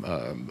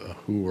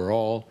 who were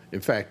all.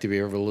 In fact, if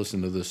you ever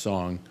listen to the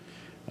song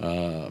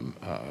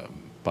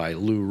by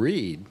Lou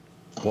Reed,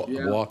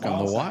 "Walk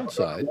on the Wild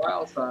Side,"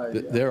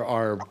 there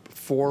are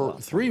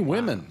three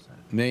women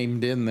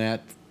named in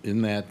that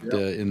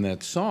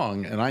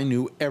song, and I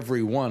knew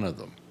every one of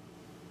them.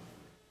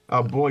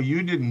 Oh boy,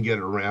 you didn't get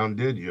around,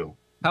 did you?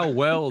 How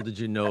well did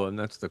you know him?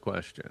 That's the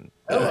question.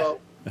 Hello.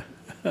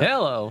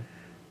 Hello.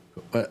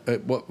 What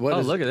Oh,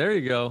 is- look at there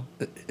you go.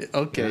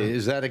 Okay,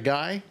 is that a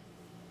guy?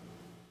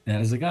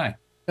 That is a guy.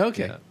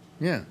 Okay,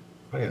 yeah.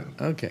 Oh, yeah.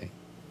 Okay.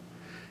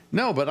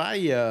 No, but I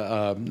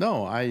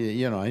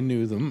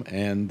knew them,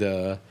 and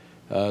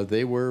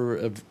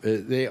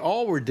they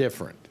all were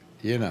different.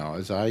 You know,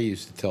 as I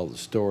used to tell the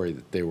story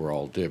that they were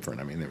all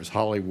different. I mean, there was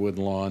Holly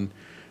Woodlawn,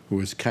 who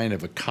was kind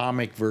of a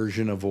comic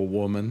version of a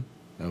woman,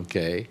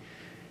 okay,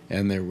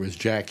 and there was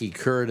Jackie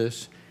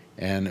Curtis,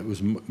 and it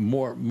was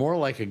more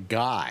like a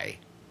guy,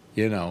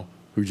 you know,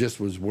 who just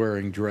was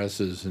wearing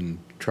dresses and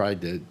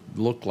tried to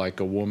look like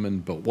a woman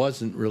but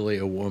wasn't really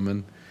a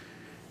woman.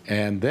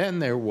 And then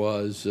there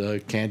was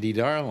Candy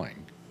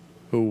Darling,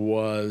 who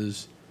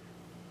was,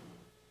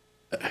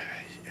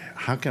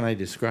 how can I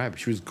describe it?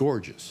 She was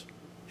gorgeous.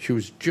 She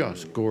was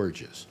just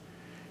gorgeous.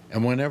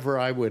 And whenever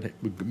I would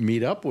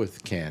meet up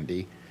with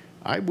Candy,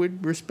 I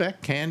would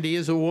respect Candy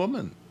as a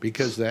woman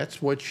because that's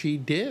what she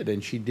did.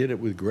 And she did it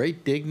with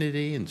great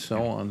dignity and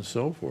so on and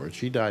so forth.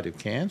 She died of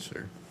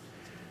cancer.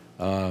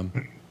 But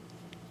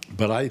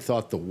I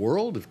thought the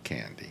world of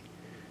Candy.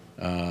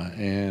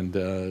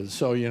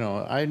 So, you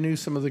know, I knew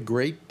some of the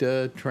great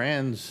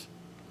trans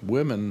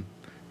women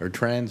or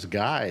trans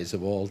guys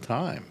of all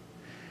time.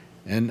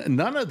 And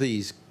none of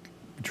these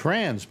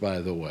trans, by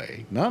the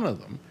way, none of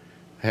them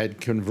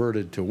had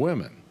converted to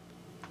women.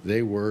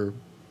 They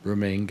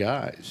remained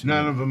guys.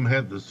 None of them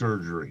had the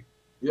surgery.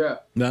 Yeah.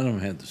 None of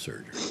them had the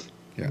surgery.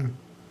 Yeah.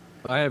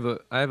 I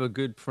have a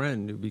good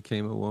friend who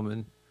became a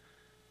woman.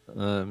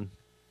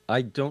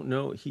 I don't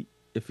know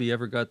if he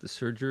ever got the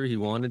surgery. He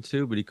wanted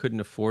to, but he couldn't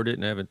afford it,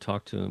 and I haven't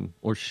talked to him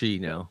or she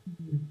now.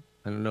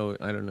 I don't know.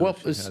 Well,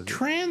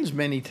 trans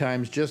many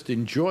times just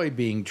enjoy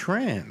being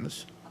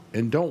trans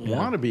and don't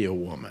want to be a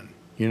woman.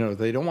 You know,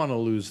 they don't want to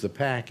lose the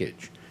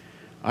package.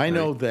 I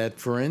know that,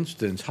 for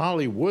instance,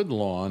 Holly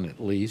Woodlawn,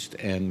 at least,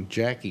 and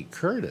Jackie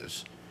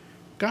Curtis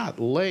got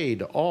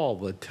laid all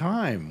the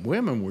time.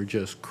 Women were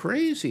just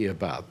crazy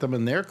about them,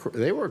 and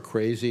they were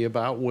crazy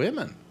about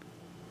women.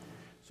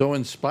 So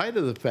in spite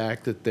of the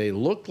fact that they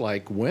looked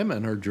like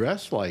women or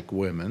dressed like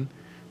women,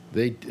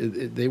 they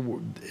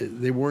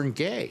weren't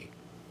gay,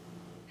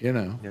 you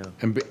know. Yeah.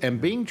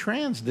 And being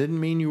trans didn't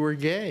mean you were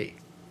gay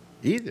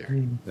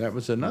either. That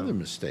was another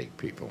mistake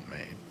people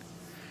made.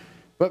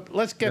 But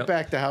let's get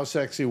back to how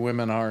sexy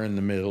women are in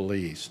the Middle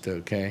East,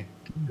 okay?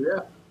 Yeah.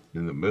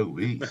 In the Middle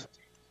East.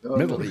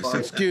 Middle East,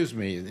 excuse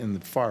me, in the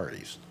Far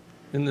East.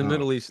 In the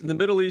Middle East. In the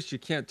Middle East, you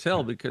can't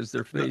tell because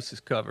their face is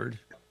covered.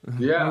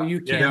 Yeah. Oh, you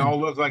They can. all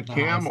look like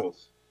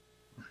camels.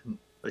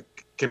 The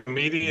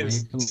comedian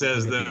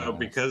says that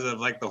because of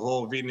like the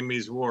whole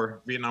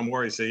Vietnam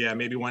War, he said, yeah,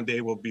 maybe one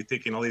day we'll be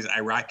thinking all these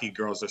Iraqi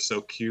girls are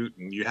so cute,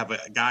 and you have a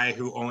guy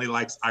who only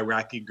likes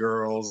Iraqi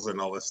girls and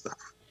all this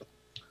stuff.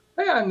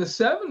 Yeah, in the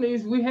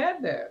 70s, we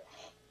had that.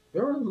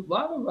 There were a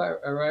lot of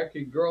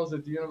Iraqi girls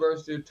at the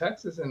University of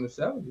Texas in the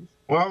 70s.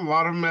 Well, a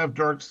lot of them have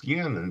dark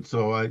skin, and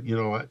so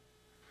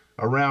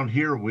around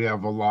here we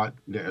have a lot.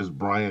 As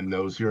Brian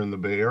knows, here in the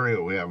Bay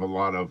Area, we have a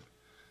lot of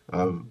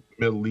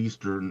Middle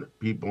Eastern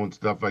people and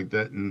stuff like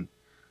that, and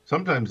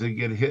sometimes they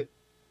get hit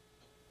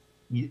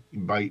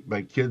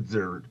by kids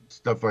or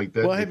stuff like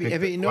that. Well,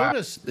 have you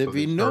noticed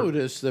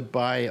that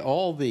by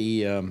all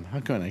the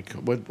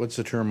what's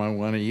the term I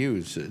want to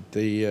use?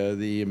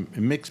 The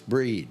mixed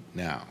breed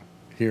now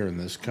here in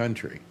this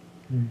country.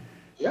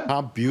 Yeah.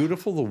 How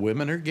beautiful the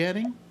women are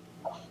getting.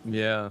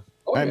 Yeah.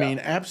 I mean,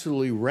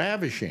 absolutely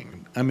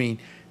ravishing. I mean,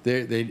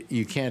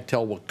 you can't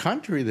tell what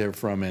country they're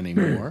from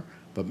anymore,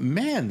 but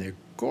man, they're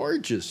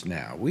gorgeous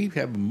now. We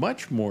have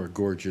much more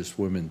gorgeous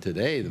women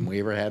today than we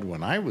ever had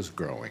when I was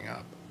growing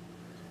up.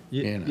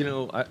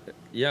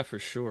 Yeah, for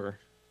sure.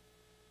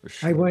 For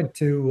sure. I went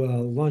to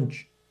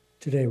lunch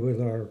today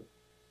with our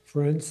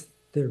friends.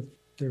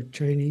 They're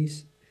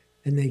Chinese,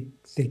 and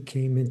they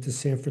came into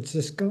San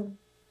Francisco,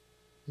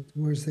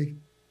 where they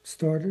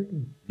started,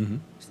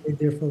 and stayed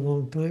there for a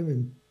long time,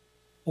 and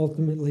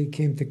ultimately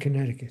came to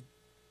Connecticut.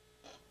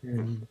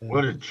 And,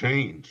 What a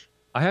change.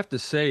 I have to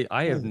say,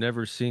 I have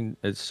never seen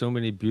so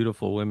many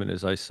beautiful women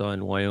as I saw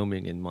in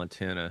Wyoming and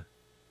Montana.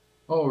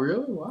 Oh,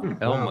 really? Wow.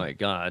 Oh Wow. my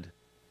God,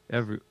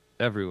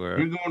 everywhere.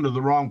 You're going to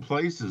the wrong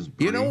places.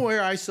 You know Bree.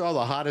 where I saw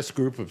the hottest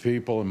group of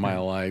people in my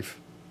life?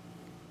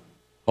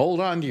 Hold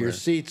on to your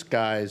seats,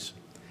 guys.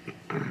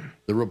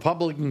 The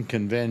Republican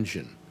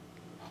convention.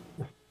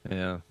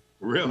 Yeah.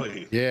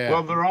 Really? Yeah.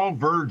 Well, they're all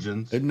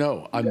virgins.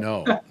 No,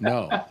 no.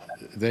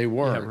 They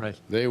weren't. Yeah, right.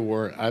 They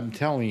were. I'm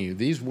telling you,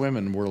 these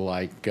women were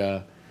like.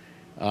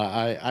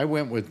 I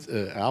went with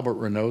Albert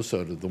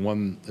Reynoso to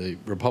the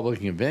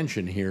Republican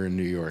convention here in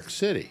New York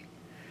City,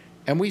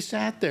 and we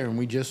sat there and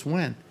we just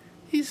went.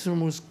 These are the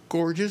most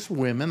gorgeous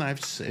women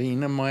I've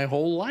seen in my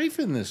whole life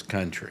in this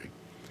country.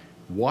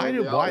 Why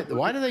do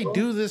they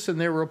do this and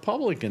they're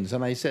Republicans?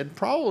 And I said,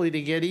 probably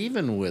to get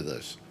even with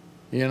us,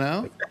 you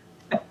know?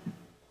 I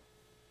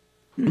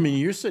mean,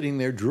 you're sitting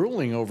there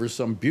drooling over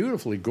some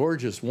beautifully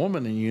gorgeous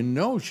woman, and you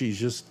know she's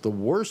just the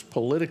worst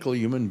political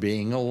human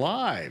being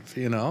alive,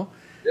 you know?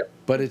 Yep.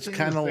 But it's What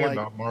kind of do you say like,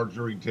 about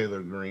Marjorie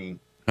Taylor Greene.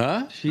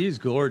 huh? She's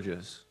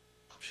gorgeous.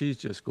 She's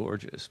just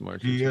gorgeous,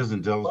 Marjorie. She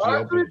isn't until she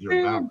opens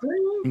her mouth.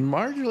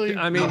 Marjorie,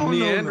 I mean,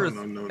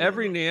 No,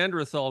 every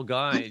Neanderthal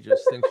guy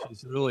just thinks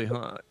she's really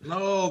hot.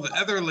 No, the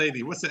other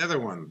lady. What's the other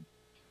one?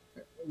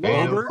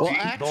 Bobert? well,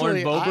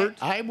 actually, Bobert?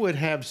 I would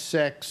have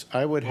sex.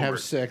 I would have Bobert.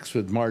 sex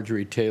with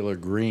Marjorie Taylor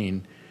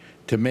Greene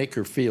to make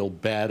her feel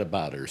bad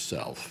about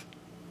herself.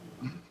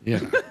 You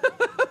know.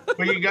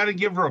 But you got to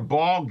give her a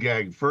ball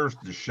gag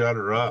first to shut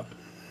her up.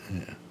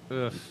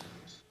 Ugh.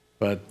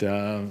 But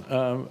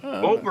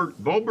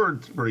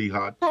Bobert's pretty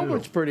hot too.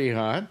 Bobert's pretty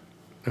hot.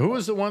 Who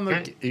was the one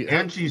that?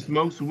 And she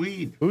smokes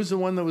weed. Who's the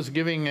one that was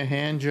giving a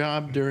hand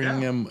job during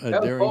That was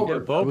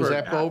Bobert. Bobert. Was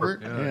that Yeah,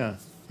 Bobert? yeah.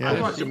 I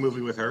Yeah. watched a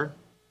movie with her.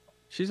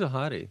 She's a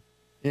hottie.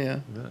 Yeah.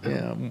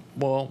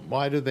 Well,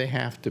 why do they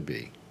have to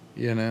be?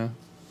 You know.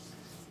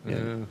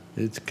 Yeah.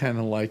 It's kind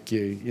of like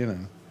you know.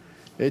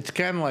 It's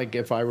kind of like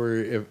if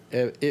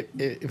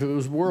it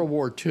was World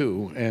War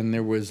II and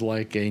there was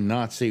like a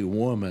Nazi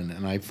woman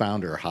and I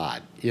found her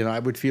hot, you know, I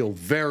would feel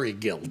very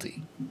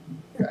guilty.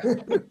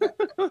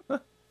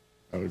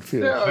 I would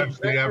feel. Yeah.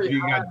 Especially after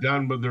you got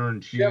done with her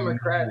and she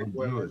Democratic was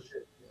women.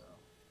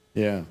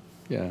 Jewish.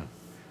 Yeah.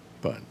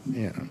 But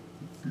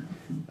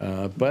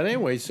but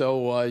anyway,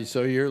 so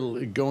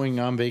you're going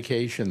on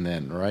vacation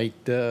then, right,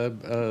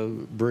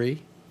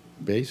 Bree?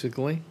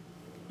 Basically.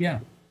 Yeah.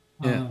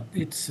 Yeah.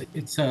 It's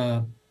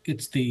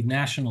the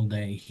national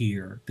day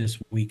here this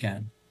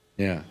weekend,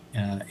 Yeah.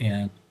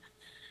 and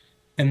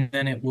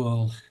then it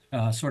will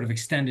sort of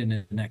extend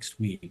into next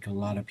week. A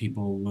lot of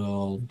people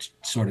will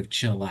sort of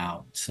chill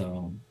out,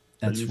 so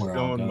that's Are you where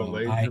still I'll in go.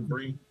 Malaysia,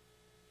 Bree?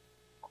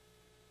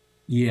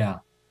 Yeah.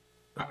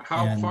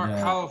 How And, far?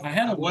 I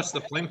had a- What's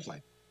the plane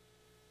flight?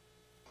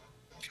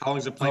 How long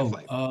is the plane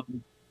flight?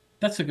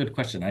 That's a good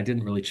question. I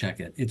didn't really check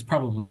it. It's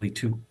probably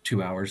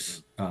two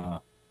hours.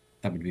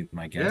 That would be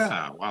my guess.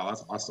 Yeah. Wow,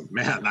 that's awesome,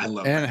 man. I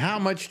love And that. how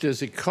much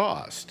does it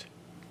cost?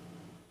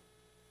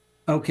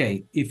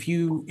 Okay, if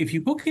you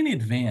book in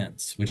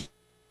advance, which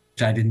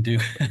I didn't do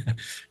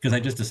because I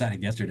just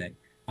decided yesterday,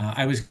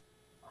 I was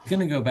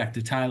going to go back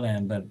to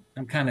Thailand, but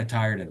I'm kind of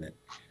tired of it.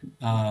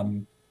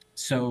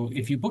 So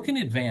if you book in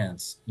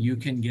advance, you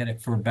can get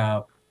it for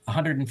about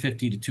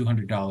 $150 to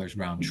 $200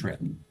 round trip.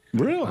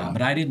 Really?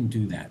 But I didn't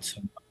do that.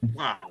 So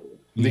Wow.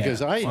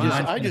 Because yeah, I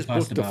mine's just gonna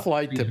cost booked a about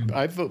flight to $300.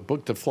 I've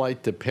booked a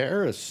flight to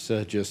Paris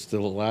just the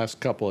last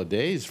couple of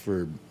days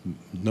for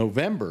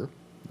November.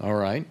 All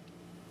right,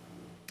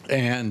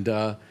 and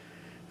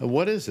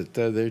what is it?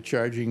 They're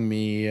charging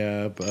me.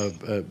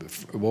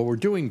 Well, we're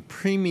doing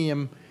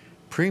premium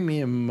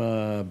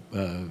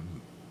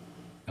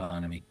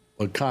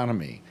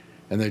economy.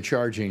 and they're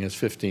charging us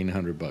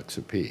 $1,500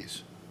 a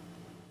piece.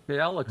 Hey,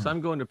 Alex,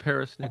 I'm going to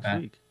Paris next Okay.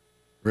 week.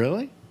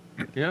 Really?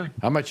 Yeah.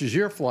 How much is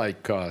your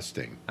flight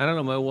costing? I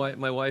don't know.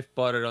 My wife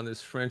bought it on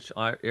this French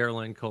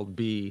airline called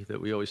B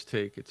that we always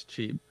take. It's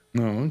cheap.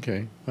 Oh,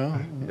 okay. Well,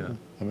 Yeah.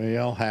 I mean,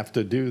 I'll have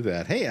to do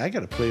that. Hey, I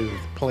got to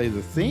play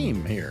the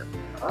theme here.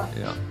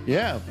 Yeah.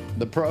 Yeah,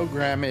 the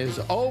program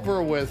is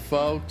over with,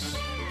 folks.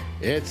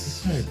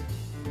 It's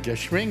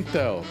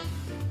Geschwinkto.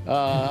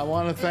 I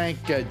want to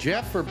thank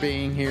Jeff for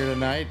being here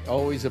tonight.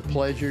 Always a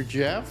pleasure,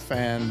 Jeff.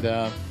 And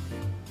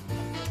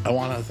I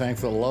want to thank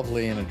the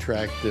lovely and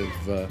attractive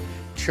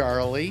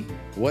Charlie.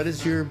 What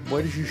does your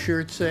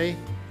shirt say?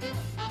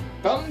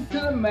 Come to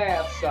the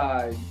math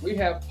side. We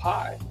have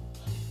pie.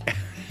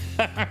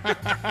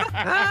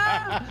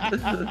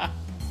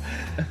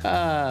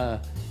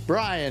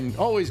 Brian,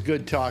 always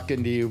good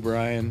talking to you,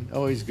 Brian.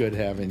 Always good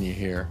having you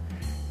here.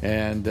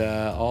 And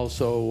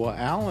also,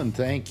 Alan,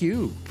 thank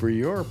you for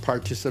your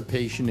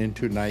participation in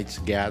tonight's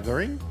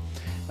gathering.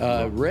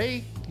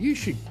 Ray, you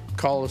should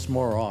call us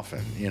more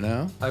often, you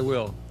know? I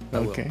will.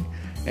 Okay.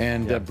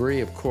 And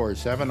Bree, of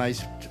course, have a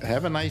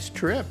nice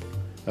trip.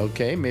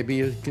 Okay, maybe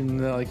you can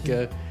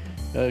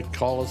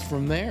call us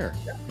from there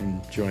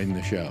and join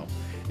the show.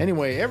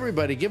 Anyway,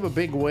 everybody, give a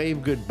big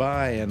wave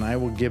goodbye, and I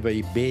will give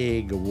a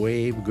big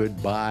wave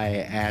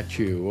goodbye at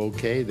you.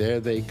 Okay,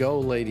 there they go,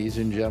 ladies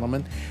and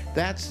gentlemen.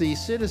 That's the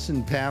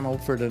citizen panel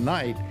for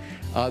tonight.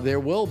 There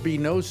will be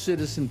no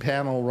citizen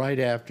panel right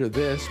after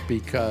this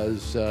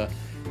because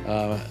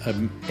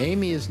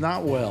Amy is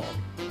not well.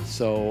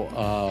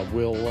 So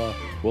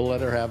we'll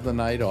let her have the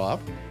night off,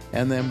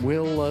 and then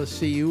we'll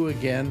see you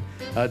again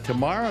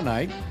tomorrow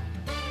night.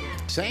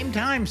 Same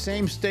time,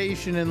 same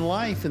station in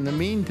life. In the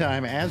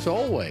meantime, as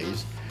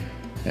always,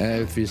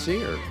 if you see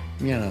her,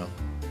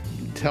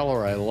 tell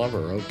her I love her,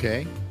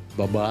 okay?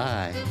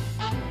 Bye-bye.